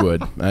knew you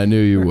would.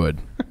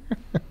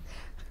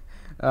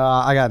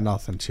 I got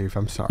nothing, Chief.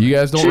 I'm sorry. You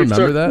guys don't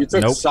remember that? You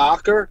took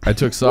soccer? I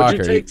took soccer.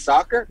 Did you take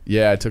soccer?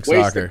 Yeah, I took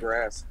Wasted soccer.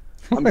 Grass.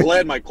 I'm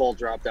glad my call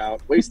dropped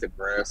out. Wasted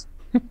grass.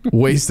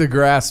 Wasted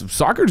grass.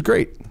 Soccer's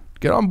great.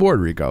 Get on board,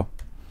 Rico.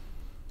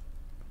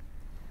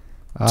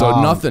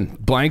 So nothing.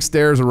 Blank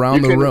stares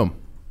around the room.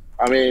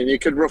 I mean, you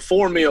could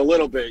reform me a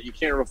little bit. You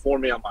can't reform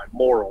me on my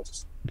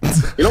morals.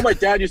 You know, my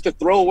dad used to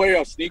throw away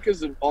our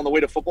sneakers on the way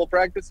to football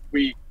practice.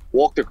 We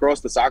walked across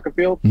the soccer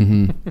field.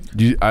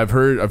 Mm-hmm. I've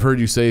heard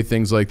you say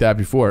things like that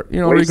before. You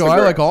know, Rico, I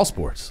like all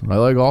sports.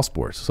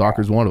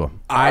 Soccer's one of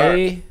them.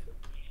 I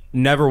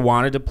never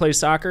wanted to play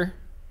soccer,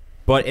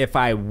 but if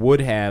I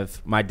would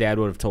have, my dad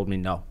would have told me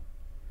no.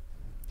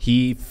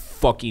 He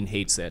fucking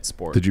hates that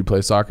sport. Did you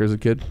play soccer as a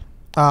kid?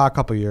 A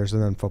couple of years,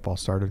 and then football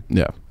started.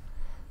 Yeah.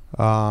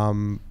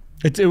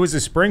 It was a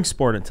spring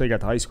sport until you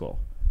got to high school.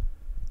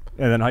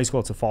 And then high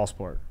school, it's a fall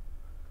sport.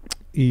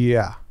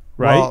 Yeah.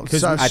 Right?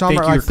 Because Well, I summer,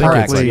 think you're like park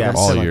correct. league, Yes.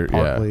 all year,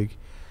 park league.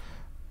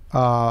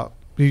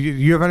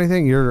 You have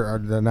anything? You're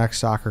the next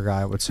soccer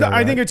guy, I would say. No,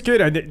 I think it's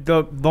good.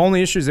 The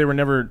only issue is they were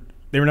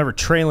never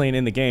trailing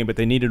in the game, but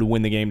they needed to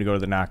win the game to go to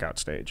the knockout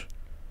stage.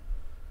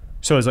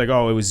 So it's like,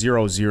 it was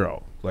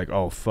 0-0. Like,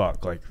 oh,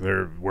 fuck. Like,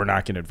 we're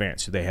not going to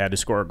advance. So they had to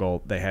score a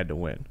goal. They had to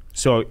win.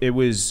 So it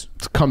was...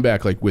 It's come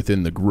back, like,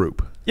 within the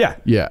group. Yeah.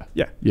 Yeah.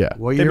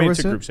 What They year made was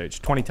it to it? group stage.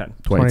 2010.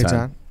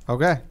 2010.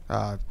 Okay.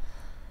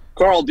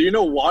 Carl, do you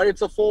know why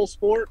it's a full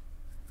sport?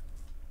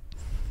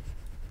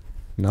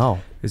 No.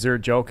 Is there a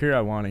joke here?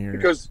 I want to hear.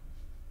 Because,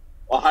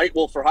 for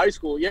high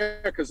school,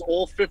 because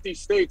all 50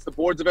 states, the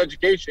boards of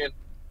education,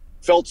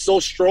 felt so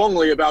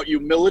strongly about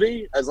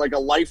humility as like a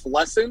life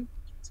lesson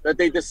that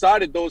they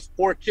decided those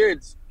poor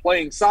kids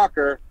playing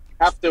soccer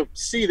have to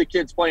see the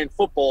kids playing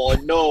football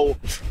and know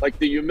like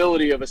the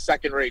humility of a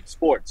second-rate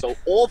sport. So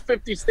all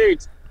 50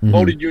 states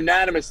voted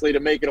unanimously to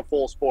make it a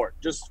full sport.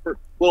 Just for a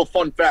little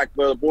fun fact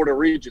for the Board of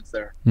Regents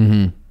there.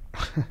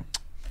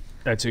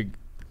 I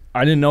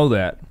didn't know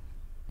that.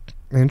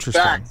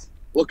 Interesting. Facts.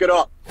 Look it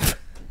up.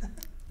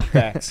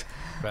 Facts.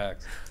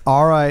 Facts.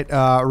 All right,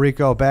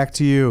 Rico, back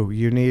to you.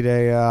 You need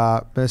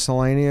a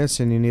miscellaneous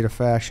and you need a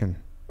fashion.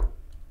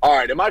 All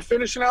right. Am I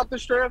finishing out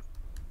this draft?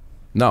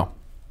 No.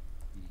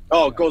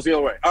 Oh, it goes the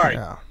other way. All right.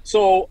 Yeah.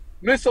 So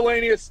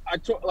miscellaneous,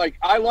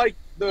 I like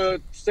the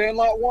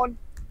Sandlot one.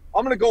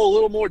 I'm gonna go a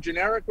little more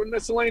generic with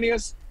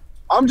miscellaneous.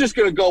 I'm just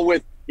gonna go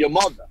with your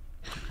mother.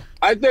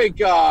 I think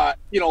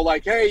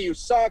like, hey, you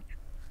suck.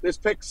 This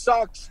pick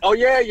sucks. Oh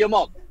yeah, your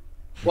mother.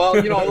 Well,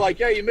 like,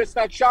 hey, you missed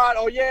that shot.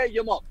 Oh yeah,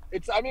 your mother.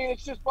 It's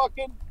just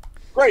fucking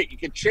great. You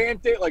can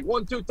chant it like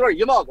 1, 2, 3.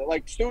 Your mother.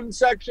 Like student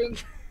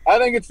sections. I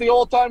think it's the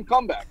all-time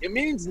comeback. It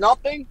means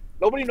nothing.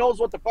 Nobody knows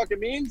what the fuck it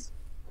means.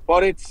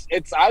 But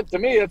to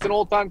me, it's an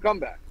all-time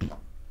comeback.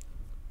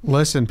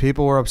 Listen,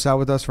 people were upset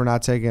with us for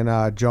not taking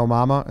Joe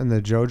Mama in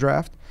the Joe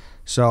draft.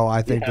 So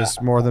I think this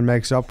more than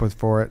makes up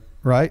for it,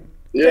 right?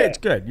 Yeah, It's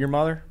good. Your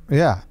mother?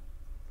 Yeah.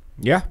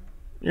 Yeah.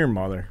 Your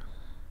mother.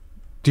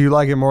 Do you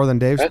like it more than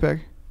Dave's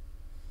pick?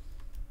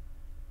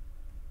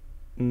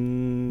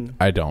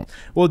 I don't.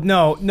 Well,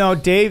 no.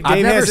 Dave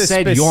I've never has a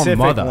said your specific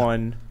mother.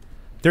 one.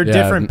 They're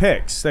different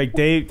picks. Like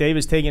Dave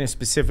is taking a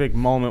specific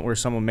moment where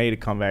someone made a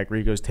comeback.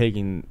 Rico's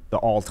taking the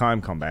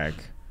all-time comeback.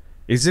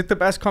 Is it the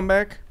best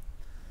comeback?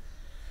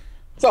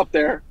 It's up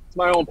there. It's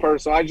my own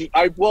personal. I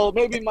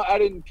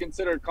didn't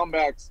consider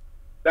comebacks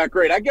that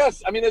great. I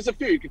guess. I mean, there's a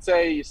few. You could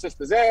say your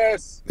sister's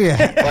ass. Yeah.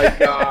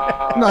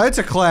 Like. No, it's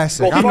a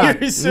classic. Well, I'm not,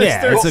 It's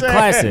a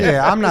classic.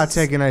 yeah, I'm not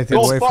taking anything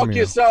Go away fuck from you.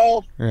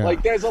 yourself. Yeah.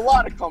 Like, there's a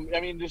lot of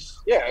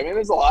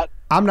there's a lot.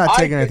 I'm not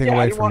taking anything I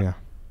away didn't from want- you.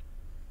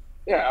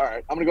 Yeah, all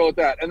right. I'm gonna go with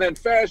that. And then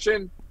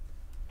fashion,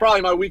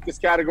 probably my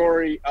weakest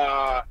category.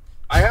 I'm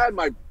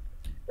gonna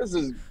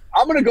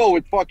go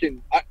with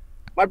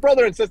my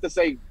brother and sister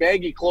say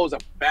baggy clothes are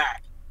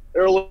back.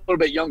 They're a little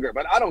bit younger,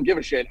 but I don't give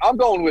a shit. I'm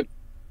going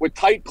with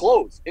tight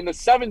clothes. In the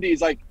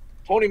 70s, like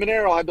Tony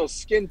Manero had those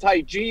skin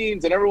tight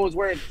jeans and everyone was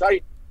wearing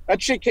tight.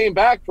 That shit came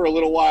back for a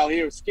little while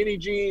here. Skinny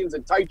jeans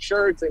and tight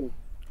shirts and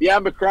the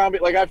Abercrombie.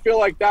 Like, I feel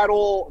like that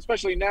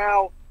especially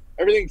now,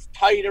 everything's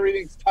tight.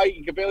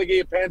 You can barely get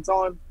your pants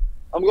on.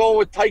 I'm going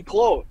with tight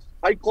clothes.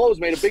 Tight clothes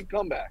made a big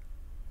comeback.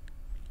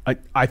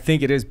 I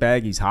think it is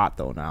baggy's hot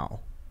though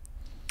now.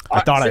 I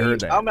thought I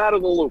heard that. I'm out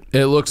of the loop.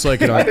 It looks like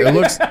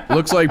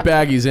looks like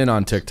Baggy's in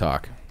on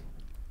TikTok.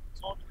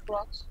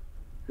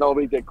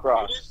 Nobody did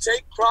Crocs. You didn't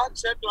take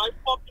Crocs after I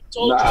fucking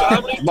told you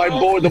how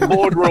many The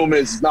boardroom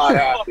is not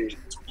happy.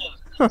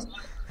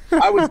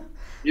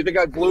 You think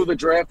I blew the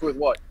draft with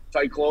what?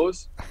 Tight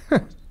clothes?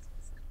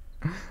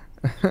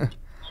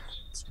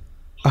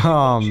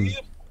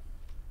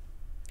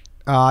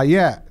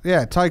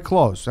 Yeah, tight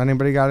clothes.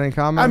 Anybody got any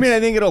comments? I mean, I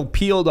think it'll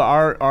appeal to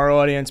our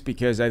audience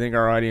because I think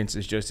our audience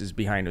is just as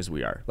behind as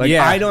we are. Like,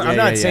 Yeah, I'm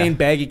not yeah. saying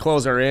baggy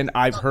clothes are in.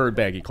 I've heard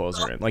baggy clothes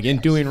are in. Like, in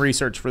doing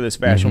research for this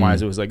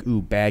fashion-wise, it was like,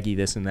 ooh, baggy,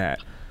 this and that.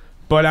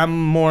 But I'm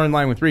more in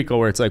line with Rico,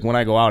 where it's like when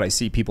I go out, I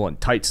see people in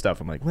tight stuff.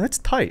 I'm like, well, that's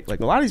tight. Like,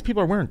 a lot of these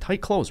people are wearing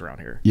tight clothes around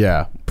here.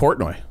 Yeah,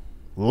 Portnoy.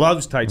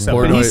 Loves tight stuff.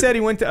 Portnoy. But he said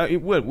he went to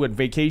what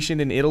vacation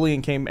in Italy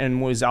and came and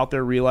was out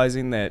there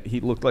realizing that he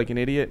looked like an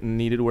idiot and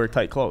needed to wear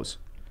tight clothes.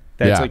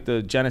 That's like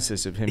the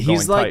genesis of him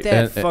He's going like tight.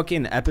 that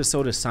fucking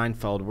episode of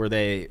Seinfeld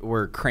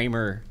where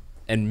Kramer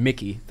and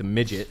Mickey, the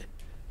midget,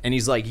 and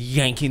he's like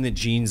yanking the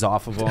jeans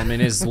off of him,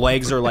 and his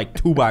legs are like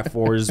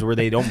 2x4s where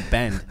they don't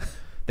bend.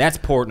 That's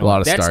Portnoy. A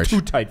lot of That's starch.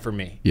 too tight for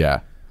me.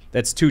 Yeah.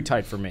 That's too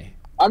tight for me.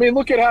 I mean,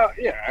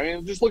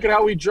 just look at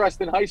how we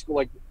dressed in high school.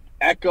 Like,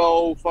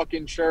 Echo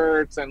fucking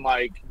shirts and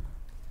like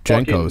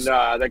Jenkos.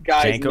 That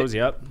guy's Jankos,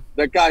 yep.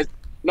 That guy's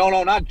no,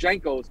 not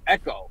Jenkos.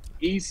 Echo.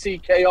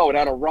 ECKO. It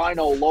had a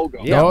rhino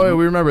logo. Yeah. Oh,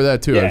 we remember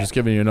that too. I Yeah. was just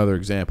giving you another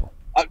example.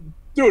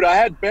 Dude, I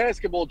had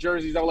basketball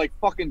jerseys that were like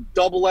fucking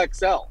double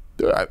XL.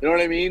 Dude, You know what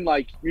I mean?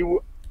 Like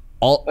you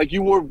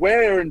were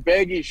wearing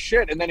baggy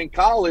shit, and then in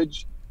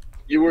college,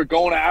 you were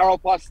going to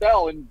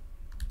Aeropostale and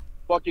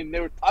fucking they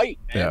were tight.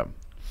 Man. yeah.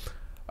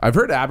 I've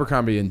heard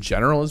Abercrombie in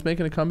general is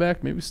making a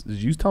comeback. Maybe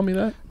did you tell me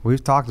that?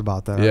 We've talked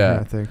about that. Yeah,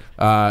 I think.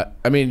 I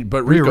mean,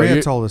 but Rico,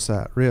 Rhea told us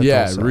that.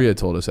 Rhea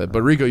told us that.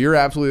 But Rico, you're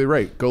absolutely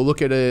right. Go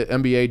look at an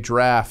NBA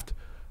draft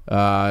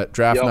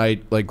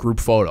night like group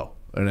photo,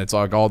 and it's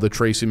like all the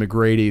Tracy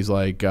McGrady's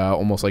like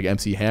almost like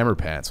MC Hammer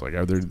pants. Like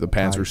the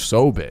pants are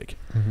so big,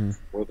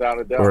 Without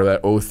a doubt. or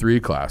that 03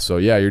 class. So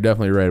yeah, you're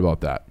definitely right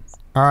about that.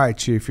 All right,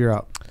 Chief, you're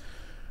up.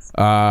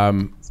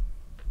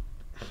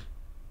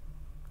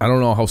 I don't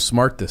know how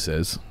smart this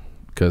is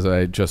because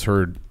I just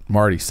heard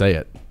Marty say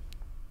it,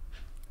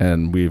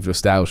 and we've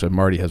established that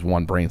Marty has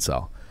one brain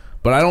cell.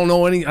 But I don't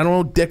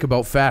know dick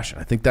about fashion.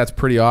 I think that's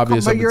pretty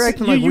obvious. But you're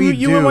acting like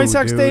you and White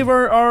Sox dude. Dave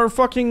are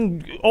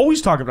fucking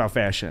always talking about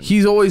fashion.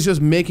 He's always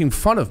just making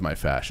fun of my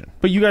fashion.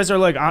 But you guys are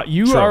like,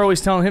 you Sure. are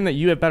always telling him that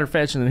you have better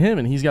fashion than him,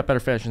 and he's got better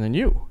fashion than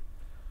you.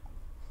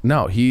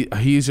 No,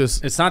 he's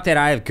just. It's not that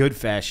I have good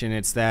fashion.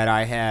 It's that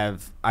I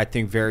have, I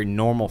think, very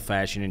normal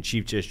fashion, and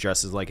Chief just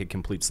dresses like a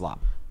complete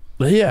slop.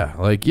 Yeah,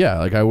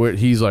 I wear.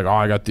 He's like, oh,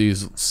 I got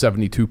these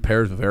 72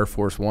 pairs of Air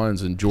Force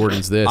Ones and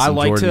Jordan's this. I and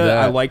like Jordan to- that.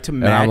 I like to And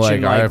match I'm like,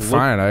 and, all like, right, look-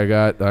 fine.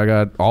 I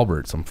got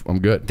Alberts. I'm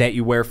good. That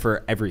you wear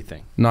for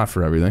everything, Not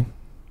for everything.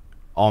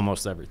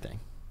 almost everything.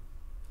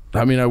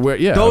 I mean, I wear.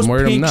 Yeah, Those I'm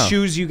wearing them pink now.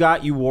 shoes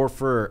you wore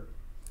for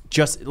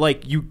just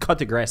like you cut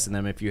the grass in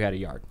them if you had a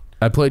yard.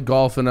 I played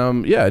golf in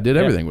them. Yeah, I did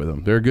everything with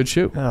them. They're a good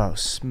shoe. Oh,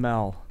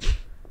 smell. They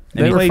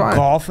And you were played fine.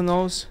 golf in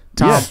those?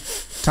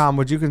 Tom,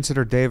 would you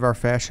consider Dave our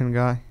fashion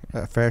guy,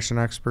 a fashion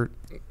expert?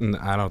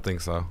 I don't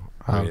think so.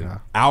 I mean, Okay.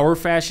 Our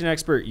fashion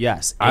expert,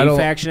 yes. I don't-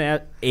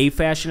 A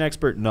fashion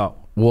expert, no.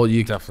 Well,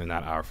 you. definitely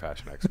not our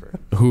fashion expert.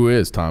 Who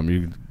is Tom?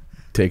 You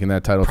taking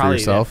that title Probably for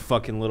yourself? that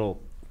fucking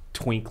little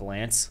twink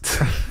Lance.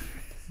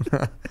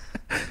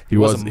 He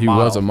was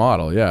was a a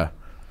model. Yeah.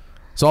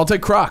 So I'll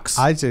take Crocs.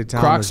 I'd say Tom.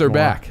 Crocs is are more.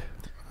 back.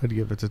 I'd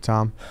give it to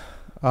Tom.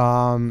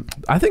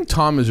 I think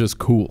Tom is just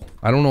cool.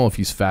 I don't know if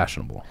he's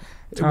fashionable.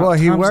 Well,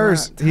 he Tom's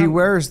wears not- he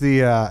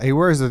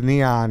wears the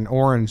neon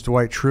orange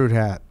Dwight Schrute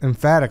hat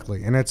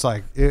emphatically, and it's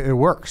like it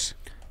works.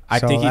 I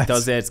So think he that's-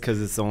 does that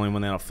because it's the only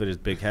one that'll fit his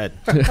big head.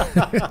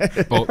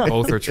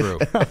 Both are true.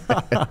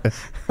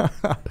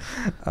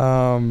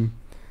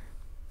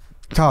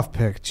 Tough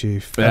pick,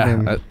 Chief. Yeah, I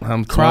mean,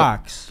 I'm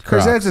Crocs.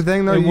 because that's the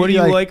thing, though. And what do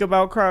you like like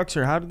about Crocs,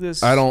 or how did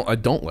this? I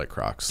don't like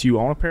Crocs. Do you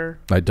own a pair?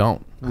 I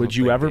don't. Would don't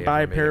you think ever they buy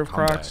a ever made pair a of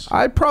comeback. Crocs?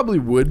 I probably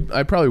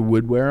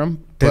would wear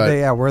them. Did But they?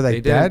 Yeah, were they,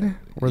 They dead? didn't-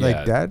 Were they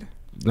yeah. dead?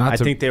 Not I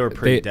to- think they were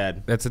pretty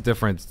dead. That's a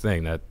different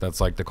thing. That's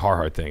like the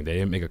Carhartt thing. They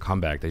didn't make a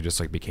comeback. They just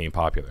like became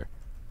popular.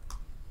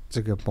 That's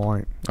a good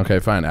point. Okay,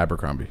 fine.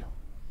 Abercrombie.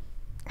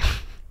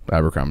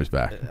 Abercrombie's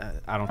back.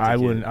 I don't think I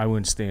you-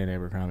 wouldn't stay in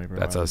Abercrombie, bro.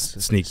 That's a It's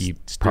just sneaky,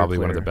 steer probably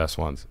one of clear. the best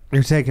ones.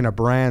 You're taking a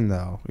brand,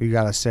 though. You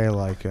got to say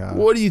like.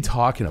 What are you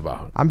talking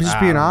about? I'm just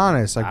being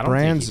honest. Like I don't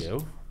brands. think you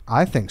do.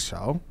 I think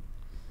so.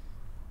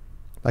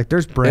 Like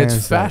there's brands.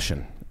 It's that-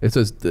 fashion. It's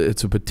a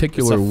It's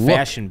particular a look.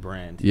 fashion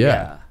brand.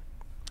 Yeah.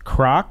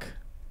 Croc.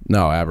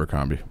 No,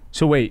 Abercrombie.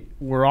 So wait,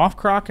 we're off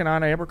Croc and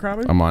on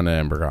Abercrombie? I'm on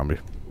Abercrombie.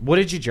 What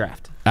did you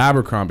draft?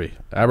 Abercrombie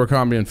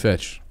and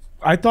Fitch.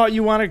 I thought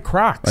you wanted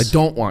Crocs. I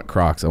don't want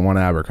Crocs. I want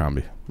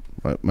Abercrombie.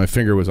 My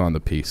finger was on the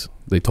piece.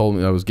 They told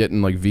me I was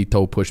getting like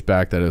veto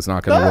pushback that it's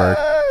not going to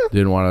work.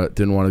 Didn't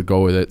want to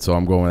go with it, so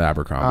I'm going with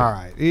Abercrombie. All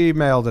right, he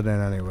mailed it in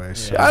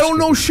anyways. I don't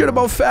know shit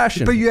about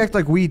fashion. But you act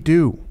like we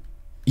do.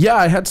 Yeah,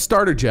 I had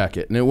starter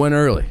jacket and it went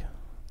early.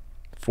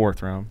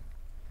 4th round.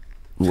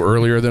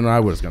 Earlier than I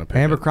was going to pick.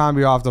 it.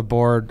 Abercrombie off the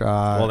board.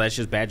 Well, that's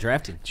just bad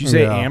drafting. Did you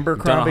say Yeah.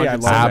 Abercrombie? I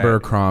love Done that.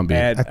 Abercrombie.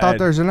 Add- I thought add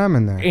there's an M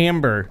in there.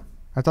 Amber.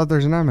 I thought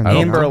there's an M in I there.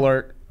 don't Amber know.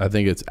 alert. I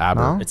think it's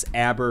Aber. No? It's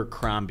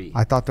Abercrombie.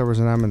 I thought there was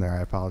an M in there.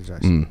 I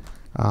apologize.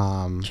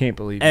 Can't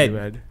believe Ed. you,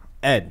 Ed.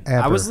 Ed,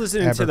 I was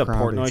listening to the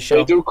Abercrombie. Portnoy They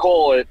show. do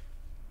call it,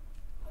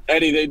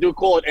 Eddie, they do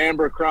call it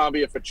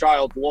Abercrombie if a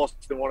child lost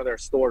in one of their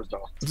stores,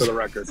 though, for the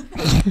record.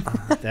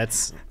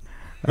 That's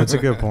That's a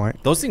good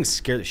point. those things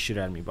scare the shit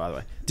out of me. By the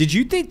way, did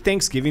you think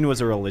Thanksgiving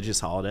was a religious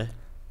holiday?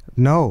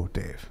 No,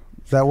 Dave.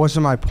 That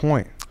wasn't my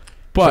point.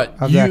 But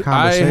Of that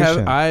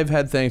conversation. I've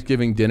had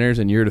Thanksgiving dinners,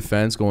 in your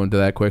defense, going to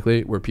that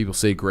quickly, where people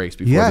say grace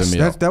before Yes, the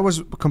meal. that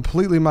was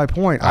completely my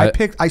point.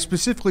 I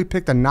specifically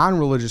picked a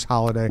non-religious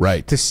holiday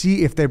Right. to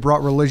see if they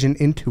brought religion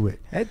into it.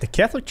 Ed, the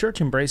Catholic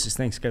Church embraces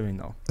Thanksgiving,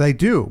 though. They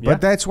do, Yeah.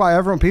 but that's why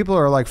people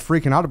are like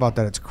freaking out about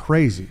that. It's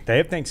crazy. They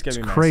have Thanksgiving.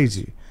 It's masses.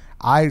 crazy.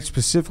 I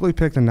specifically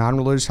picked a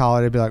non-religious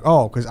holiday to be like,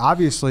 oh, because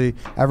obviously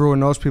everyone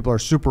knows people are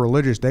super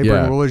religious. They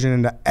Yeah. bring religion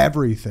into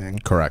everything.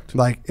 Correct.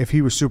 Like if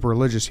he was super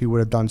religious, he would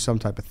have done some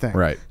type of thing.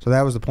 Right. So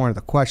that was the point of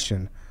the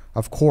question.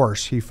 Of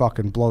course, he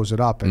fucking blows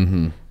it up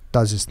and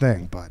does his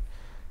thing, but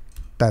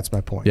that's my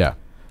point. Yeah.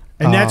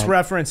 And that's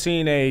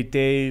referencing a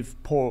Dave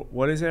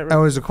what is it? That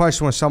was a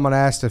question when someone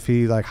asked if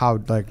he if How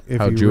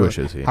he Jewish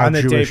really- is he? How On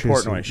the Jewish Dave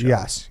is Portnoy he? show.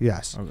 Yes,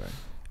 yes.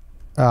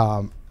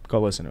 Okay.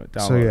 Go listen to it. So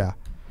Download it.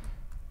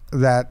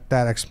 yeah,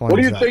 that explains. What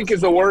do you that. think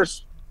is the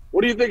worst?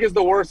 What do you think is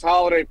the worst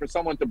holiday for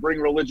someone to bring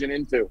religion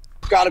into?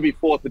 It's got to be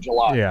 4th of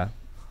July. Yeah.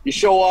 You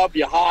show up,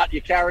 you're hot,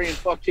 you're carrying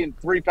fucking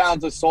 3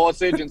 pounds of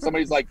sausage, and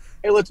somebody's like,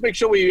 "Hey, let's make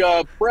sure we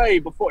pray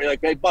before." You're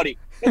like, "Hey, buddy,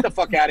 get the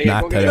fuck out of here.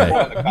 Not Go get today. your boy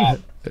on the cop."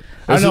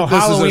 I know This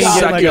Halloween. is a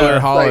get like secular a-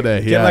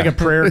 holiday. Get Yeah. like a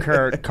prayer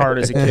card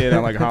as a kid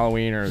on like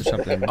Halloween or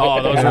something.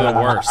 Oh, those are the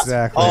worst.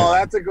 Exactly. Oh,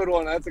 that's a good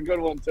one. That's a good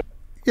one too.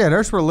 Yeah,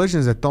 there's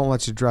religions that don't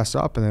let you dress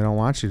up and they don't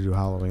want you to do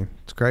Halloween.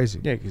 It's crazy.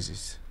 Yeah, because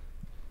he's.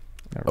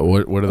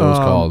 What are those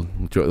called?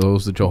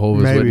 Those the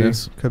Jehovah's Maybe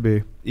Witness? could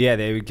be. Yeah,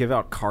 they would give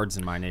out cards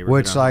in my neighborhood.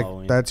 Which on like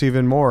Halloween. that's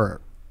even more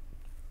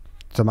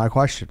to my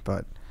question.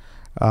 But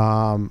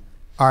all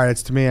right,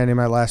 it's to me. I need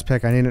my last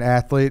pick. I need an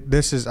athlete.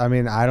 This is. I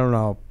mean, I don't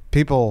know.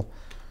 People.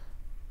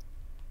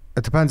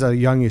 It depends how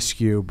young you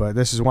skew, but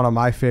this is one of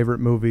my favorite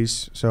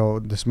movies. So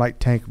this might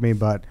tank me,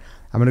 but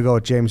I'm gonna go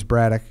with James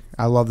Braddock.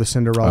 I love the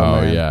Cinderella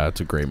Oh Man. yeah, it's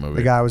a great movie.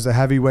 The guy was the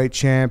heavyweight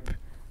champ.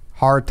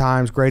 Hard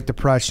times, Great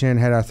Depression,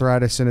 had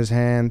arthritis in his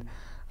hand.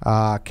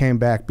 Came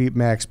back, beat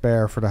Max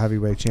Baer for the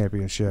heavyweight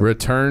championship.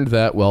 Returned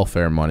that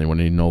welfare money when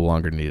he no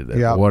longer needed it.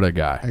 Yep. What a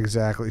guy.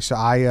 Exactly. So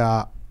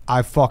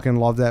I fucking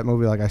love that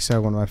movie. Like I said,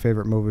 one of my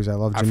favorite movies. I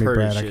love Jimmy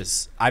Braddock.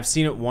 I've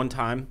seen it one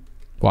time.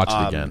 Watch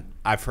it again.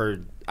 I've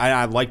heard.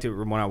 I liked it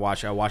when I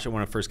watched it. I watched it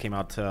when it first came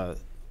out to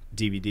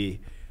DVD.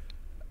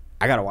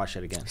 I gotta watch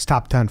it again. It's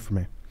top 10 for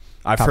me.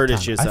 I've Top heard 10.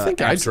 it's just. I think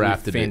I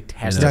drafted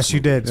fantastic. it. Yes, you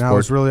did. And I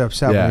was really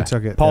upset when you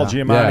took it. Paul yeah.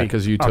 Giamatti. Yeah,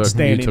 because you took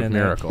outstanding in that.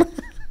 Miracle.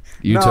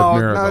 You took No,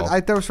 Miracle.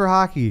 that was for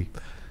hockey.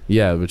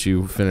 Yeah, but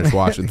you finished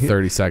watching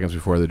 30 seconds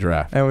before the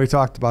draft. And we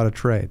talked about a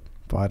trade.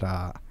 But,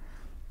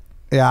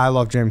 yeah, I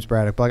love James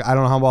Braddock. But like, I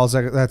don't know how well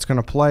that's going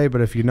to play,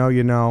 but if you know,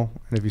 you know.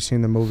 And if you've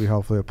seen the movie,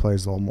 hopefully it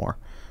plays a little more.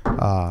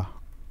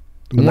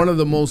 One of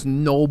the most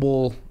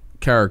noble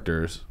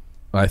characters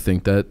I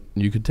think that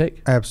you could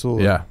take.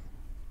 Absolutely. Yeah.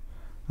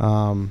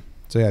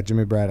 So, yeah,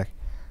 Jimmy Braddock.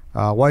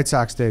 White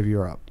Sox, Dave,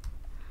 you're up.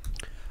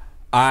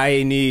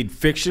 I need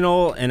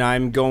fictional, and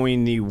I'm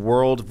going the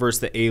world versus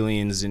the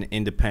aliens in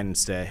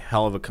Independence Day.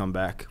 Hell of a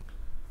comeback.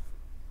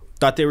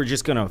 Thought they were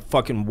just going to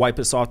fucking wipe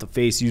us off the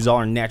face, use all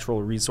our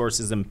natural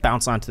resources, and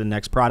bounce on to the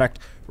next product.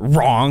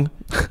 Wrong.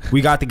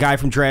 We got the guy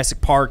from Jurassic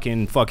Park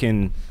and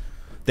fucking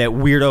that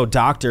weirdo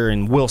doctor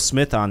and Will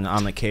Smith on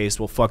the case.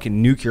 Will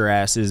fucking nuke your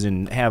asses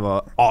and have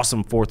a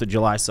awesome 4th of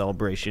July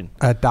celebration.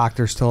 That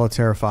doctor's still a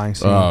terrifying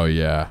scene. Oh,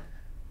 yeah.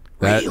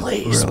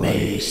 Release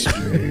me.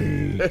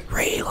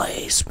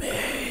 Release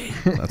me.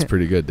 That's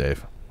pretty good,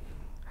 Dave.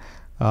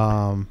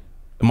 Am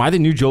I the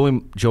new Joey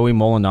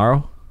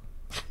Molinaro?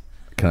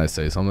 Can I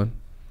say something?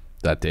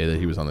 That day that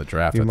he was on the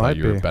draft, You I might thought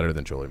you were be. better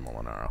than Joey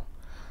Molinaro.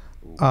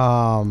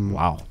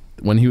 Wow.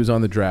 When he was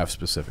on the draft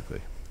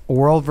specifically.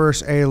 World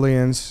vs.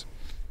 Aliens,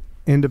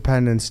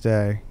 Independence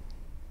Day.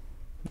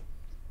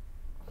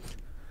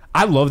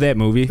 I love that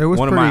movie. It was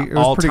One pretty. of It my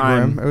was pretty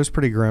all-time. grim. It was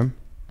pretty grim.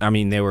 I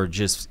mean, they were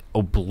just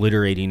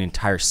obliterating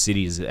entire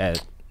cities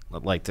at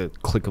like the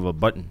click of a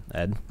button,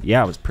 Ed.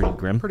 Yeah, it was pretty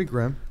grim. Pretty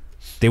grim.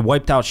 They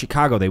wiped out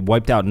Chicago. They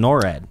wiped out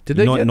NORAD. Did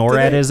you they know get- what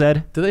NORAD did they- is,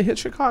 Ed? Did they hit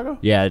Chicago?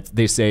 Yeah,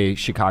 they say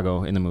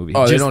Chicago in the movie.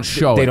 Oh, they don't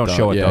show They it, don't though.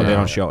 show it, Yeah, though. yeah, They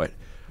don't yeah. show it.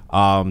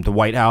 The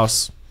White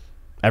House,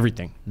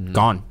 everything.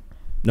 Gone.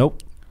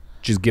 Nope.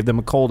 Just give them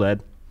a cold,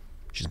 Ed.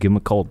 Just give them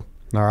a cold.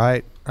 All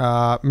right,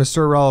 Mr.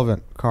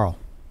 Irrelevant, Carl.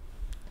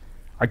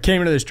 I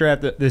came into this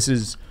draft that this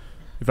is,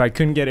 if I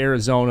couldn't get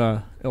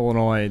Arizona,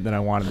 Illinois, then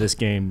I wanted this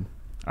game.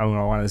 I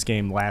wanted this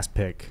game last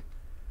pick,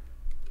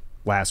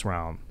 last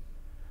round.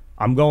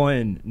 I'm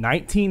going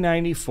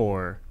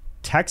 1994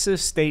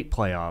 Texas State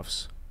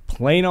playoffs,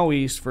 Plano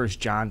East versus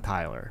John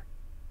Tyler.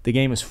 The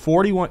game is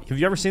 41. Have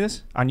you ever seen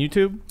this on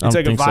YouTube? I It's don't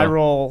like a think so.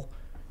 viral.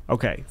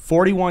 Okay,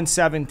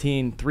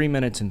 41-17, 3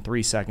 minutes and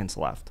 3 seconds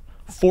left.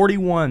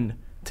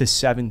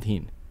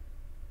 41-17.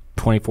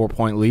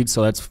 24-point lead,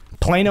 so that's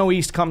Plano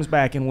East comes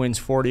back and wins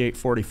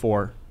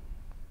 48-44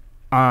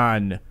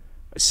 on a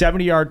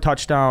 70-yard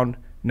touchdown,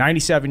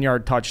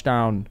 97-yard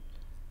touchdown,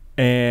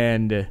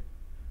 and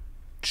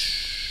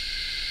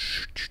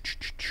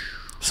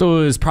so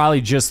it was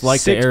probably just like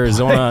the Six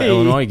Arizona play.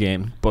 Illinois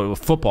game, but with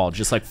football,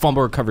 just like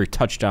fumble recovery,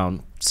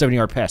 touchdown,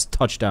 70-yard pass,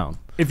 touchdown.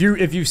 if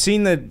you've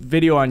seen the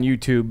video on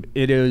YouTube,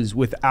 it is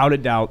without a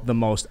doubt the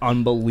most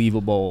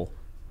unbelievable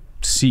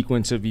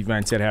sequence of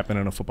events that happen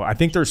in a football. I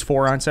think there's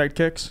 4 onside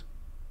kicks.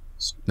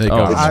 They Oh,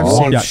 got I've them all.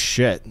 seen- Yeah.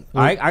 shit!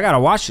 I gotta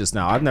watch this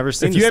now. I've never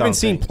seen. If this you haven't damn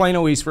seen thing.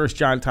 Plano East versus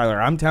John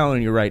Tyler, I'm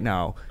telling you right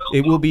now,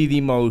 it will be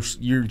the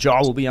most. Your jaw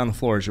will be on the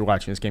floor as you're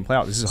watching this game play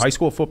out. This is high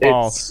school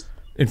football It's-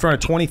 in front of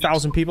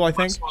 20,000 people, I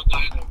think.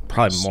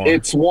 Probably more.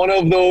 It's one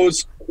of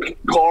those,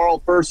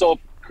 Carl, first off,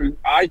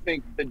 I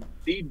think the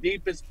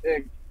deepest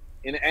pick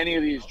in any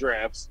of these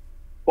drafts,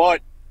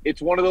 but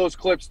it's one of those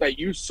clips that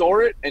you saw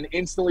it and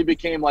instantly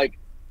became like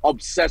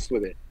obsessed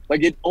with it.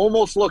 Like it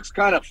almost looks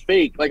kind of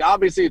fake. Like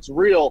obviously it's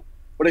real,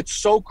 but it's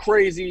so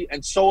crazy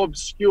and so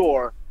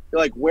obscure.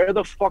 You're like, where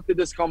the fuck did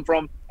this come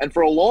from? And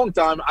for a long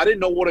time, I didn't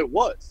know what it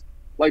was,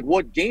 like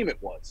what game it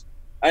was.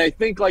 And I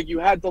think like you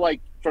had to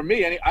like, for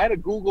me, I had to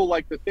Google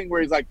like the thing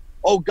where he's like,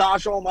 oh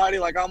gosh almighty,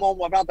 like I'm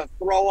about to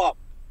throw up.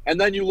 And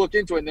then you look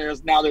into it and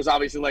there's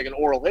obviously like an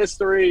oral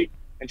history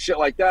and shit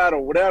like that or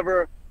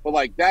whatever. But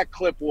like that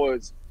clip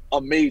was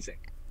amazing.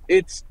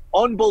 It's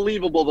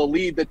unbelievable the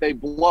lead that they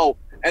blow.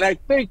 And I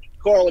think,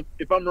 Carl,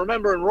 if I'm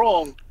remembering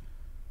wrong,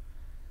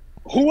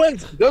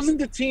 doesn't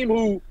the team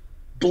who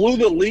blew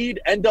the lead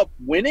end up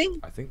winning?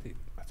 I think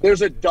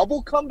There's a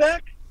double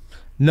comeback?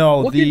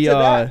 No, Look the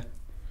into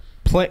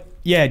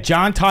that.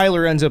 John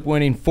Tyler ends up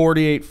winning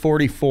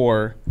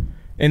 48-44.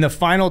 In the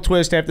final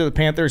twist, after the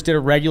Panthers did a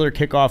regular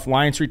kickoff,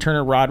 Lions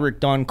returner Roderick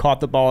Dunn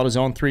caught the ball at his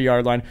own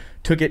 3-yard line,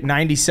 took it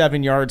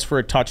 97 yards for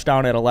a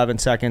touchdown at 11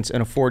 seconds,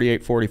 and a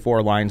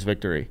 48-44 Lions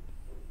victory.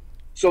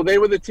 So they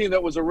were the team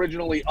that was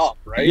originally up,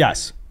 right?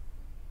 Yes.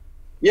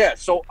 Yeah,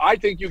 so I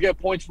think you get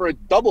points for a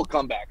double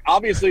comeback.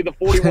 Obviously the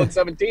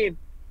 41-17,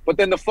 but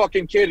then the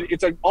fucking kid,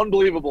 it's an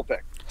unbelievable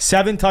pick.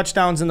 7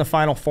 touchdowns in the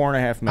final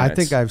 4.5 minutes. I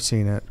think I've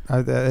seen it.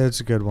 It's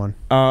a good one.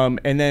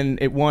 And then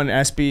it won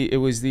SB. It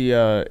was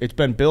the. It's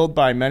been billed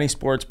by many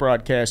sports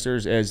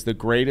broadcasters as the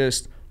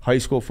greatest high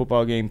school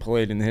football game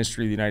played in the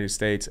history of the United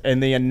States.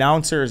 And the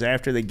announcers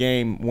after the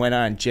game went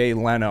on Jay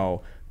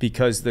Leno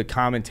because the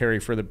commentary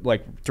for the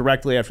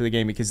directly after the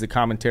game, because the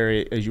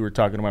commentary, as you were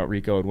talking about,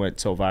 Rico, it went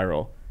so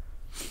viral.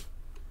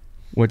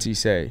 What's he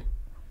say?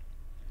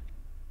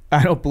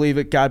 I don't believe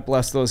it. God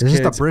bless those Is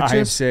kids. this the I am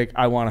britches? sick.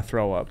 I want to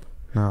throw up.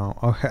 No.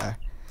 Okay.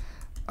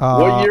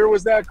 What year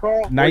was that,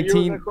 Carl?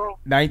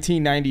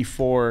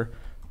 1994,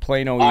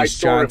 Plano I East,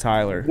 saw John it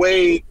Tyler.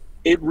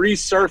 It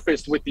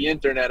resurfaced with the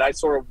internet. I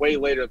saw it way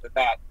later than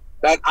that.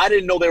 I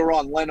didn't know they were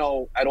on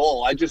Leno at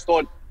all. I just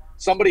thought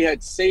somebody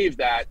had saved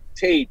that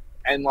tape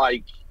and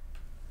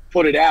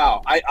put it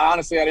out. I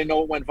didn't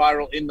know it went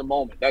viral in the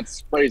moment.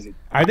 That's crazy.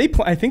 Are they?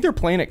 I think they're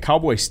playing at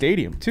Cowboy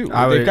Stadium too.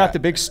 They've got the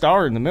big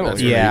star in the middle.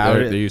 Yeah,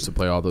 they used to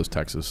play all those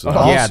Texas. Yeah,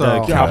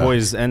 Also- the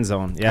Cowboys end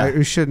zone. Yeah. I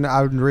was reading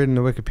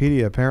the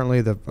Wikipedia.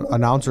 Apparently, the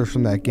announcers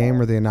from that game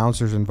were the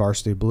announcers in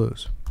Varsity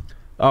Blues.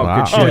 Oh, Wow.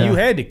 good shit. Oh, Yeah. you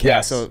had to Yes.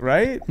 cast it,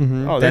 right?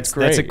 Mm-hmm. Oh, that's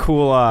great. That's a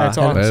cool. That's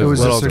awesome. That It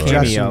was a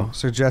little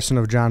suggestion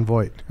of John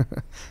Voight.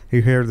 He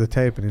heard the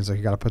tape and he's like,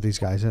 "You got to put these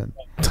guys in."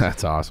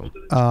 That's awesome.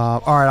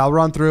 All right, I'll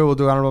run through. We'll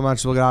do honorable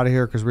mentions. We'll get out of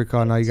here because Rico,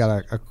 I know you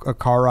got a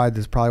car ride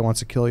that probably wants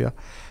to kill you.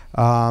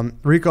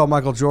 Rico,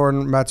 Michael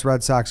Jordan, Mets,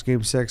 Red Sox,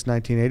 Game 6,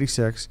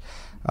 1986.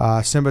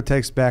 Simba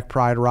Takes Back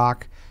Pride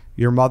Rock.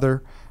 Your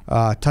Mother,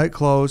 Tight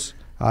Clothes,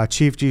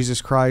 Chief Jesus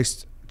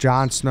Christ,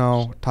 Jon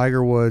Snow,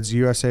 Tiger Woods,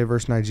 USA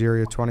versus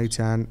Nigeria,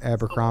 2010,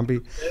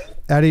 Abercrombie.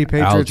 Eddie,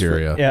 Patriots.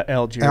 Algeria. Yeah,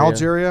 Algeria.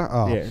 Algeria?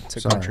 Oh, Yeah, it's a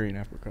sorry. country in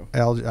Africa.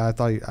 I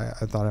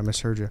thought I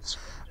misheard you.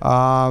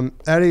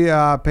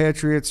 Eddie,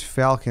 Patriots,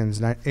 Falcons,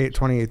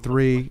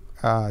 28-3.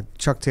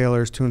 Chuck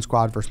Taylor's Toon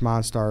Squad versus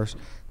Monstars.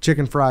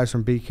 Chicken Fries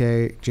from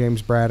BK,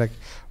 James Braddock.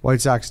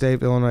 White Sox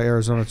Dave, Illinois,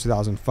 Arizona,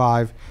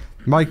 2005.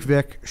 Mike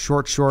Vick,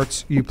 Short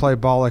Shorts, You Play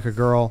Ball Like a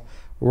Girl.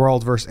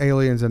 World versus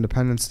Aliens,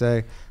 Independence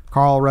Day.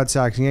 Carl, Red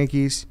Sox,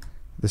 Yankees,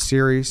 the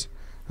series.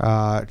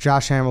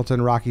 Josh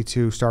Hamilton, Rocky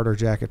 2, Starter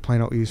Jacket,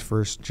 Plano East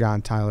versus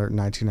John Tyler,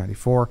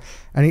 1994.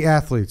 Any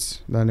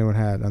athletes that anyone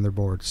had on their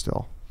board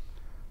still?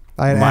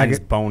 Mine's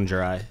bone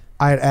dry.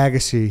 I had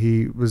Agassi.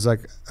 He was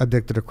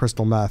addicted to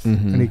crystal meth,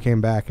 and he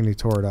came back and he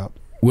tore it up.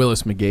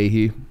 Willis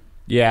McGahee.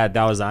 Yeah,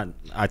 that was on.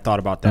 I thought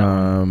about that.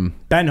 One.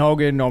 Ben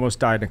Hogan almost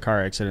died in a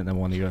car accident and then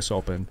won the U.S.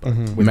 Open. But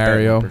with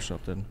Mario. bad or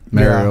something.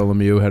 Mario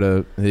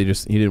Lemieux he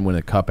didn't win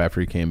a cup after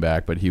he came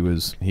back, but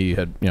he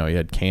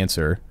had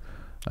cancer.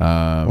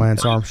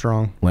 Lance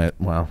Armstrong.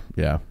 Well,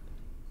 yeah.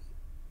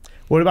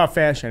 What about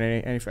fashion?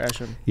 Any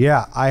fashion?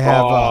 Yeah, I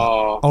have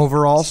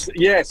overalls.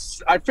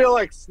 Yes, I feel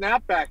like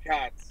snapback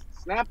hats.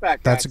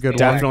 That's a good one.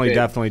 Definitely.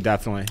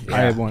 I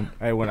had one.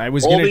 I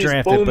was All going to these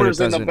draft it, but it boomers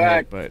in the doesn't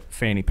back. hit, but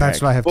fanny pack.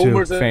 That's what I have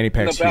Boomers too. Fanny in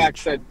the pack's back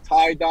huge. said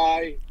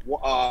tie-dye,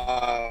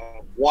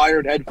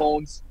 wired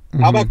headphones.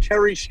 How about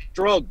Kerry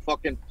Strug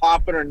fucking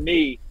popping her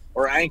knee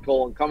or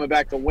ankle and coming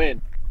back to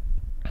win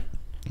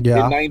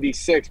Yeah. in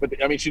 '96? But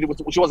I mean, she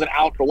wasn't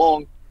out for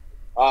long.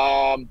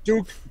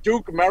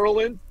 Duke,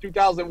 Maryland,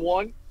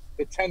 2001,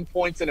 the 10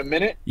 points in a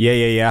minute.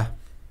 Yeah.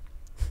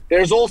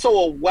 There's also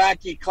a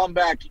wacky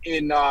comeback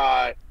in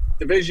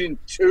Division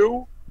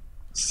II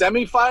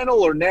semifinal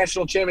or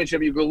national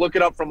championship. You could look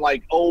it up from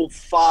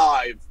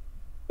 '05.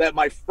 That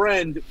my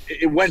friend,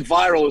 it went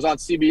viral. It was on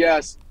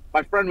CBS.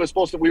 My friend was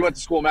supposed to. We went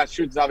to school in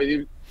Massachusetts.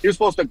 Obviously, he was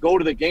supposed to go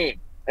to the game,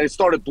 and it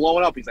started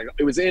blowing up. He's like,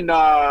 it was in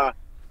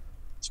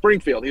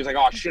Springfield. He was like,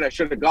 oh shit, I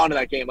should have gone to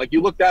that game.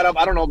 You look that up.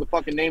 I don't know the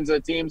fucking names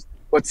of the teams,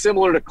 but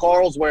similar to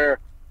Carl's, where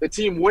the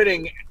team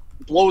winning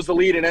blows the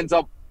lead and ends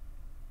up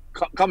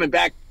coming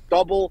back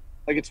double.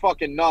 It's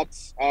fucking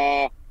nuts.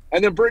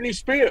 And then Britney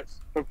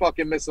Spears for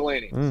fucking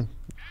miscellaneous.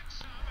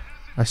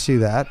 I see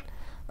that.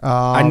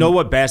 I know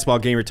what basketball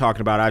game you're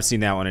talking about. I've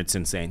seen that one. It's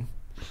insane.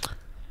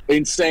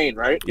 Insane,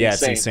 right? Yeah,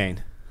 it's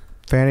insane.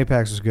 Fanny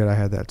packs was good. I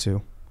had that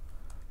too.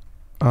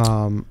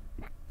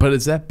 But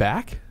is that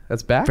back?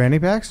 That's back? Fanny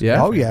packs?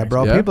 Yeah. Oh yeah,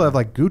 bro. Yeah. People have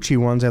Gucci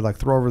ones. They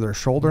throw over their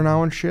shoulder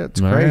now and shit.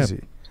 It's All right.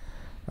 crazy.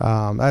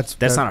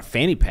 That's not a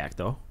fanny pack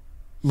though.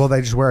 Well,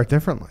 they just wear it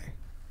differently.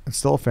 It's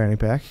still a fanny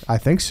pack. I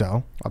think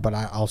so, but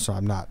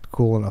I'm not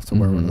cool enough to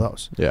wear one of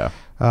those. Yeah.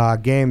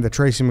 The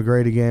Tracy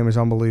McGrady game is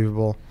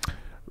unbelievable.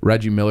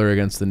 Reggie Miller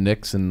against the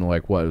Knicks in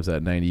what was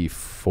that,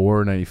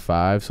 94,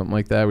 95, something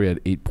like that. We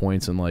had 8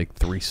 points in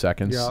 3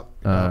 seconds. Yep.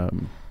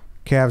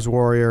 Cavs,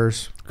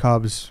 Warriors,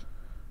 Cubs,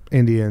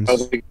 Indians.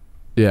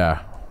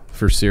 Yeah,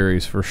 for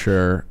series for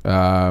sure.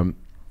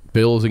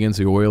 Bills against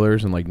the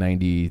Oilers in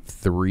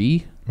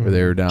 93, where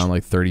they were down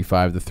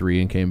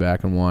 35-3 and came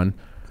back and won.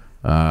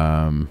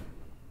 I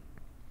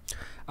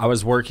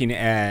was working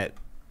at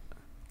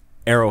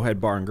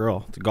Arrowhead Bar and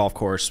Grill, the golf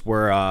course,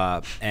 where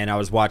and I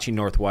was watching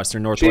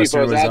Northwestern. Chief, I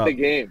Northwestern was at up. the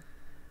game.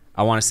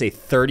 I want to say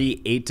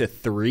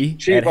 38-3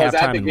 Chief, at I was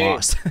at halftime the and game.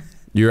 lost.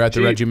 You were at the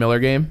Chief. Reggie Miller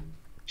game?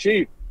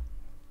 Chief.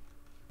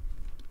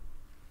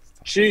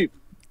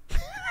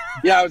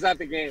 Yeah, I was at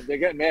the game. They're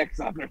getting mad because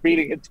I'm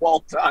repeating it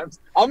 12 times.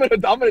 I'm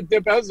gonna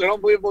dip out. It's an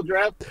unbelievable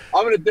draft.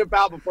 I'm gonna dip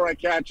out before I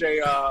catch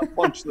a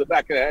punch to the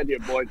back of the head here,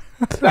 boys.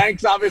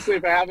 Thanks, obviously,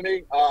 for having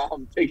me.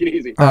 Take it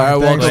easy. All right,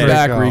 Thanks, welcome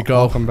back, Rico.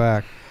 Welcome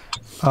back.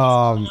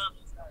 A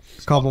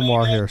couple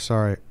more here.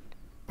 Sorry.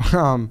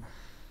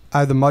 I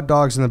have the Mud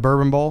Dogs in the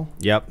Bourbon Bowl.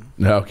 Yep.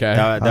 Okay.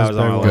 That was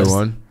on our Good list.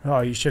 one. Oh,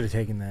 you should have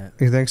taken that.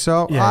 You think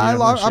so? Yeah,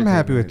 I'm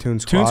happy with Toon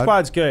Squad. Toon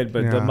Squad's good,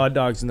 but the Yeah. Mud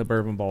Dogs in the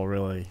Bourbon Bowl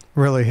really.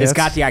 Really hits. It's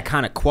got the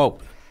iconic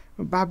quote.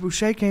 Bob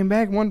Boucher came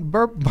back. Mud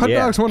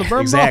Dogs won the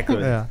Bourbon exactly.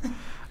 Bowl. Yeah.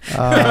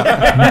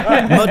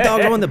 Mud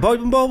Dogs won the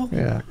Bourbon Bowl.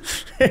 Yeah.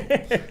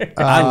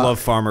 I love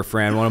Farmer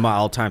Fran, one of my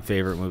all-time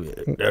favorite movies.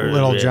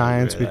 Little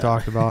Giants we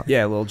talked about.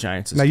 Yeah, Little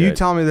Giants is Now good. you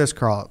tell me this,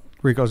 Carl.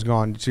 Rico's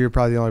gone, so you're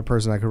probably the only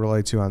person I could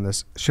relate to on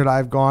this. Should I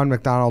have gone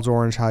McDonald's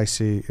Orange High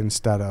C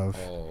instead of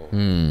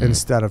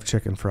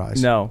chicken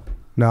fries? No.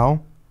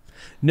 No?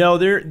 No,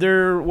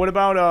 they're what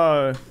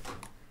about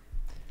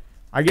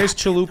I guess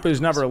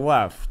Chalupa's never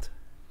left.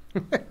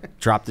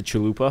 Drop the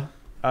chalupa.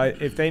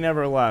 If they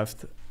never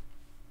left,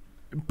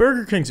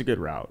 Burger King's a good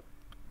route.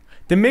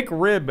 The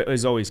McRib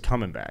is always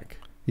coming back.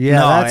 Yeah,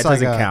 No, that's that like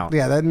doesn't count.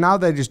 Yeah, now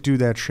they just do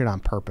that shit on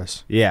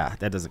purpose. Yeah,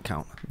 that doesn't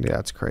count. Yeah,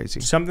 it's crazy.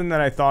 Something that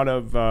I thought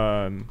of,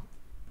 I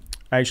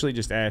actually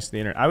just asked the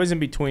internet. I was in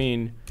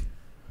between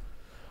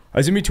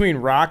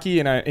Rocky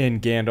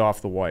and Gandalf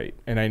the White,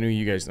 and I knew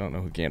you guys don't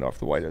know who Gandalf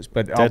the White is,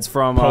 but That's I'll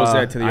from. pose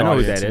that to the I know who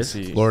audience that and is.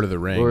 see. Lord of the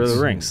Rings. Lord of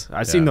the Rings.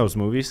 I've seen those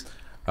movies.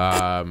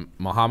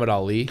 Muhammad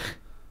Ali.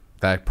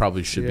 That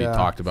probably should be Yeah.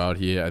 talked about.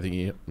 I think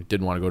he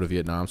didn't want to go to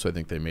Vietnam, so I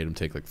think they made him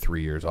take like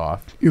 3 years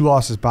off. He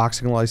lost his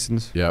boxing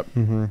license. Yep.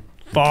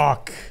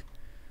 Fuck.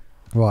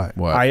 What?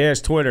 What? I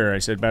asked Twitter. I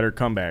said, "Better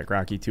comeback,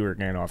 Rocky 2 or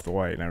Gandalf the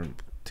White?" And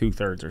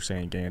 2/3 are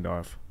saying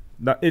Gandalf.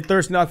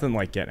 There's nothing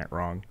like getting it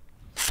wrong.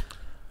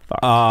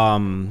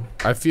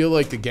 I feel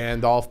like the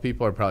Gandalf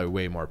people are probably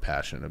way more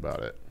passionate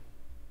about it.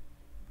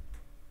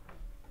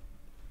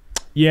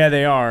 Yeah,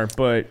 they are,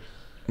 but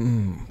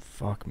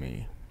fuck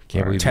me.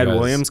 Can't believe Ted you guys,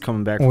 Williams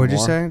coming back. What'd for you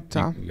more. say,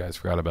 Tom? You guys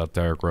forgot about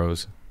Derrick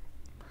Rose.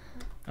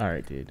 All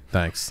right, dude.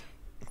 Thanks.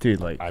 Dude,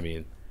 like, I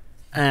mean,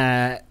 all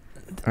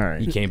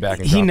right. he came back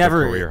and He dropped a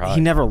career high.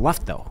 never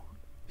left though.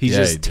 He Yeah,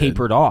 just he did.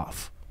 tapered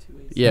off.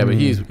 Yeah, but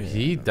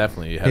he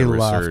definitely had He a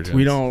left.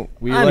 resurgence.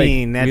 We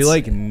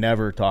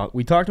never talk.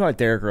 We talked about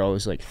Derrick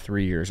Rose like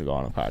 3 years ago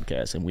on a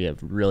podcast, and we have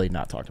really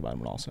not talked about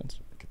him at all since.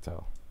 I could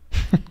tell.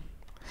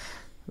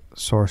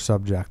 Sore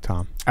subject,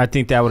 Tom. I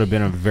think that would have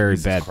been a very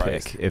Jesus bad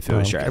Christ. pick if it No,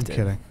 was I'm drafted.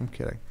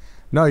 kidding.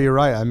 No, you're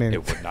right. I mean,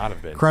 It would not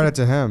have been. credit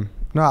to him.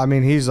 No, I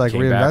mean he's like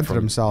Came back reinvented from-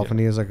 himself, yeah. and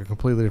he has like a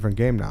completely different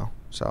game now.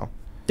 So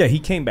Yeah, he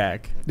came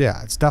back.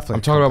 yeah, it's definitely.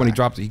 I'm talking about when he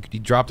dropped. He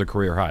dropped a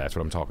career high. That's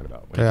what I'm talking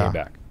about. When he came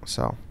back.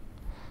 So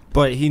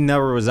But he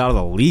never was out of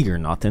the league or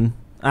nothing.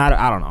 I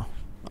don't know.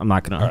 I'm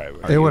not gonna. All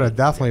right. it would have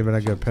definitely been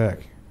a good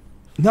pick.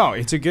 No,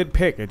 it's a good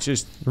pick. It's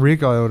just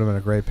Rico, it would have been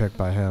a great pick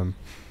by him.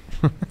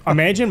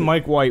 imagine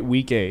Mike White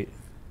week 8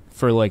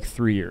 for like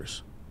 3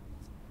 years,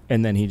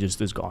 and then he just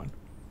is gone.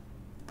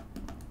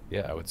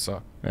 Yeah, it would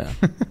suck. Yeah.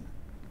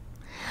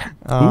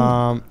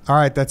 All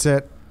right, that's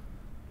it.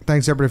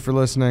 Thanks everybody for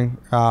listening.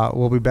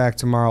 We'll be back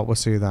tomorrow. We'll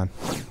see you then.